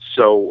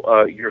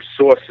 so your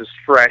source is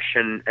fresh,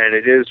 and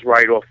it is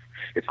right off.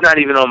 It's not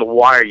even on the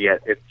wire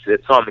yet.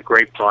 It's on the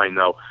grapevine,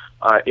 though.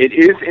 It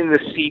is in the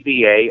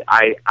CBA.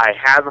 I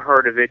have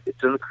heard of it.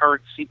 It's in the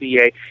current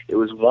CBA. It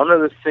was one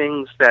of the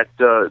things that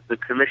the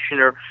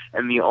commissioner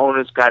and the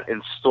owners got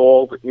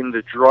installed in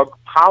the drug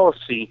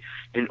policy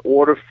in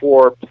order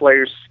for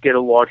players to get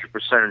a larger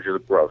percentage of the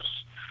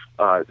gross.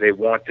 They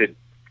wanted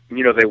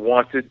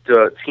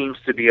teams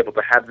to be able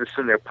to have this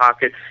in their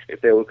pocket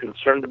if they were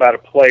concerned about a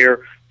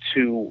player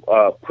to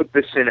put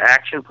this in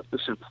action, put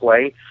this in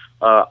play.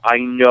 I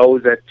know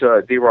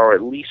that there are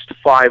at least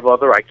 5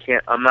 other.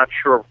 I'm not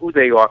sure of who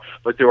they are,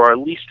 but there are at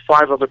least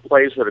 5 other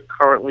players that are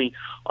currently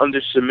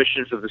under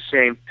submission for the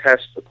same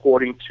test,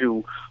 according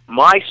to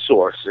my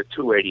source at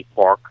 280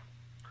 Park.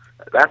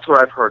 That's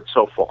what I've heard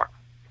so far.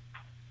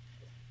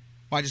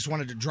 Well, I just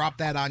wanted to drop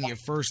that on you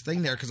first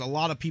thing there, because a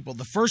lot of people,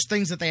 the first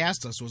things that they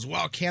asked us was,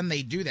 well, can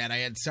they do that? I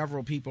had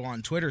several people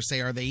on Twitter say,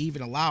 are they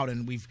even allowed?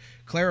 And we've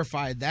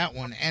clarified that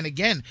one. And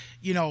again,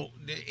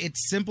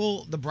 it's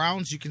simple. The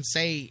Browns, you can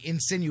say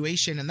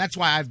insinuation, and that's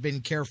why I've been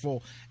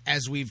careful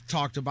as we've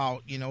talked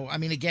about,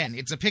 again,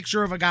 it's a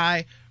picture of a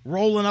guy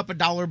rolling up a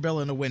dollar bill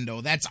in a window.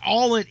 That's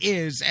all it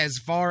is as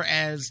far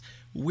as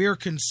we're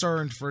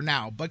concerned for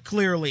now. But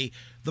clearly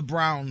the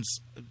Browns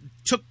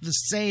took the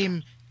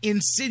same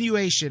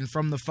insinuation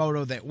from the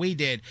photo that we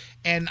did,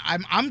 and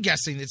I'm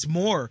guessing it's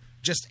more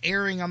just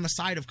erring on the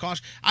side of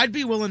caution. I'd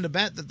be willing to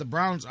bet that the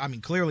Browns,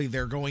 clearly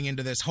they're going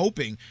into this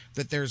hoping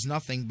that there's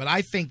nothing, but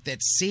I think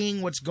that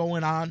seeing what's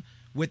going on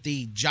with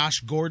the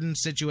Josh Gordon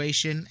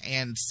situation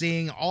and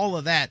seeing all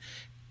of that,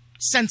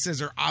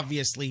 senses are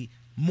obviously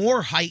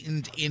more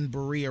heightened in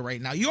Berea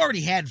right now. You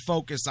already had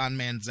focus on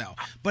Manziel,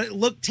 but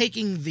look,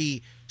 taking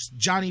the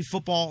Johnny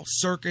Football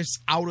Circus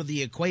out of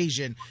the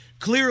equation,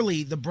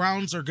 clearly the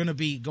Browns are going to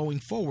be going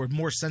forward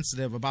more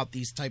sensitive about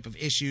these type of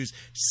issues,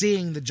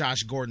 seeing the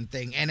Josh Gordon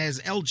thing. And as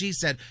LG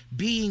said,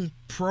 being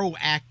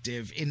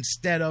proactive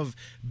instead of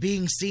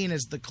being seen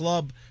as the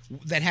club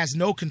that has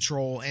no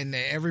control and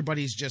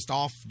everybody's just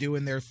off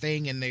doing their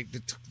thing and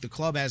the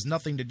club has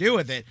nothing to do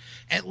with it.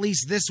 At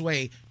least this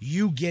way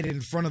you get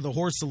in front of the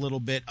horse a little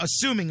bit,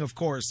 assuming, of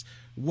course,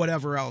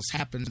 whatever else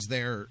happens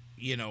there,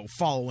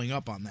 following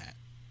up on that.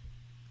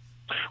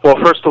 Well,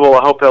 first of all,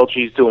 I hope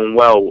LG's doing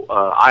well.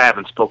 I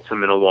haven't spoken to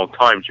him in a long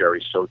time,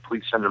 Jerry, so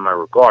please send him my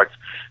regards.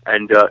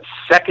 And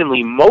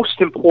secondly,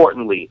 most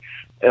importantly,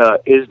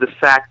 is the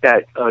fact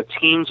that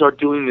teams are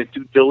doing the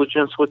due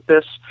diligence with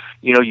this.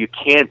 You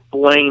can't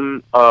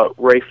blame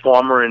Ray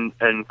Farmer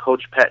and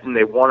Coach Pettin.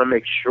 They want to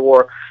make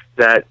sure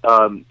that,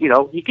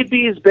 he could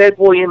be his bad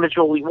boy image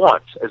all he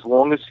wants, as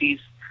long as he's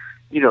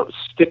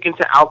sticking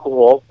to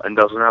alcohol and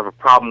doesn't have a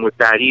problem with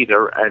that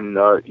either. And,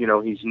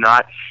 he's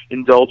not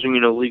indulging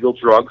in illegal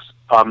drugs.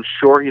 I'm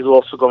sure he's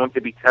also going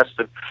to be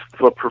tested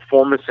for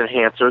performance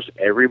enhancers.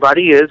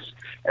 Everybody is.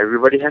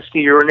 Everybody has to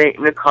urinate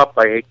in a cup.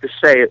 I hate to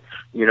say it.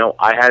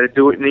 I had to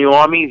do it in the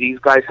Army. These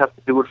guys have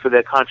to do it for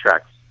their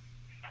contracts.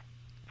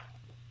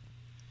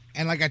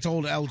 And like I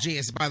told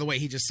LG, by the way,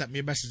 he just sent me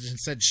a message and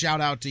said,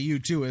 shout out to you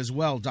too as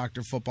well,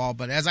 Dr. Football.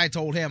 But as I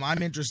told him,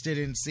 I'm interested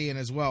in seeing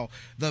as well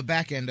the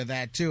back end of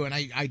that too. And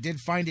I did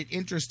find it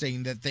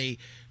interesting that they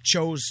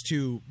chose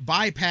to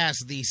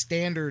bypass the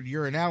standard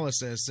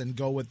urinalysis and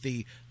go with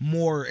the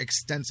more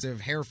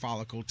extensive hair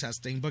follicle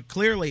testing. But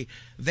clearly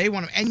they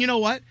want to, and you know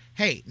what?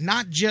 Hey,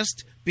 not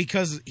just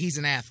because he's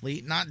an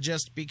athlete, not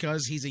just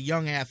because he's a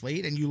young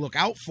athlete and you look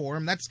out for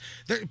him.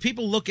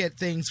 People look at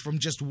things from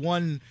just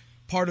one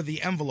part of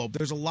the envelope.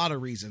 There's a lot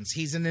of reasons.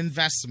 He's an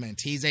investment.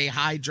 He's a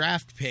high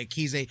draft pick.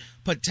 He's a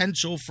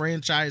potential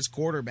franchise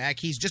quarterback.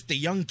 He's just a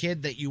young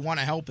kid that you want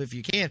to help if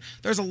you can.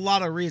 There's a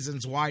lot of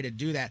reasons why to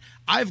do that.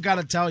 I've got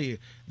to tell you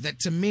that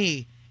to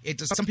me,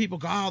 some people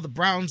go, oh, the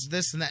Browns,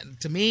 this and that.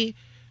 To me,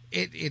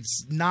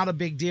 it's not a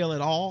big deal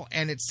at all.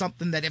 And it's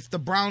something that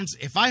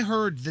if I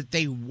heard that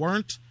they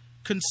weren't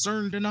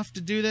concerned enough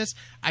to do this,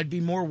 I'd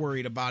be more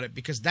worried about it,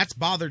 because that's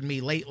bothered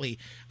me lately.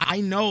 I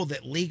know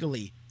that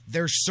legally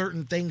there's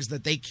certain things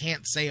that they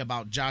can't say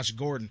about Josh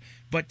Gordon,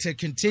 but to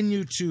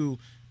continue to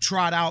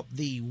trot out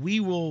we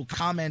will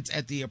comment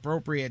at the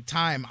appropriate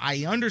time.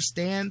 I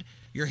understand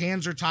your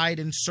hands are tied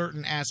in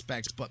certain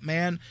aspects, but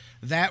man,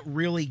 that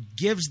really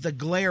gives the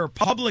glare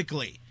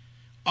publicly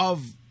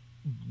of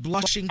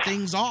blushing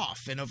things off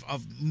and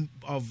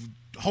of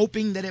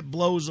hoping that it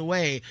blows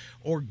away,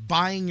 or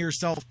buying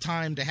yourself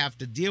time to have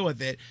to deal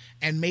with it,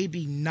 and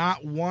maybe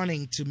not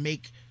wanting to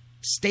make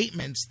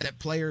statements that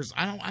players,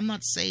 I'm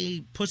not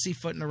saying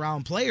pussyfooting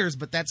around players,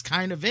 but that's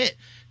kind of it.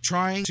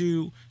 Trying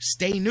to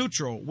stay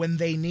neutral when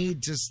they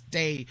need to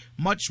stay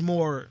much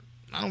more,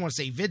 I don't want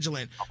to say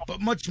vigilant,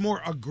 but much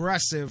more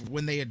aggressive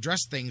when they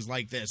address things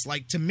like this.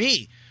 Like, to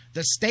me,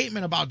 The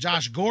statement about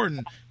Josh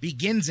Gordon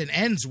begins and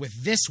ends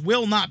with, "This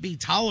will not be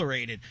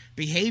tolerated."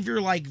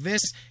 Behavior like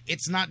this,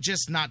 it's not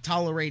just not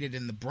tolerated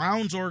in the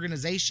Browns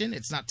organization,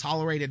 it's not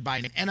tolerated by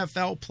an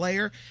NFL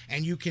player,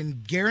 and you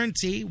can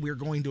guarantee we're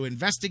going to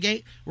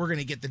investigate, we're going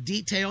to get the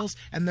details,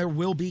 and there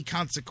will be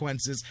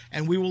consequences,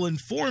 and we will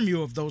inform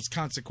you of those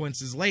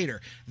consequences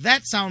later.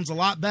 That sounds a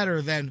lot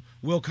better than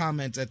 "we'll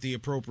comment at the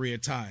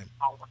appropriate time."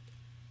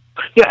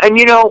 Yeah, and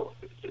you know,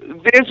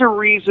 there's a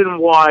reason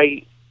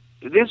why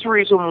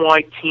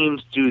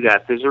teams do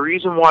that. There's a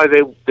reason why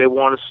they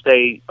want to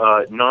stay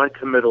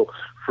non-committal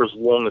for as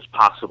long as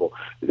possible.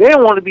 They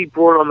don't want to be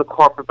brought on the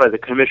carpet by the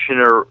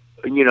commissioner,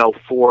 you know,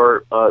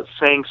 for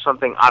saying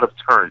something out of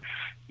turn.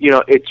 You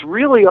know, it's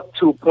really up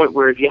to a point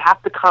where if you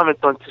have to comment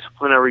on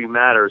disciplinary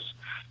matters,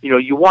 you know,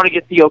 you want to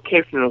get the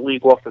okay from the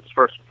league office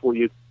first before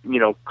you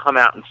know, come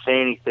out and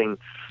say anything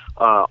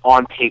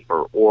on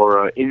paper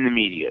or in the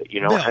media, you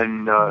know. Bill,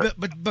 and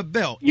but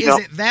Bill, is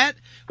it that,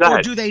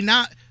 or do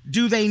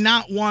they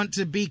not want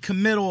to be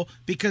committal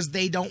because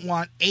they don't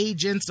want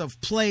agents of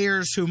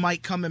players who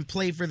might come and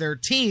play for their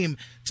team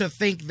to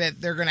think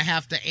that they're going to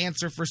have to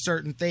answer for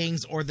certain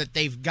things, or that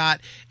they've got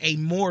a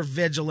more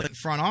vigilant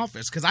front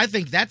office? Because I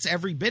think that's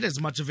every bit as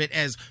much of it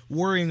as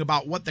worrying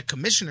about what the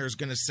commissioner is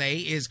going to say,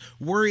 is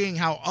worrying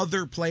how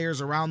other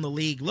players around the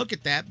league look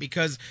at that,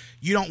 because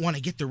you don't want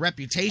to get the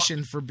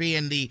reputation for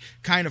being the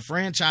kind of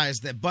franchise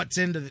that butts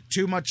into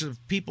too much of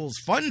people's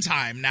fun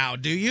time now,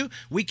 do you?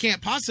 We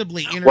can't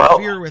possibly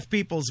interfere with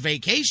people's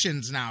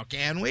vacations now,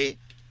 can we?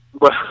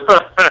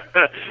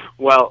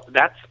 Well,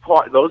 that's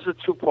part. Those are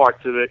two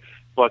parts of it.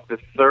 But the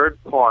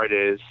third part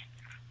is,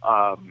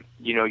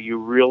 you know, you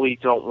really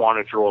don't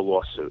want to draw a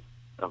lawsuit.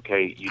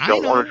 Okay, you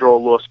don't want to draw a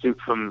lawsuit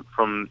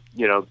from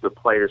you know, the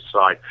players'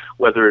 side,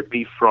 whether it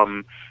be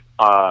from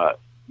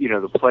you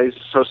know, the Players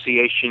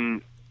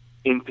Association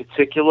in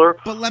particular.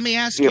 But let me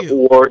ask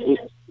you. Or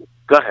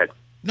go ahead.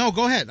 No,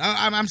 go ahead.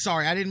 I'm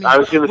sorry. I didn't mean. I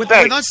was going to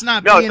say. With us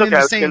not no, being it's okay.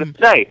 in the same. I was going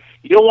to say,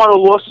 you don't want a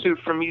lawsuit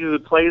from either the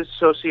Players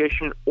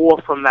Association or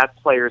from that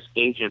player's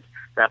agent,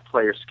 that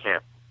player's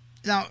camp.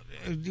 Now,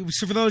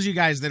 so for those of you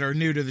guys that are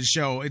new to the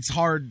show, it's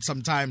hard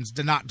sometimes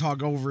to not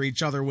talk over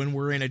each other when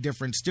we're in a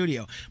different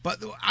studio.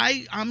 But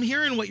I'm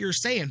hearing what you're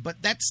saying.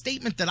 But that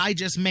statement that I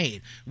just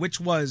made, which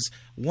was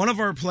one of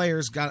our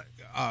players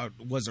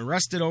was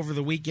arrested over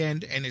the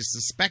weekend and is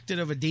suspected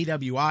of a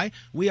DWI.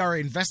 We are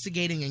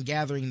investigating and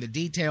gathering the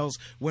details.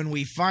 When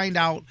we find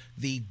out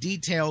the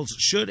details,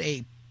 should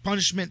a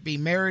punishment be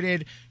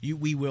merited,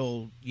 we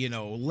will, you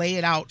know, lay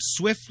it out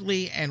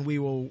swiftly, and we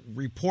will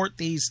report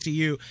these to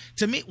you.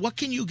 To me, what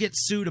can you get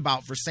sued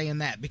about for saying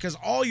that? Because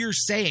all you're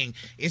saying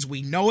is,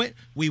 we know it,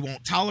 we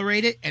won't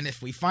tolerate it, and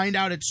if we find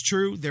out it's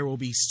true, there will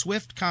be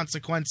swift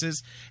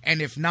consequences, and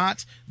if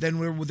not, then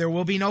there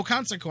will be no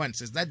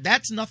consequences.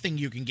 That's nothing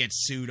you can get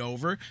sued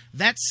over.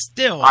 That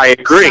still, I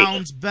agree,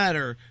 sounds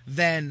better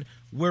than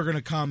 "we're going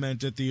to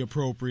comment at the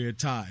appropriate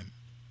time."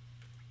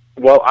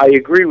 Well, I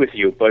agree with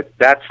you, but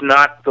that's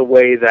not the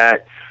way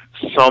that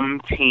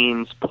some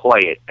teams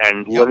play it.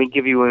 And let me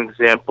give you an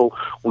example.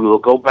 We will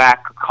go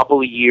back a couple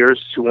of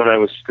years to when I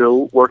was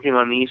still working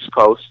on the East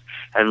Coast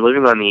and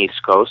living on the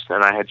East Coast,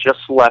 and I had just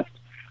left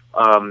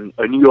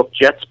a New York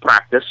Jets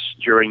practice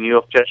during New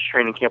York Jets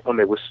training camp when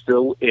they were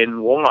still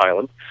in Long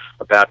Island,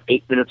 about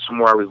 8 minutes from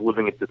where I was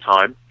living at the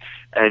time.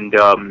 And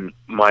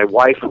my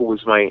wife, who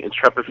was my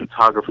intrepid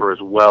photographer as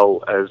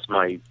well as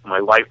my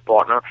life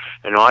partner,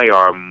 and I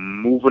are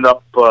moving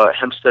up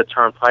Hempstead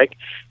Turnpike,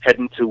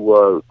 heading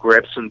to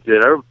grab some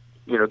dinner,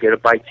 you know, get a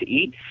bite to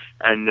eat.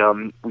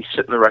 And we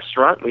sit in the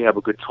restaurant, we have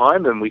a good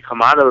time, and we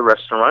come out of the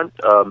restaurant,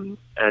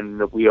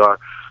 and we are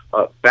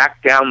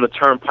back down the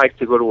turnpike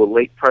to go to a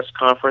late press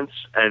conference,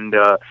 and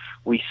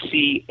we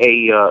see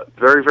a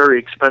very, very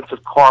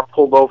expensive car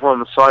pulled over on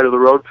the side of the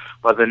road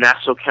by the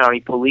Nassau County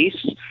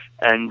Police.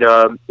 And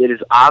it is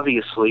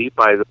obviously,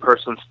 by the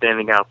person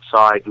standing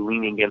outside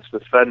leaning against the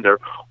fender,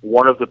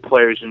 one of the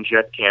players in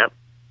Jet Camp.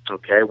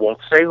 Okay, I won't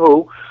say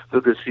who,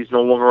 because he's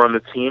no longer on the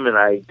team, and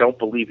I don't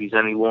believe he's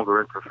any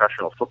longer in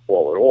professional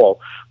football at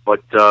all.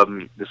 But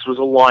this was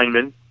a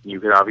lineman. You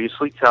can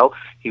obviously tell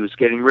he was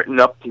getting written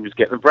up. He was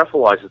getting a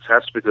breathalyzer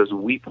test, because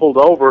we pulled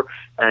over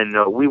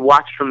and we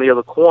watched from the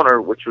other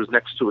corner, which was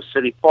next to a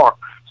city park.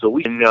 So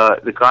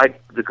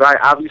the guy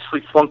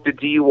obviously flunked the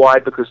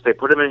DUI because they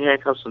put him in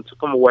handcuffs and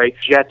took him away.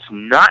 Jets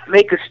not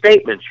make a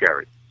statement,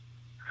 Jerry.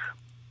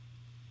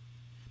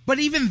 But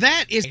even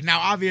that is now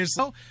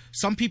obviously.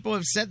 Some people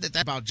have said that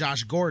about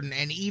Josh Gordon,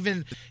 and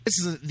even this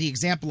is the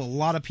example a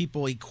lot of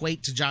people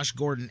equate to Josh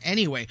Gordon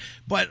anyway.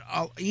 But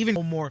even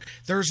more,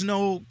 there's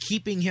no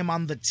keeping him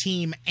on the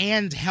team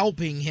and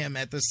helping him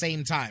at the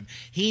same time.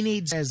 He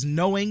needs, as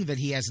knowing that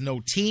he has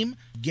no team,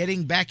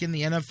 getting back in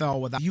the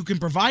NFL without. You can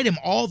provide him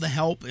all the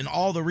help and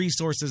all the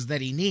resources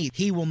that he needs.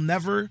 He will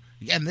never,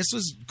 and this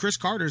was Chris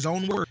Carter's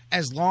own word,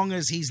 as long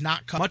as he's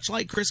not cut. Much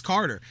like Chris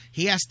Carter,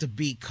 he has to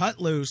be cut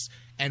loose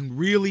and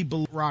really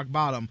rock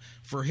bottom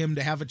for him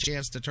to have a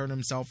chance to turn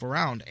himself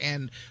around.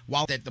 And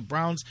while that the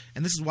Browns,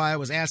 and this is why I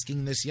was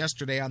asking this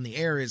yesterday on the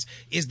air, is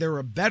there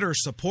a better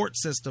support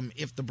system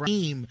if the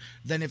team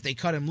than if they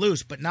cut him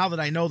loose? But now that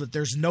I know that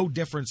there's no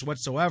difference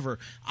whatsoever,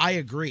 I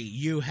agree.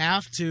 You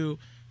have to,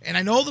 and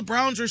I know the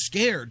Browns are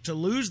scared to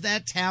lose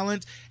that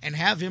talent and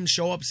have him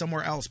show up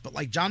somewhere else. But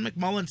like John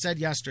McMullen said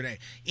yesterday,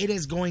 it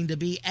is going to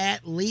be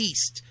at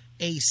least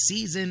a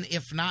season,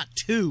 if not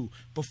two,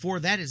 before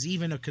that is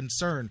even a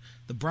concern.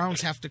 The Browns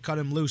have to cut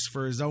him loose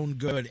for his own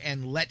good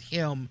and let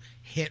him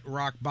hit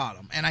rock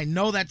bottom. And I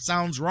know that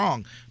sounds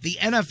wrong. The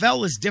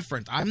NFL is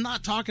different. I'm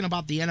not talking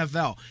about the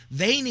NFL.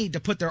 They need to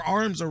put their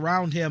arms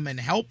around him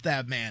and help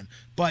that man.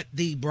 But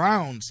the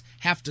Browns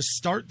have to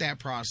start that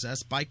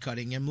process by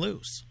cutting him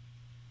loose.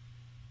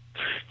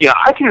 Yeah,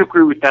 I can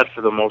agree with that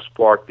for the most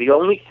part. The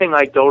only thing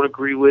I don't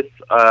agree with,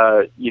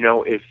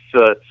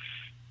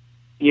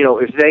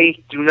 if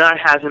they do not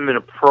have him in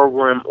a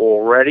program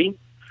already,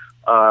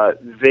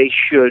 they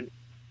should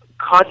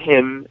cut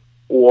him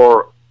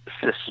or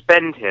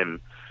suspend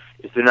him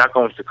if they're not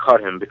going to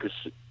cut him, because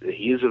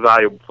he is a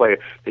valuable player.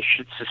 They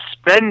should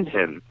suspend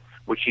him,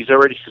 which he's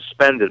already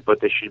suspended, but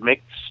they should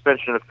make the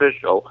suspension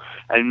official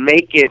and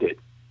make it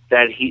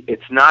that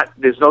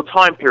there's no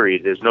time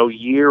period. There's no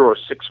year or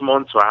 6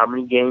 months or how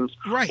many games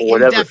or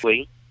whatever,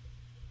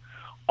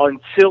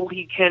 until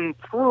he can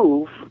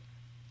prove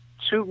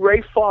to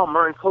Ray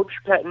Farmer and Coach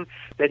Pettin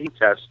that he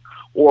tests,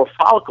 or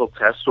a follicle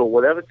test, or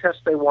whatever test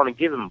they want to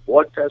give him,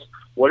 blood test,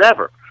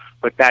 whatever,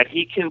 but that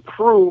he can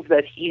prove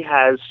that he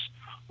has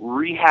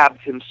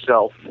rehabbed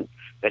himself,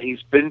 that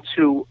he's been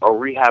to a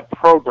rehab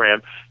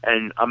program.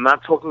 And I'm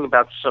not talking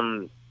about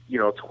some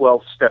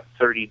 12-step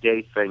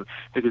 30-day thing,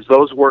 because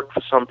those work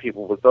for some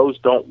people, but those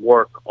don't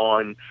work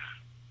on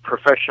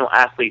professional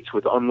athletes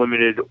with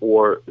unlimited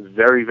or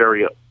very,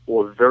 very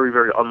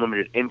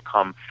unlimited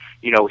income.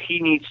 He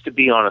needs to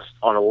be on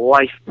a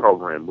life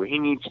program where he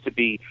needs to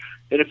be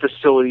in a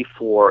facility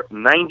for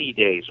 90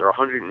 days or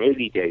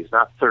 180 days,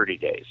 not 30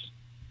 days.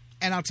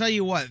 And I'll tell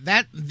you what,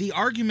 that the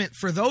argument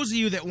for those of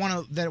you that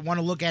want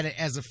to look at it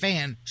as a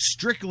fan,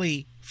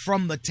 strictly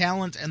from the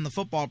talent and the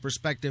football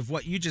perspective,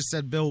 what you just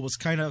said, Bill, was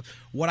kind of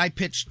what I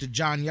pitched to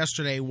John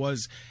yesterday,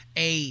 was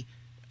a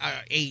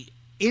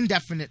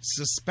indefinite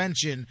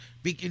suspension,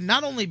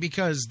 not only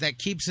because that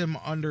keeps him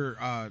under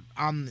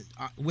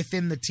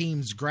within the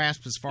team's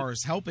grasp as far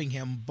as helping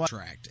him, but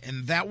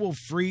and that will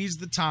freeze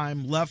the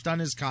time left on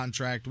his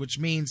contract, which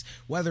means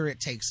whether it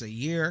takes a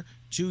year,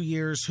 2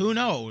 years, who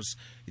knows,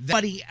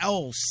 nobody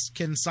else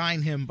can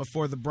sign him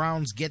before the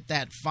Browns get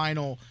that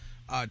final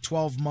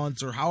 12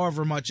 months or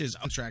however much is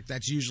contract.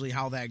 That's usually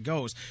how that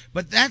goes.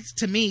 But that's,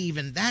 to me,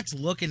 even that's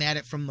looking at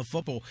it from the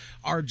football,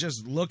 are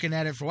just looking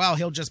at it for, well,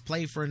 he'll just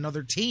play for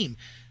another team.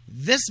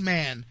 This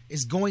man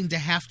is going to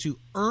have to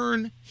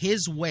earn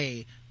his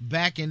way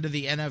back into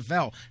the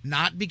NFL.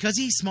 Not because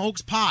he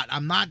smokes pot.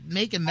 I'm not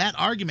making that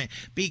argument,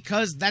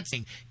 because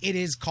it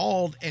is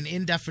called an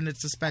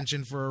indefinite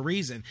suspension for a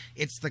reason.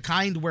 It's the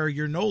kind where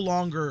you're no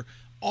longer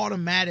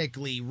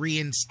automatically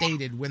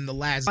reinstated when the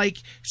last, like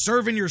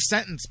serving your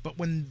sentence, but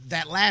when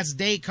that last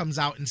day comes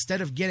out,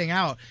 instead of getting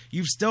out,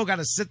 you've still got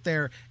to sit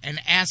there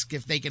and ask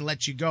if they can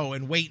let you go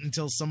and wait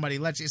until somebody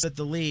lets you, that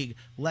the league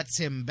lets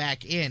him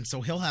back in.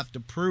 So he'll have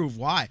to prove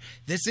why.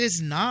 This is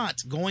not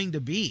going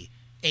to be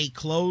a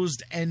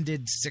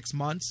closed-ended 6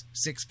 months,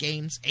 6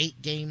 games,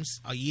 8 games,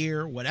 a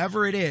year,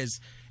 whatever it is,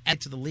 add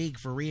to the league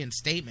for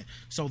reinstatement.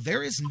 So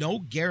there is no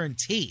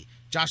guarantee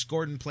Josh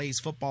Gordon plays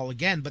football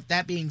again. But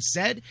that being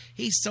said,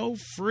 he's so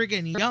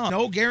friggin' young.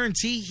 No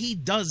guarantee he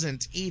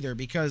doesn't either,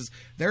 because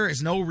there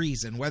is no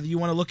reason, whether you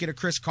want to look at a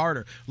Chris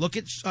Carter, look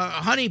at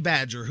Honey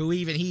Badger, who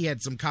even he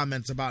had some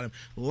comments about him,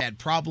 had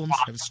problems,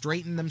 have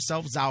straightened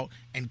themselves out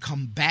and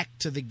come back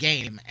to the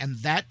game. And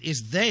that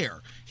is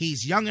there.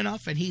 He's young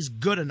enough and he's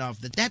good enough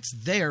that that's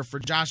there for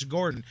Josh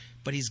Gordon,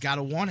 but he's got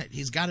to want it.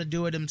 He's got to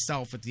do it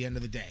himself at the end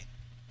of the day.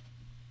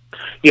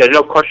 Yeah,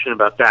 no question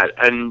about that.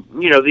 And,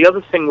 the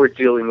other thing we're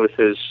dealing with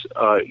is,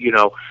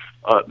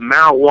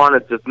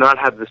 marijuana does not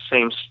have the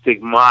same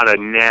stigmata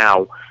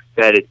now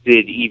that it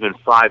did even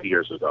 5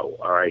 years ago,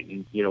 all right?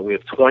 We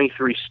have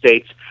 23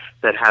 states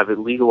that have it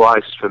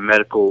legalized for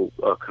medical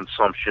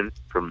consumption,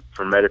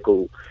 for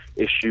medical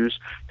issues.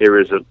 There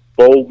is a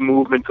bold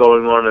movement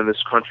going on in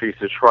this country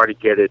to try to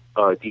get it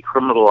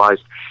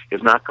decriminalized,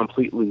 if not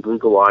completely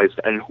legalized.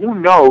 And who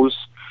knows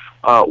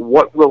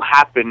what will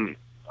happen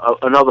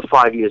another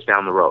 5 years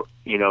down the road.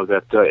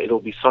 That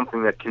it'll be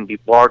something that can be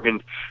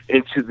bargained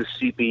into the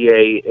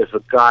CBA if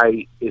a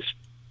guy is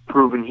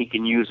proven he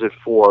can use it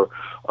for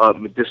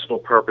medicinal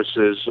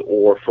purposes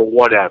or for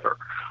whatever.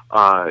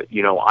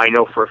 I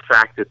know for a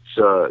fact it's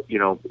a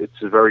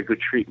very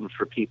good treatment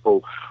for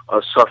people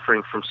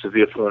suffering from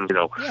severe forms.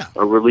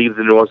 Relieve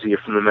the nausea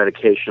from the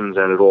medications,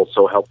 and it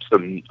also helps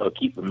them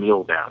keep the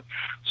meal down.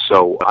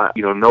 So,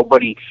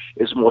 nobody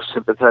is more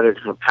sympathetic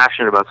and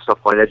passionate about stuff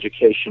like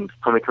education,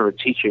 coming from a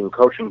teaching and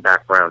coaching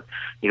background,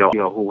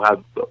 who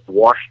have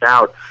washed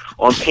out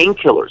on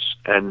painkillers.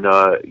 And,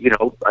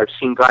 I've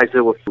seen guys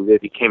that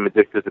became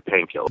addicted to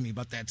painkillers.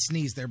 About that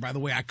sneeze there, by the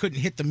way, I couldn't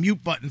hit the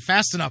mute button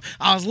fast enough.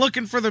 I was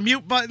looking for the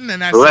mute button,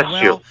 and I said,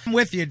 well, I'm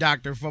with you,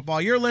 Dr.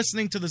 Football. You're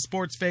listening to the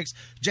Sports Fix.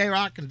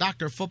 J-Rocc and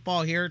Dr.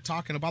 Football here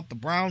talking about the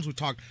Browns. We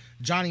talked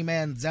Johnny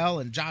Manziel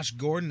and Josh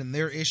Gordon and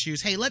their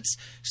issues. Hey, let's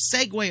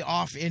segue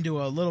off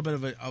into a little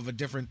bit of a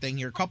different thing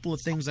here. A couple of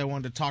things I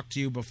wanted to talk to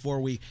you before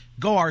we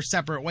go our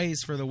separate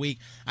ways for the week.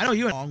 I know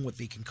you, along with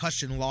the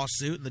concussion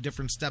lawsuit and the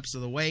different steps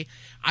of the way,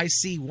 I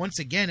see once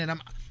again, and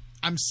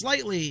I'm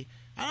slightly,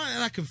 I'm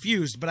not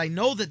confused, but I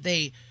know that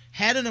they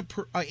had a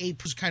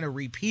kind of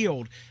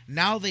repealed.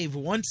 Now they've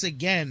once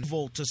again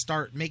to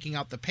start making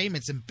out the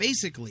payments, and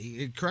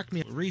basically, correct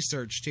me,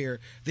 researched here,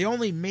 the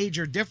only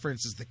major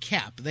difference is the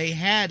cap. They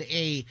had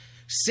a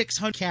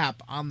 $600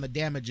 cap on the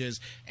damages,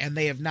 and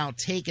they have now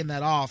taken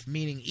that off,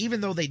 meaning even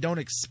though they don't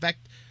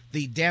expect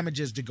the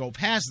damages to go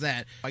past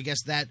that, I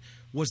guess that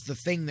was the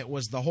thing that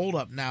was the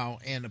holdup now,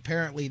 and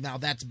apparently now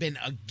that's been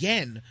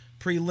again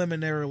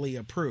preliminarily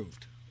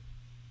approved.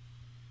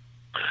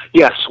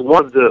 Yes,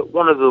 one of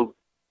the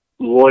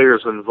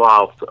lawyers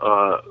involved,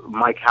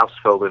 Mike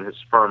Hausfeld and his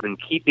firm, in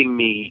keeping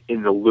me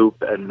in the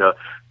loop, and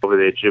over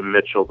there Jim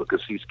Mitchell,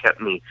 because he's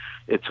kept me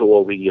into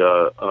all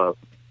the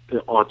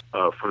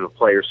from the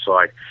players'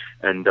 side.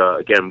 And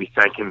again, we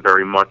thank him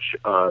very much.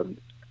 I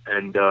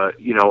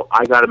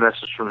got a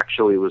message from,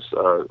 actually it was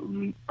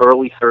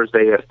early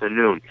Thursday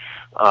afternoon,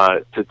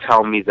 to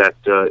tell me that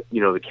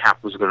the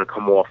cap was going to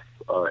come off.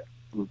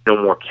 No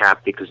more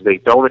cap, because they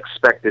don't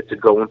expect it to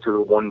go into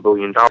the $1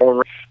 billion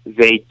range.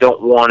 They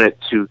don't want it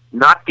to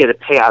not get a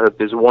payout if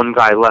there's one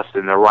guy left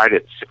and they're right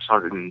at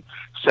 $675,000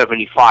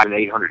 and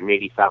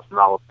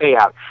 $880,000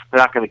 payout. They're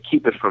not going to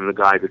keep it from the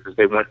guy because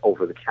they went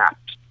over the cap.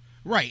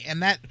 Right,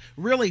 and that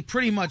really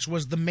pretty much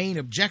was the main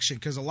objection,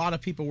 because a lot of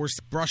people were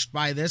brushed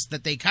by this,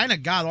 that they kind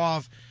of got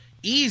off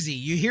easy.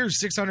 You hear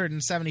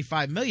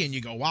 $675 million, you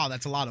go, wow,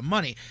 that's a lot of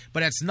money, but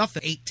that's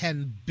nothing.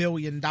 $8-10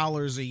 billion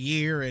a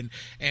year, and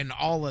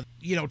all of,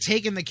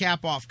 taking the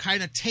cap off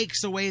kind of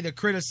takes away the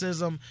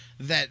criticism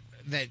that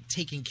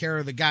taking care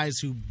of the guys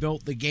who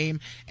built the game.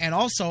 And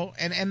also,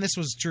 and this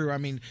was true, I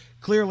mean,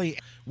 clearly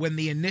when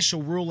the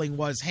initial ruling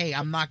was, hey,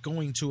 I'm not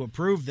going to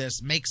approve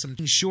this, make some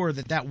sure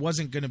that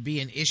wasn't going to be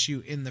an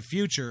issue in the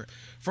future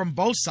from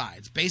both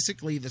sides.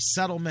 Basically, the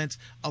settlement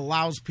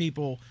allows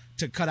people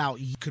to cut out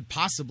could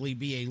possibly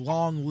be a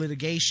long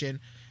litigation,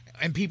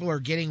 and people are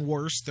getting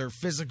worse. Their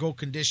physical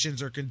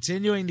conditions are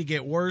continuing to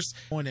get worse,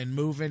 and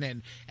moving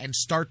and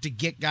start to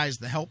get guys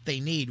the help they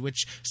need,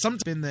 which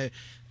sometimes in the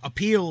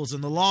appeals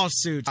and the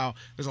lawsuits,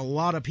 there's a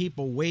lot of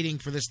people waiting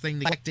for this thing,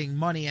 collecting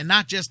money, and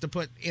not just to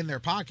put in their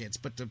pockets,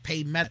 but to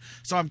pay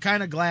So I'm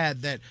kind of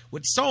glad that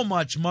with so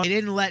much money, they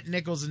didn't let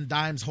nickels and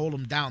dimes hold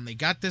them down. They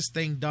got this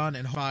thing done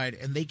and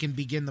they can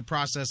begin the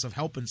process of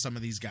helping some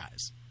of these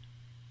guys.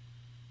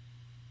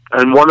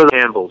 And one of the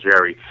handle,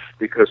 Jerry,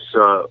 because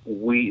for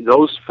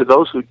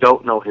those who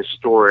don't know his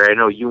story, I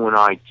know you and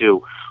I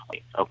do.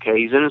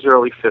 Okay, he's in his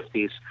early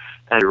 50s,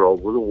 and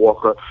year-old with a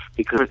walker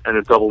and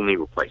a double knee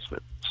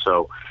replacement.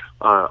 So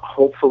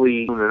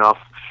hopefully soon enough,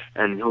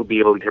 and he'll be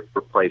able to get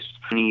replaced.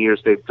 Many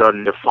years they've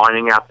done, they're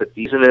finding out that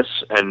these in this,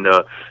 and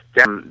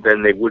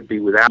then they would be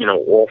without,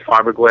 all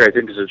fiberglass. I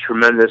think is a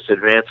tremendous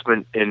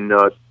advancement in,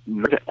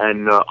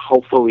 and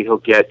hopefully he'll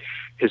get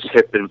his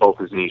hip and both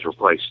his knees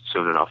replaced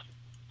soon enough.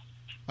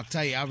 I'll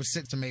tell you, I was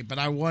sitting to me, but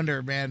I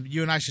wonder, man,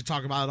 you and I should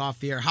talk about it off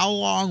the air. How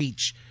long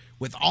each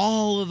with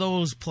all of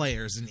those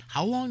players, and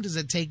how long does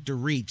it take to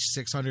reach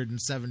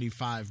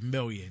 $675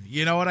 million?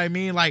 You know what I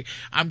mean? Like,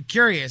 I'm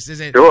curious. Is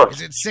it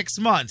 6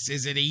 months?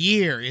 Is it a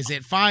year? Is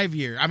it 5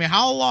 years? I mean,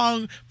 how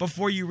long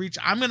before you reach?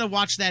 I'm going to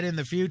watch that in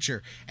the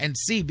future and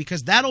see,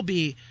 because that'll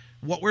be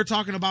what we're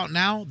talking about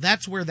now.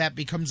 That's where that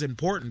becomes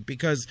important,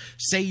 because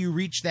say you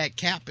reach that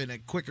cap in a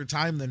quicker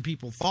time than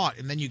people thought,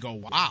 and then you go,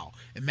 wow,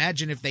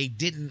 imagine if they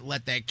didn't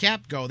let that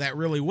cap go. That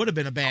really would have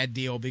been a bad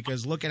deal,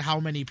 because look at how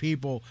many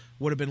people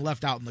would have been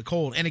left out in the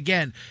cold. And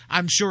again,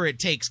 I'm sure it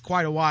takes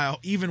quite a while,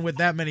 even with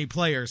that many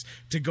players,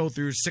 to go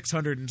through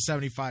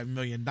 $675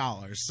 million.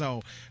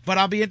 So, but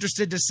I'll be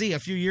interested to see a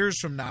few years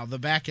from now the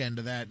back end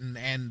of that,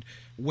 and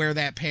where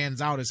that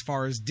pans out as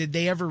far as did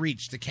they ever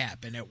reach the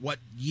cap, and at what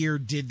year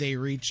did they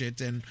reach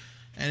it, and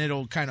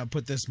it'll kind of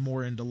put this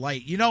more into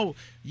light. You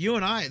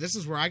and I, this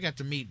is where I got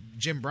to meet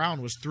Jim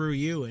Brown, was through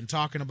you, and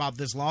talking about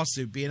this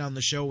lawsuit, being on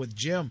the show with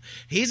Jim.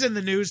 He's in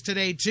the news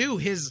today too.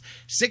 His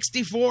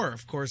 64,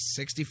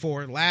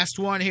 last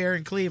one here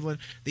in Cleveland,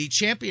 the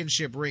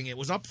championship ring, it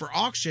was up for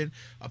auction.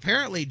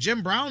 Apparently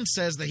Jim Brown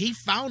says that he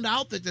found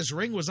out that this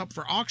ring was up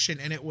for auction,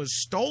 and it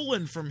was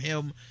stolen from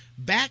him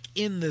back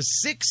in the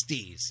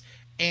 60s.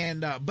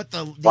 And but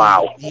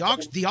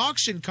the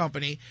auction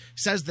company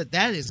says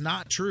that is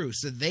not true.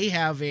 So they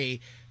have a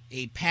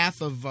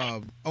path of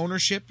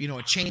ownership,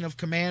 a chain of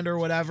command or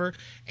whatever.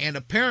 And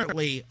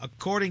apparently,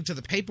 according to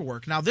the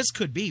paperwork, now this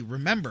could be,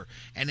 remember,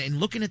 and in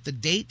looking at the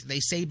date, they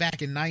say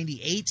back in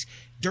 98,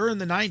 during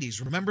the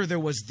 90s, remember there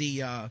was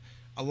a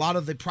lot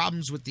of the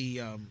problems with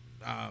the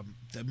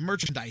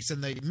merchandise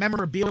and the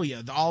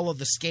memorabilia, all of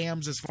the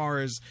scams as far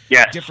as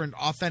different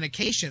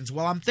authentications.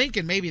 Well, I'm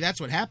thinking maybe that's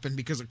what happened,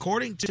 because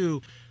according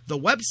to the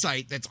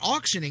website that's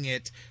auctioning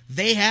it,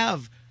 they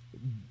have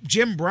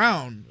Jim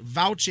Brown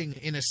vouching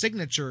in a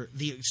signature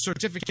the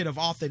certificate of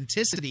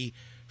authenticity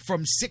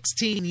from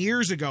 16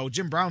 years ago.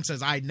 Jim Brown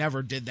says, I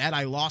never did that.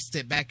 I lost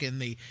it back in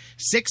the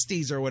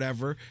 60s or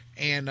whatever.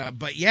 And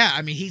but yeah,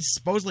 I mean, he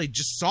supposedly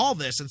just saw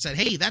this and said,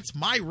 hey, that's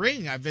my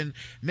ring. I've been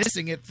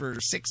missing it for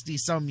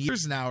 60-some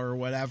years now or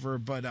whatever.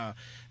 But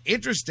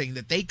interesting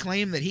that they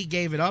claim that he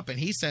gave it up, and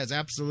he says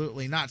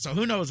absolutely not. So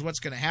who knows what's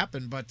going to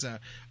happen. But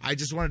I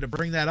just wanted to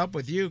bring that up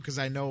with you because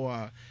I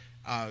know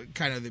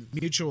kind of the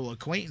mutual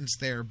acquaintance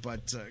there.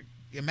 But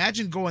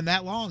imagine going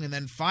that long and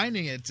then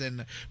finding it.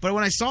 But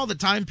when I saw the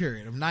time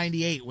period of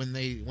 98, when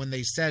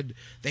they said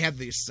they had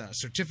this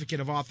certificate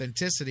of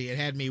authenticity, it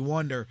had me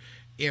wonder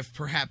if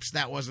perhaps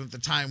that wasn't the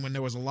time when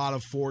there was a lot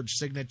of forged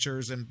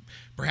signatures, and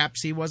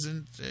perhaps he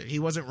wasn't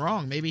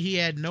wrong. Maybe he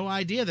had no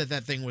idea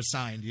that thing was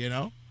signed.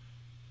 Yeah,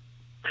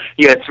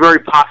 it's very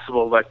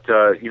possible that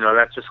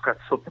that just got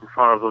slipped in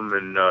front of him,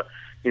 and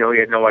he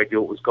had no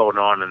idea what was going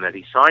on, and that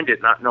he signed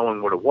it not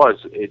knowing what it was.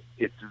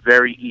 It's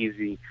very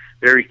easy,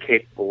 very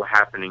capable of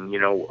happening.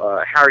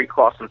 Harry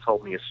Clausen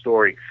told me a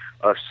story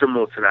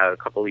similar to that a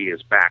couple of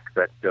years back,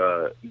 that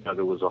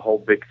there was a whole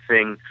big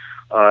thing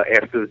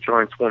after the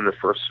Giants won the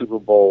first Super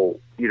Bowl.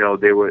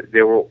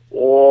 There were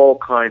all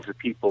kinds of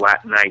people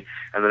that night,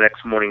 and the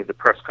next morning at the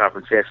press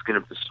conference asking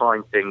him to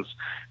sign things.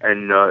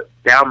 And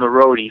down the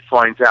road, he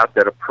finds out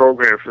that a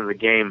program from the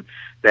game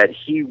that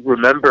he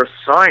remembers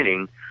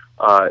signing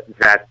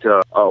that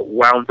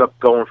wound up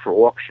going for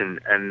auction,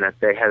 and that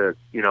they had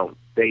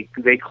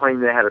they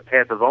claimed they had a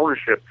path of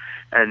ownership,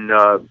 and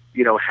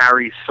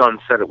Harry's son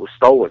said it was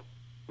stolen.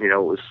 It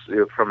was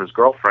from his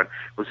girlfriend.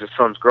 It was his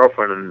son's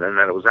girlfriend, and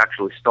that it was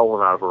actually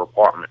stolen out of her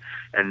apartment.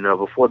 And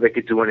before they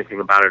could do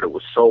anything about it, it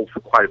was sold for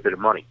quite a bit of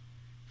money.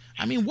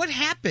 I mean, what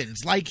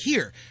happens? Like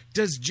here,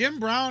 does Jim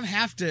Brown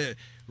have to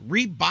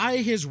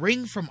rebuy his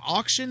ring from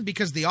auction?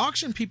 Because the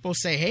auction people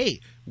say,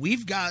 hey,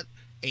 we've got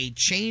a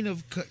chain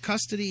of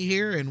custody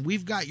here, and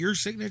we've got your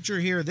signature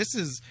here. This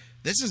is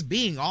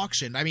being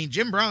auctioned. I mean,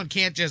 Jim Brown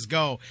can't just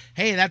go,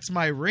 hey, that's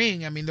my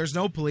ring. I mean, there's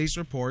no police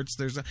reports.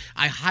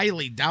 I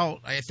highly doubt.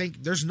 I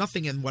think there's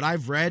nothing in what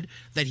I've read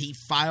that he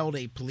filed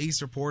a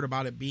police report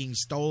about it being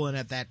stolen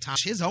at that time.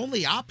 His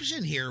only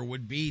option here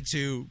would be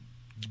to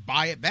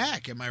buy it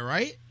back. Am I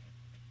right?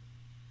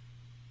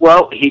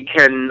 Well, he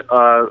can,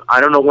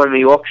 I don't know when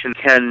the auction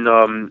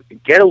can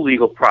get a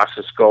legal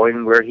process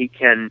going where he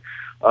can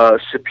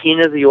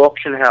subpoena the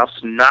auction house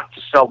not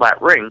to sell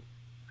that ring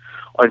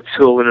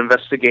until an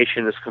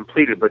investigation is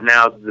completed. But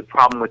now the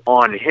problem with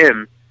on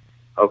him,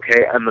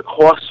 okay, and the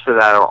costs for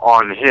that are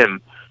on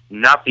him,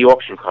 not the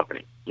auction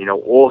company.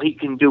 All he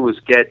can do is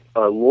get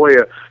a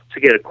lawyer to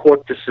get a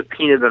court to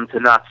subpoena them to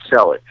not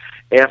sell it.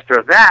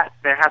 After that,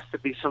 there has to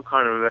be some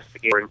kind of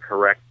investigation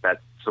correct that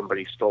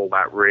somebody stole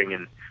that ring,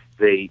 and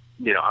they,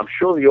 I'm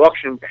sure the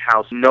auction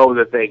house know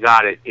that they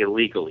got it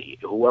illegally.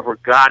 Whoever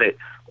got it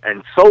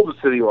and sold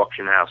it to the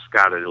auction house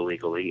got it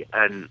illegally,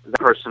 and the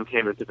person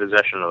came into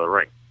possession of the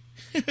ring.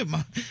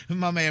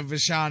 my man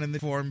Vashon in the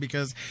forum,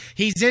 because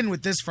he's in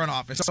with this front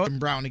office, so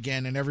Brown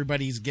again, and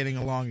everybody's getting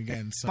along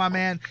again. So my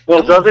man,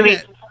 well, doesn't he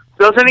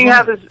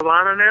have his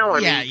Solana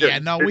now?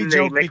 No, we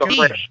joke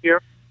because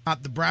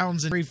not the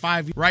Browns in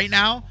 3-5 right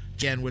now.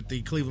 Again with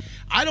the Cleveland,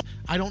 I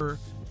don't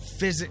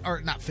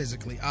not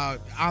physically.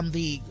 On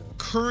the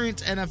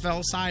current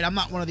NFL side, I'm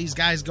not one of these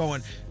guys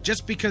going,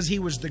 just because he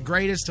was the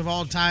greatest of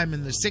all time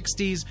in the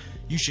 60s,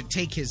 you should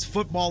take his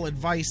football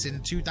advice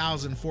in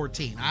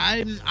 2014.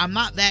 I'm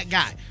not that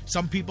guy.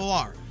 Some people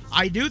are.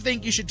 I do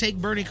think you should take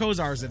Bernie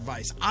Kosar's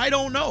advice. I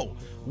don't know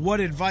what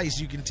advice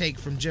you can take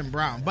from Jim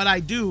Brown, but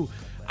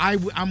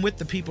I'm with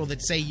the people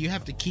that say you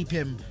have to keep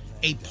him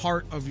a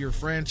part of your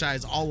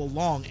franchise all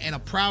along. And a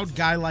proud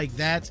guy like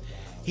that,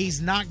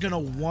 he's not going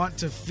to want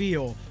to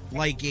feel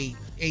like a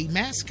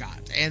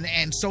mascot.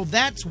 And so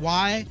that's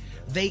why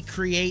they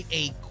create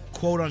a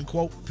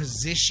quote-unquote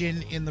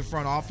position in the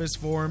front office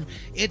for him.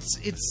 It's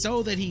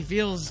so that he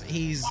feels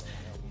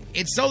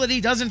it's so that he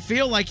doesn't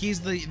feel like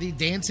he's the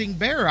dancing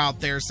bear out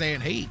there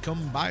saying, hey,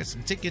 come buy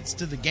some tickets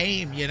to the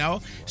game,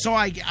 So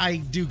I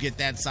do get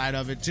that side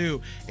of it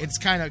too. It's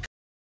kind of